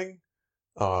programming.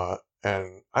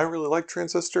 And I really like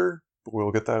Transistor.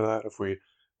 We'll get to that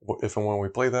if and when we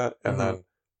play that. And Hmm. then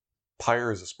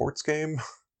Pyre is a sports game,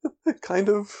 kind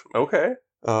of. Okay,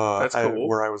 that's cool.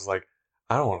 Where I was like,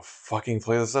 I don't want to fucking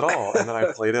play this at all. And then I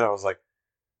played it. I was like,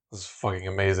 this is fucking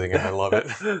amazing, and I love it.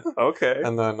 Okay,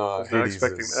 And then was not Hades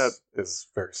expecting that. is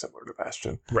very similar to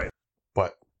Bastion. Right.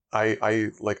 But I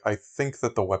think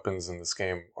that the weapons in this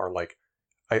game are like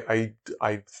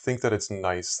I think that it's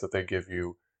nice that they give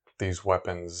you these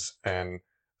weapons, and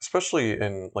especially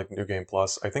in like New Game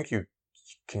Plus, I think you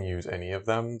can use any of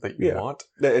them that you Yeah, want.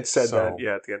 it said that. So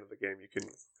Yeah, at the end of the game, you can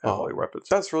have all your weapons.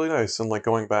 that's really nice. And like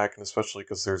going back, and especially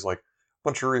because there's like a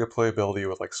bunch of replayability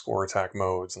with like score attack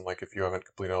modes, and like if you haven't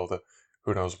completed all the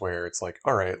who knows where, it's like,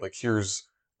 all right, like here's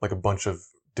like a bunch of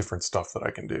different stuff that I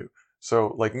can do.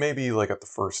 So like maybe like at the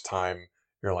first time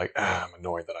you're like, I'm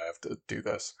annoyed that I have to do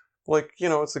this. Like,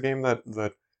 it's a game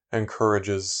that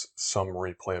encourages some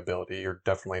replayability. You're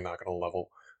definitely not going to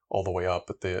level all the way up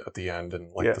at the end,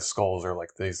 and like Yeah, the skulls are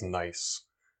like these nice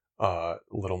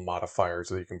little modifiers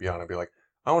that you can be on and be like,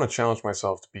 I want to challenge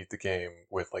myself to beat the game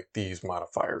with like these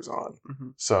modifiers on. hmm,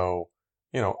 So,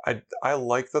 I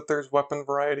like that there's weapon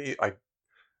variety.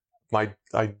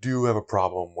 I do have a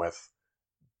problem with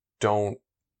don't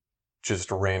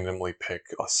just randomly pick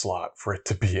a slot for it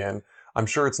to be in. I'm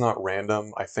sure it's not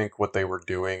random. I think what they were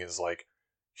doing is like,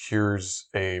 here's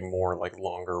a more like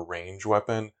longer range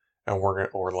weapon, and we're gonna,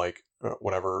 or like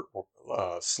whatever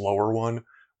slower one,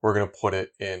 we're gonna put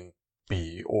it in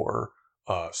B or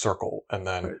circle, and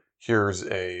then Right. here's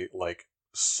a like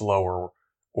slower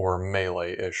or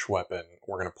melee-ish weapon,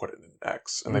 we're gonna put it in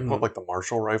X. And they put Hmm. like the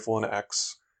Marshall rifle in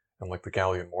X and like the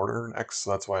Galleon mortar in X,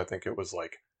 so that's why I think it was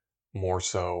like more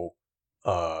so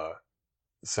uh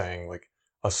saying like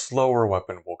a slower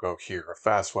weapon will go here, a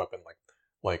fast weapon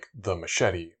like the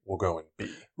machete will go in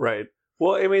B. Right.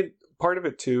 Well, I mean, part of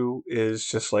it too is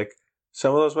just like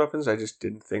some of those weapons I just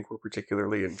didn't think were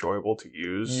particularly enjoyable to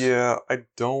use. Yeah, I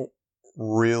don't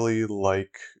really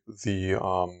like the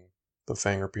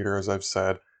Fang Repeater, as I've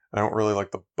said. I don't really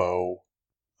like the bow.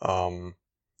 Um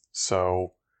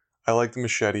so I like the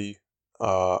machete.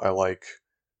 I like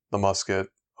the musket.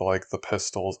 I like the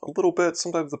pistols a little bit.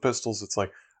 Sometimes the pistols, it's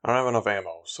like I don't have enough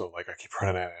ammo, so like I keep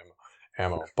running out of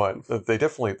ammo. But they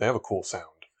have a cool sound.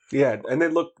 Yeah, and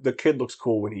the kid looks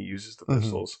cool when he uses the Mm-hmm.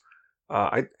 pistols.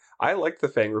 I liked the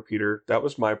Fang Repeater. That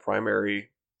was my primary.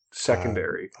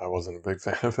 Secondary. I wasn't a big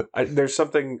fan of it. There's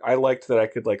something I liked that I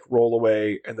could like roll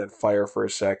away and then fire for a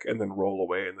sec and then roll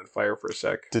away and then fire for a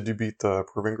sec. Did you beat the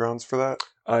Proving Grounds for that?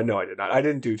 No, I did not. I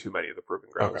didn't do too many of the Proving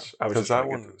Okay, Grounds. I was because just trying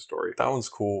to get through the story. that one's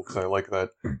cool because I like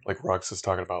that. Like Rux is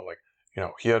talking about, like,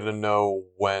 he had to know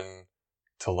when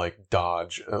to like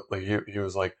dodge. Like he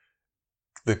was like,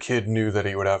 the kid knew that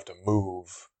he would have to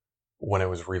move when it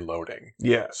was reloading.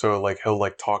 Yeah. So like he'll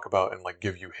like talk about and like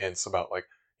give you hints about, like,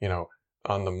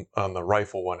 on the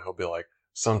rifle one, he'll be like,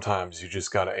 sometimes you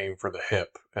just got to aim for the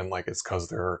hip, and like it's because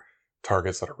there are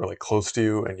targets that are really close to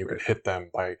you and you can hit them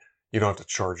by, you don't have to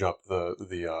charge up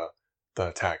the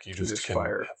attack, you just can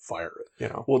fire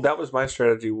it. Well, that was my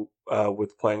strategy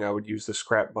with playing. I would use the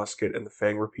scrap musket and the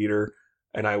Fang Repeater,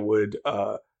 and I would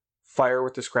fire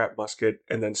with the scrap musket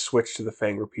and then switch to the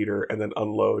Fang Repeater and then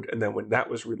unload. And then when that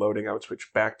was reloading, I would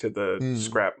switch back to the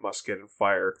scrap musket and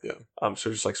fire. Yeah.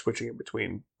 So just like switching in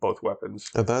between both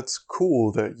weapons. And that's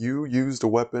cool that you used a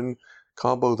weapon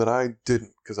combo that I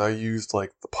didn't, because I used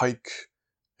like the pike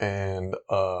and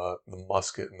the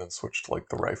musket and then switched to like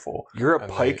the rifle. You're a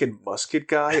pike and musket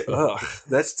guy? Ugh,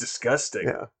 that's disgusting.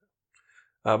 Yeah.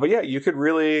 But yeah, you could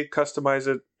really customize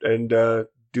it and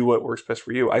do what works best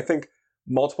for you. I think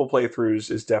multiple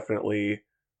playthroughs is definitely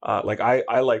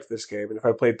I liked this game, and if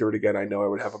I played through it again, I know I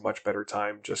would have a much better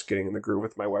time just getting in the groove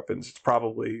with my weapons. It's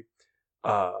probably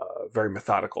very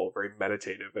methodical, very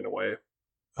meditative in a way.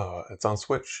 It's on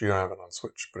Switch. You don't have it on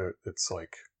Switch, but it's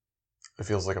like, it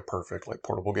feels like a perfect like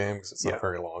portable game because it's not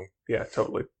very long. Yeah,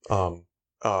 totally.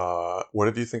 What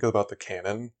did you think about the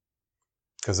cannon?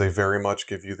 Because they very much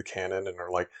give you the cannon and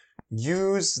are like,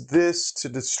 use this to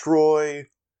destroy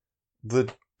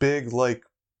the big like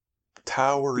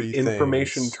towery the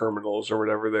information things. terminals or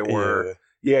whatever they were.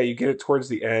 Yeah, you get it towards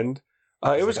the end.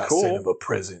 It was like, cool. I sent him a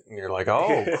present, and you're like,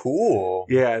 oh, cool.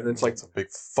 Yeah, and it's like a big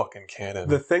fucking cannon.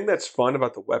 The thing that's fun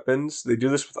about the weapons, they do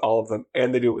this with all of them,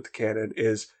 and they do it with the cannon,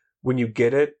 is when you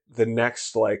get it, the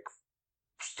next like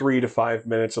 3 to 5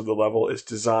 minutes of the level is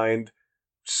designed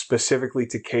specifically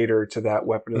to cater to that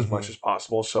weapon as much as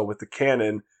possible. So with the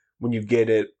cannon, when you get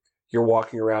it, you're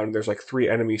walking around and there's like 3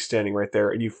 enemies standing right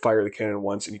there, and you fire the cannon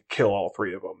once and you kill all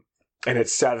 3 of them, and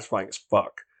it's satisfying as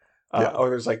fuck. Or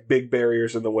there's like big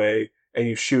barriers in the way, and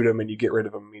you shoot them and you get rid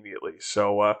of them immediately.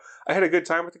 So I had a good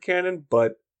time with the cannon,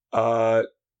 but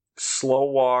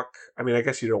slow walk. I mean, I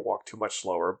guess you don't walk too much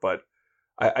slower, but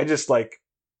I just like,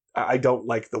 I don't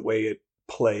like the way it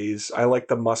plays. I like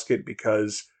the musket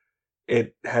because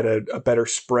it had a better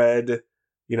spread.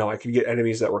 I could get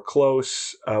enemies that were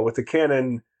close. With the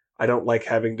cannon, I don't like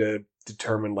having to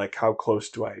determine like how close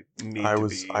do I need to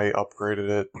be. I upgraded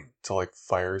it to like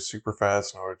fire super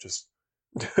fast, and I would just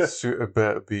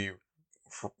be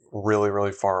really,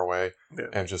 really far away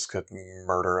and just could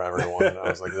murder everyone. I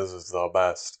was like, this is the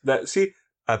best.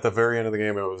 At the very end of the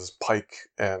game, it was pike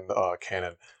and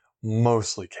cannon,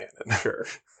 mostly cannon. Sure.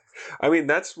 I mean,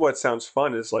 that's what sounds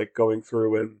fun, is like going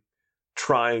through and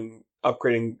trying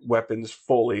upgrading weapons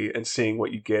fully and seeing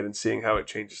what you get and seeing how it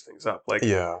changes things up. Like,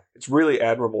 it's really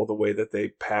admirable the way that they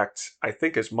packed, I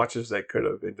think, as much as they could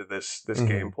have into this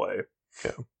gameplay.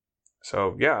 Yeah.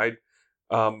 So yeah,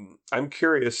 I'm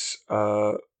curious.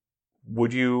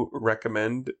 Would you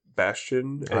recommend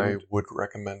Bastion? I would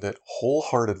recommend it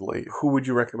wholeheartedly. Who would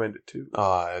you recommend it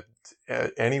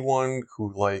to? Anyone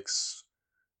who likes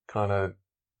kind of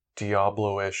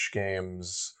Diablo-ish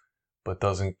games, but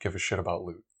doesn't give a shit about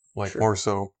loot. Like, more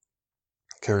so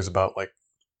cares about like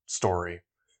story,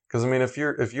 Because I mean, if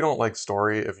you don't like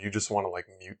story, if you just want to like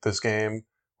mute this game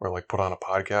or like put on a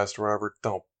podcast or whatever,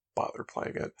 don't bother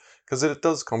playing it. Because it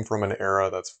does come from an era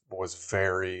was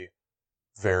very,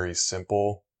 very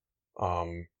simple.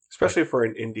 Like especially for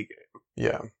an indie game.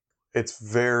 yeah, it's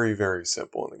very, very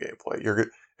simple in the gameplay.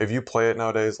 If you play it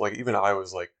nowadays, like even I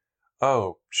was like,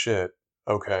 oh shit,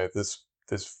 okay, this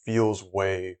feels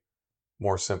way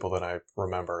more simple than I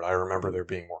remembered. I remember there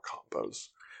being more combos.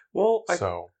 Well,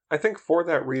 So I think for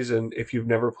that reason, if you've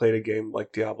never played a game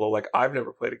like Diablo, like I've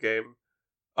never played a game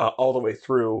all the way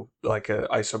through, like an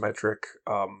isometric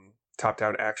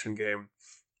top-down action game.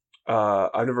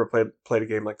 I've never played a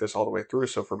game like this all the way through.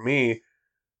 So for me,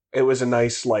 it was a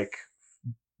nice like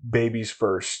baby's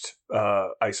first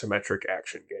isometric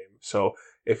action game. So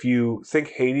if you think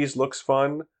Hades looks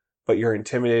fun, but you're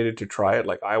intimidated to try it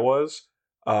like I was,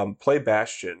 play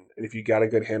Bastion. And if you got a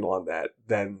good handle on that,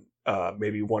 then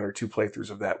maybe one or two playthroughs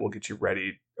of that will get you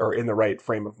ready or in the right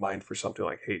frame of mind for something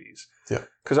like Hades. yeah,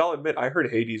 Because I'll admit, I heard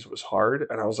Hades was hard,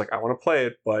 and I was like, I want to play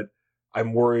it, but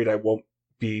I'm worried I won't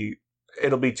be.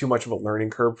 It'll be too much of a learning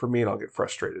curve for me, and I'll get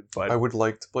frustrated. But I would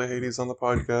like to play Hades on the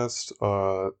podcast.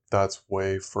 That's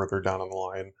way further down on the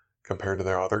line compared to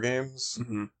their other games.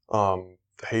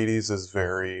 Hades is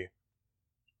very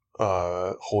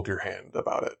hold your hand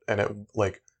about it, and it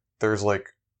like there's like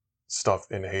stuff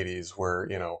in Hades where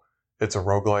it's a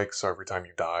roguelike, so every time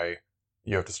you die,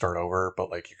 you have to start over. But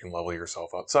like you can level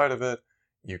yourself outside of it.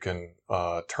 You can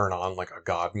turn on like a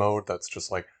god mode that's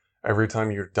just like every time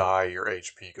you die, your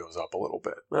HP goes up a little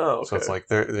bit. oh, okay. So it's like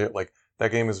they're like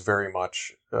that game is very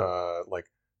much like,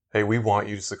 hey, we want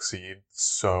you to succeed,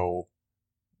 so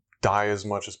die as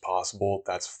much as possible.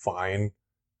 That's fine.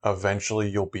 Eventually,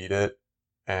 you'll beat it,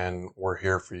 and we're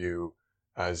here for you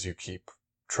as you keep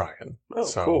trying. Oh,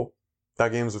 So cool.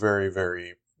 that game's very,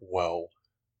 very well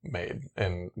made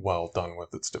and well done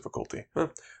with its difficulty. Huh.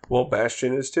 Well,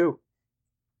 Bastion is too.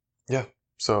 Yeah.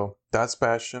 So that's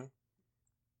Bastion.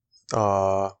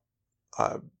 Uh,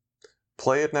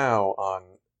 play it now on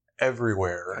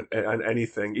everywhere. On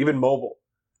anything, even mobile.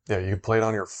 Yeah, you can play it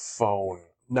on your phone.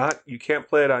 You can't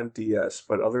play it on DS,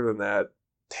 but other than that,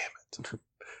 Damn it.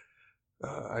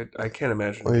 I can't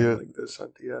imagine Well, a game yeah. like this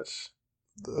on DS.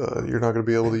 You're not going to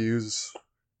be able to use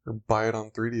or buy it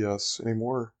on 3DS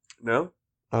anymore. No,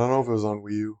 I don't know if it was on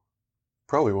Wii U.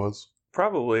 Probably was.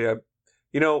 probably. I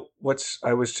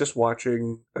was just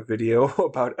watching a video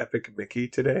about Epic Mickey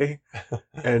today,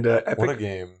 and Epic. What a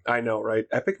game. I know, right?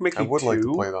 Epic Mickey I would 2. like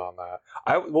to play that on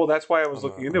that. Well, that's why I was On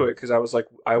looking the- into it, because I was like,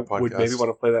 I would maybe podcast. want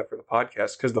to play that for the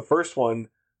podcast, because the first one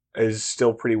is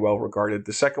still pretty well regarded.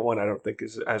 The second one I don't think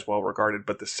is as well regarded,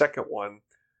 but the second one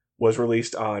was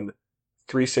released on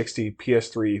 360,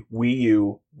 PS3, Wii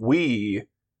U, Wii,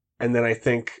 and then I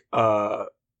think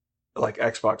like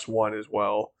Xbox One as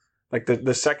well. Like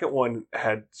the second one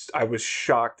I was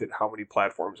shocked at how many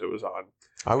platforms it was on.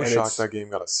 I was And shocked it's- that game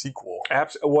got a sequel.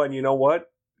 Well, and you know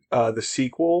what? The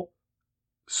sequel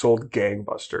sold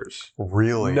gangbusters.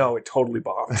 Really? No, it totally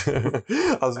bombed.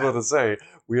 I was about to say,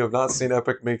 we have not seen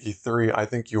Epic Mickey 3. I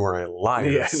think you are a liar,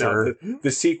 Yeah, sir. no,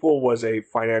 the sequel was a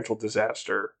financial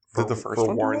disaster for, Did the first for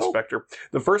one do Warren well? Spector.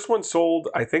 The first one sold,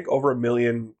 I think, over 1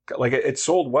 million. Like it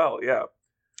sold well, yeah.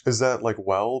 Is that like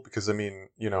well? Because I mean,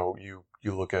 you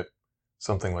look at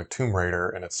something like Tomb Raider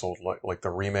and it sold like the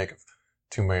remake of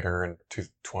Tomb Raider in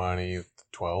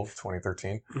 2012,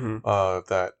 2013.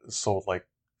 That sold like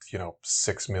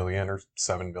 6 million or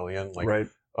 7 million, like Right.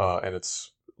 and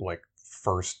it's like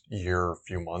first year,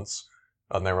 few months,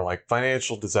 and they were like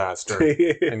financial disaster,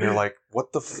 and you're like,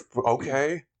 what the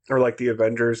okay. Or like the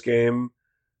Avengers game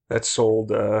that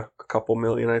sold a couple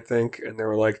million, I think, and they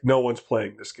were like, no one's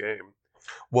playing this game.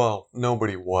 Well,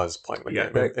 nobody was playing the Yeah,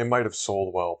 game. It might have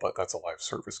sold well, but that's a live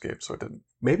service game, so it didn't.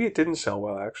 Maybe it didn't sell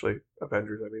well, actually.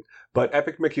 Avengers, I mean. But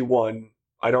Epic Mickey 1,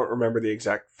 I don't remember the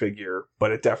exact figure,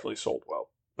 but it definitely sold well.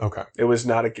 Okay, It was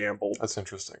not a gamble that's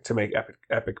interesting. to make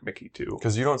Epic Mickey 2.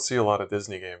 Because you don't see a lot of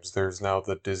Disney games. There's now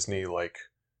the Disney like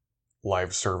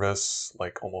live service,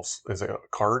 like almost is it a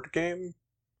card game?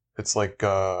 It's like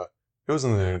it was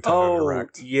in the Nintendo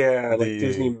Direct. Yeah, like The-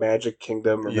 Disney Magic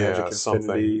Kingdom or Magic Infinity.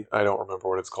 something. I don't remember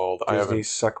what it's called. I Disney haven't.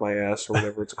 Suck My Ass or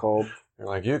whatever it's called. You're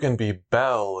like, you can be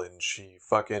Belle and she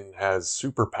fucking has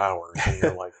superpowers, and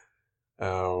you're like,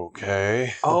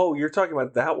 okay. Oh, you're talking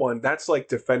about that one. That's like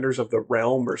Defenders of the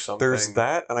Realm or something. There's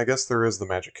that, and I guess there is the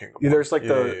Magic Kingdom. Yeah, one. there's like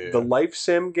Yeah. the life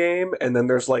sim game, and then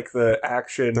there's like the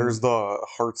action. There's the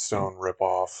Hearthstone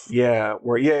ripoff. Yeah,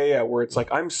 where it's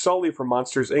like, I'm Sully from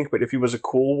Monsters Inc., but if he was a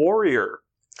cool warrior.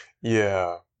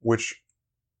 Yeah, which,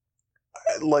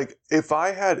 like, if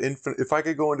I had if I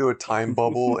could go into a time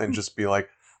bubble and just be like,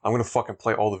 I'm going to fucking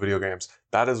play all the video games.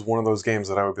 That is one of those games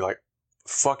that I would be like,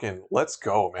 fucking, let's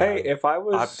go, man. Hey, if I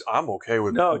was... I'm okay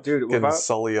with No, dude. getting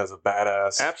Sully as a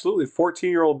badass. Absolutely.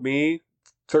 14-year-old me,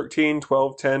 13,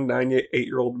 12, 10, 9,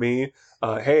 8-year-old me.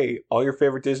 Hey, all your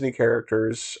favorite Disney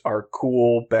characters are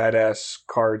cool, badass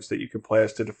cards that you can play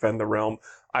as to defend the realm.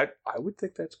 I would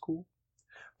think that's cool.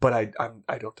 But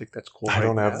I don't think that's cool. I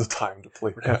don't have the time to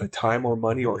play. I don't have the time or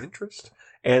money or interest.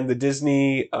 And the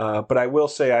Disney, but I will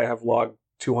say I have logged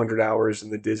 200 hours in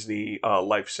the Disney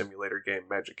life simulator game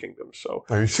Magic Kingdom. So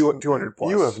 200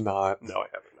 plus. You have not. No, I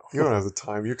haven't. No. You don't have the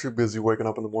time. You're too busy waking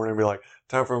up in the morning and be like,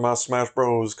 time for my Smash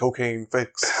Bros. Cocaine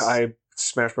fix. I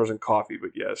Smash Bros. And coffee,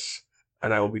 but yes.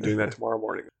 And I will be doing that tomorrow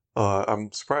morning.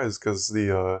 I'm surprised because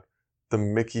the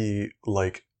Mickey,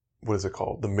 like, what is it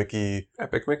called? The Mickey...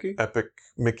 Epic Mickey? Epic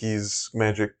Mickey's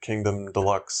Magic Kingdom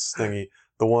Deluxe thingy.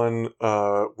 The one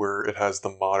where it has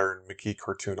the modern Mickey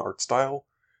cartoon art style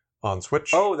on Switch.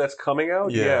 Oh, that's coming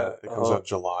out? Yeah. It comes out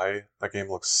July. That game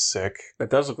looks sick. That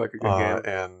does look like a good game.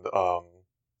 And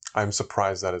I'm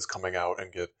surprised that it's coming out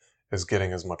and is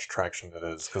getting as much traction as it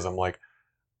is. Because I'm like,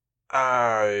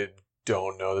 I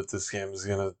don't know that this game is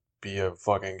going to be a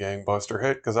fucking gangbuster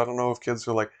hit. Because I don't know if kids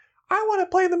are like, I want to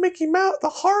play the Mickey Mouse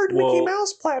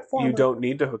platform. You don't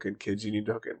need to hook in kids. You need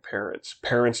to hook in parents.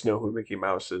 Parents know who Mickey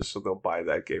Mouse is, so they'll buy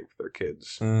that game for their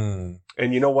kids. Mm.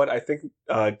 And you know what? I think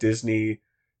Disney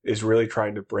is really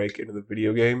trying to break into the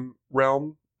video game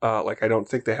realm. I don't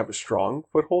think they have a strong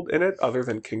foothold in it, other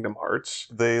than Kingdom Hearts.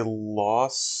 They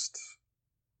lost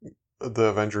the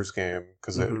Avengers game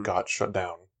because it got shut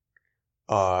down.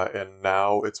 And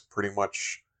now it's pretty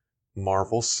much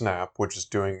Marvel Snap, which is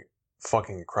doing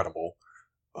fucking incredible.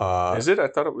 Is it? I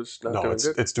thought it was not doing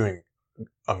good. It's doing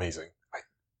amazing.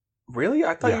 Really?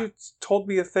 I thought you told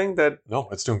me a thing that... No,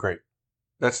 it's doing great.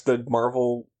 That's the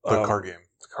Marvel... The card game.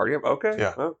 The card game? Okay.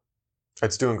 Yeah. Oh.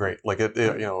 It's doing great. Like, it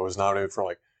was nominated for,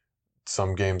 like,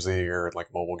 some games of the year, and,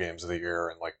 like, mobile games of the year,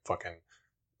 and, like, fucking...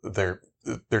 They're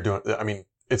doing... I mean,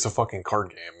 it's a fucking card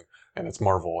game, and it's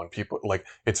Marvel, and people... Like,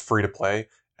 it's free to play,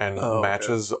 and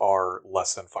matches are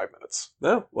less than 5 minutes.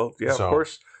 Oh, well, yeah, of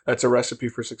course. That's a recipe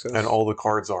for success. And all the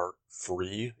cards are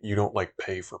free. You don't, like,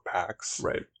 pay for packs.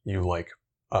 Right. You, like...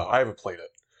 I haven't played it,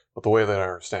 but the way that I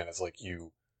understand is, like,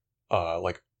 you,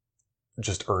 like,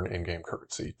 just earn in-game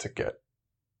currency to get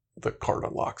the card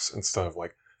unlocks instead of,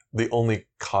 like, the only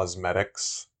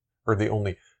cosmetics, or the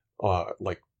only,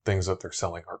 like, things that they're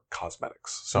selling are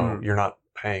cosmetics. So you're not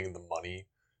paying the money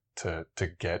to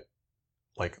get,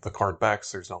 like, the card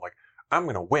backs. There's no, like, I'm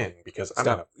going to win because I'm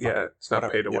going to... Yeah, it's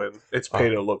not pay to win. It's pay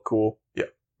to look cool. Yeah.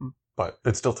 But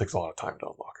it still takes a lot of time to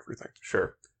unlock everything.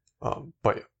 Sure.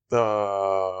 But yeah.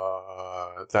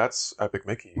 That's Epic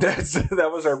Mickey. That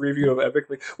was our review of Epic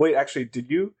Mickey. Wait, actually, did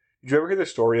you ever hear the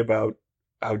story about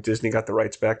how Disney got the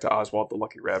rights back to Oswald the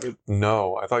Lucky Rabbit?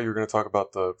 No, I thought you were going to talk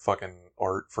about the fucking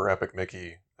art for Epic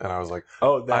Mickey, and I was like,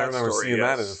 oh, that I remember seeing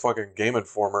that as a fucking Game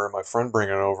Informer, and my friend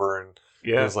bringing it over, and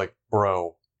he was like,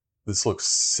 bro, this looks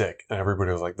sick, and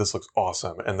everybody was like, this looks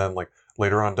awesome, and then like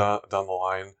later on down the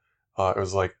line, it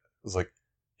was like.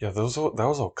 Yeah, that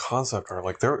was a concept art.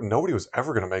 Like, nobody was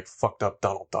ever going to make fucked up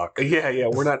Donald Duck. Yeah,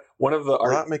 we're not one of the.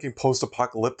 We're not making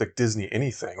post-apocalyptic Disney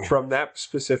anything. From that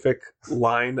specific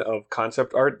line of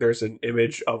concept art, there's an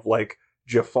image of like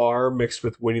Jafar mixed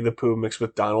with Winnie the Pooh mixed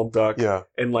with Donald Duck,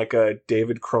 and like a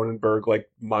David Cronenberg like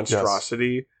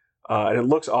monstrosity, and it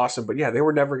looks awesome. But yeah, they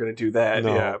were never going to do that.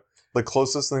 No. Yeah, the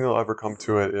closest thing they'll ever come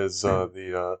to it is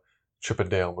the Chip and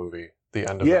Dale movie. The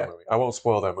end of that movie. I won't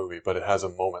spoil that movie, but it has a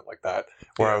moment like that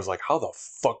where I was like, how the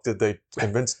fuck did they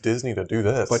convince Disney to do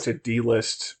this? A bunch of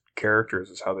D-list characters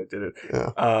is how they did it.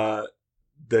 Yeah.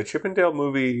 The Chip and Dale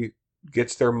movie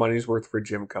gets their money's worth for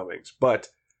Jim Cummings. But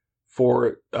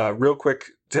for real quick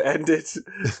to end it,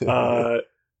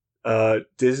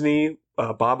 Disney,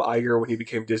 Bob Iger, when he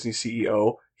became Disney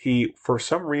CEO, he, for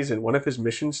some reason, one of his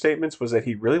mission statements was that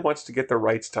he really wants to get the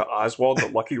rights to Oswald the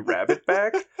Lucky Rabbit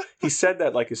back. He said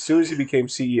that like as soon as he became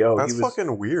CEO. That's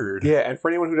fucking weird. Yeah, and for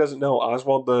anyone who doesn't know,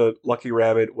 Oswald the Lucky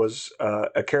Rabbit was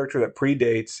a character that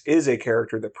predates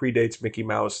Mickey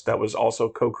Mouse, that was also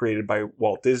co-created by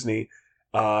Walt Disney.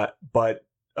 But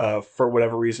for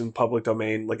whatever reason, public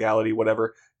domain, legality,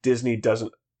 whatever, Disney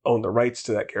doesn't own the rights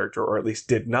to that character, or at least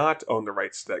did not own the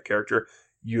rights to that character.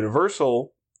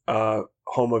 Universal,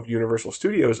 home of Universal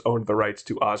Studios, owned the rights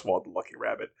to Oswald the Lucky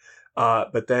Rabbit.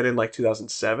 But then in like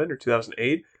 2007 or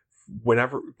 2008,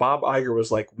 whenever Bob Iger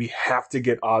was like, we have to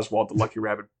get Oswald the Lucky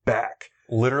Rabbit back.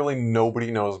 Literally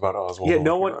nobody knows about Oswald. Yeah,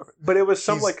 no one. Rabbit. But it was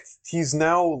he's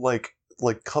now like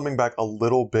coming back a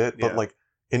little bit, but like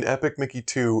in Epic Mickey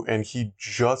 2, and he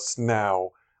just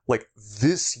now like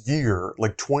this year,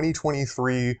 like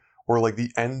 2023 or like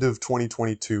the end of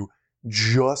 2022,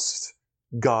 just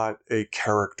got a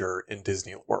character in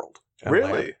Disney World and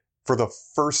Really? Land for the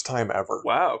first time ever.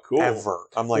 Wow, cool. Ever.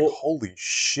 I'm like, Well, holy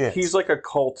shit. he's like a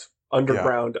cult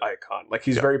underground icon. Like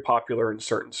he's very popular in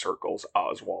certain circles.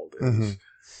 Oswald is.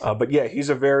 Mm-hmm. But yeah, he's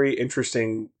a very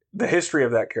interesting. The history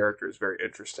of that character is very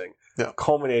interesting. Yeah.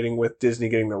 Culminating with Disney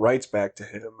getting the rights back to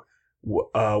him,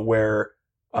 where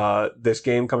this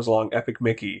game comes along, Epic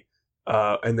Mickey,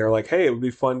 and they're like, "Hey, it would be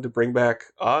fun to bring back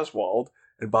Oswald."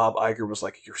 And Bob Iger was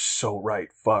like, "You're so right.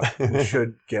 Fuck, we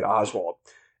should get Oswald."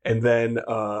 And then,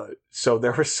 so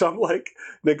there was some like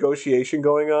negotiation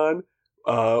going on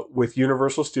with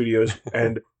Universal Studios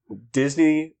and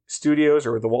Disney Studios,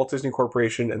 or the Walt Disney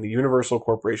Corporation and the Universal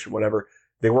Corporation, whatever.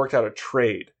 They worked out a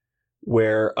trade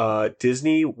where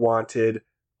Disney wanted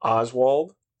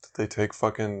Oswald. Did they take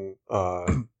fucking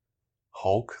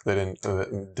Hulk? They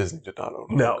didn't. Disney did not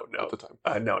own Hulk at the time.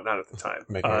 No, not at the time.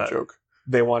 Making a joke.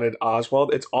 They wanted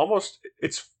Oswald.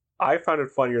 I found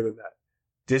it funnier than that.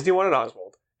 Disney wanted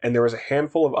Oswald, and there was a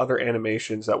handful of other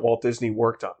animations that Walt Disney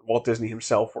worked on. Walt Disney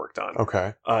himself worked on.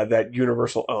 Okay. That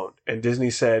Universal owned. And Disney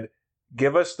said,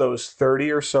 give us those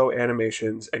 30 or so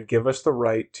animations and give us the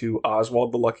right to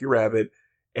Oswald the Lucky Rabbit,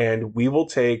 and we will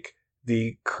take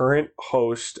the current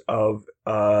host of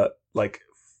like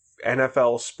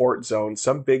NFL Sport Zone,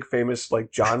 some big famous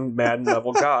like John Madden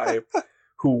level guy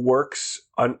who works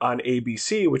on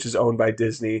ABC, which is owned by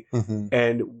Disney,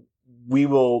 and we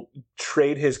will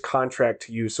trade his contract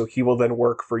to you, so he will then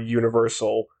work for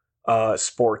Universal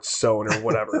Sports Zone or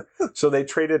whatever. So they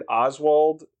traded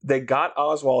Oswald. They got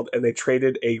Oswald, and they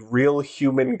traded a real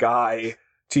human guy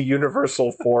to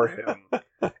Universal for him.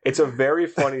 It's a very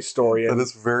funny story. And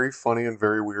it's very funny and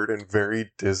very weird and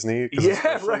very Disney.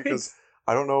 Yeah, right. Because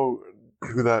I don't know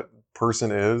who that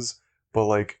person is, but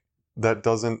like that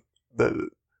doesn't. That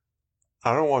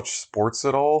I don't watch sports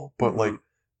at all, but like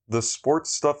the sports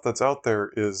stuff that's out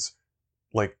there is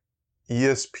like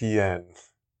ESPN.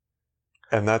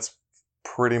 And that's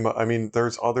pretty much. I mean,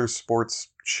 there's other sports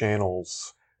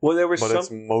channels. Well, there was but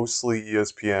it's mostly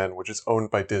ESPN, which is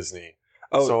owned by Disney.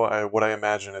 Oh. So what I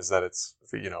imagine is that it's,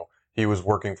 he was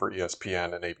working for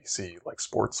ESPN and ABC, like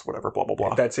sports, whatever, blah blah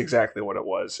blah. That's exactly what it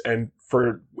was. And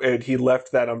he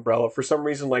left that umbrella for some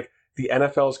reason. Like the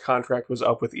NFL's contract was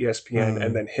up with ESPN,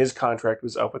 and then his contract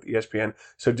was up with ESPN.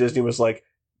 So Disney was like,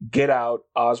 get out,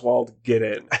 Oswald, get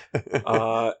in.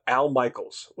 Al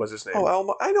Michaels was his name.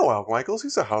 Oh, I know Al Michaels.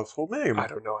 He's a household name. I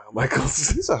don't know Al Michaels.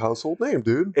 He's a household name,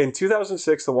 dude. In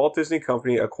 2006, the Walt Disney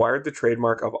Company acquired the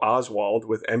trademark of Oswald,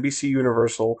 with NBC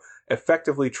Universal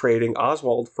effectively trading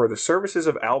Oswald for the services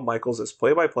of Al Michaels as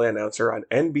play-by-play announcer on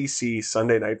NBC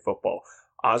Sunday Night Football.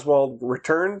 Oswald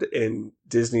returned in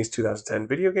Disney's 2010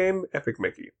 video game, Epic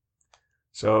Mickey.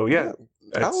 So, yeah.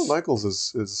 Al Michaels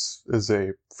is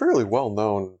a fairly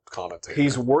well-known commentator.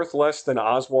 He's worth less than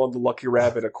Oswald the Lucky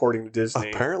Rabbit, according to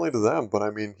Disney. Apparently to them, but I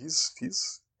mean, he's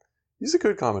a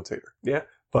good commentator. Yeah,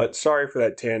 but sorry for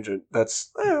that tangent.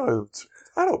 It's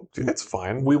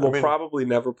fine. We will probably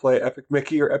never play Epic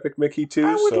Mickey or Epic Mickey 2.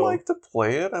 I would like to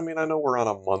play it. I mean, I know we're on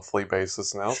a monthly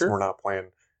basis now, so we're not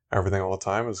playing everything all the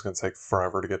time. It's going to take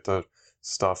forever to get to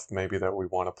stuff maybe that we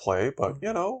want to play, but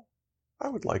I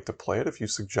would like to play it. If you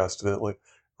suggested it like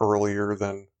earlier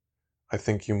than I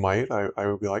think you might, I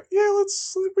would be like, yeah,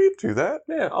 we do that.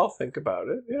 Yeah, I'll think about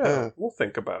it. Yeah. We'll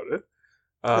think about it.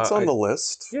 It's on the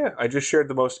list. Yeah, I just shared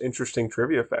the most interesting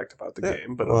trivia fact about the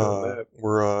game, but other than that,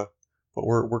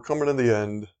 we're coming to the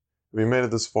end. We made it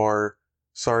this far.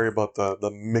 Sorry about the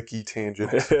Mickey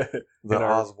tangent, the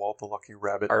Oswald the Lucky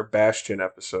Rabbit, our Bastion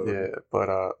episode. Yeah,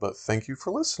 but thank you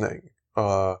for listening.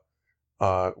 We're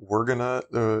gonna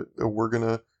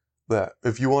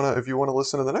if you wanna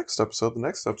listen to the next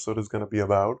episode is gonna be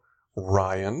about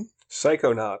Ryan.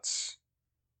 Psychonauts.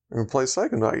 We're gonna play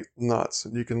Psychonauts,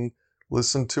 and you can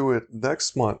listen to it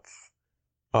next month.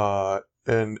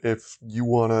 And if you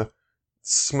wanna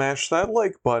smash that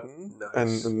like button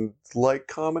and like,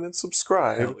 comment, and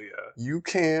subscribe, hell yeah, you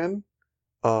can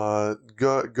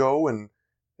go and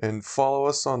follow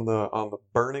us on the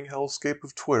burning hellscape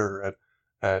of Twitter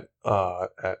at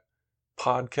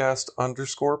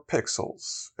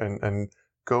podcast_pixels and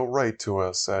go right to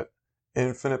us at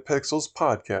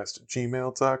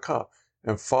infinitepixelspodcast@gmail.com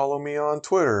and follow me on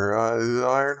Twitter,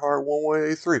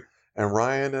 Ironheart1183, and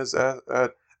Ryan is at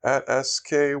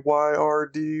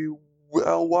SKYRDLY.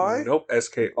 Nope,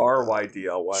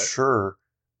 SKRYDLY. Sure.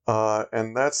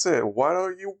 And that's it. Why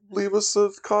don't you leave us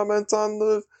a comment on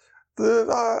the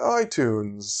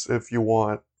iTunes if you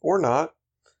want, or not.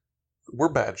 We're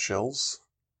bad shills.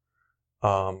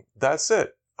 That's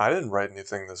it. I didn't write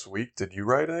anything this week. Did you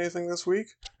write anything this week?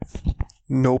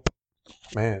 Nope.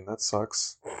 Man, that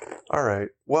sucks. All right.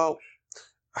 Well,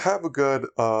 have a good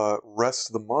rest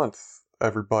of the month,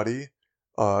 everybody.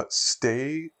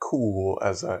 Stay cool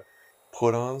as I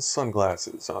put on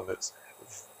sunglasses on this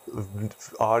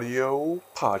audio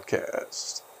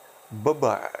podcast.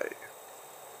 Bye-bye.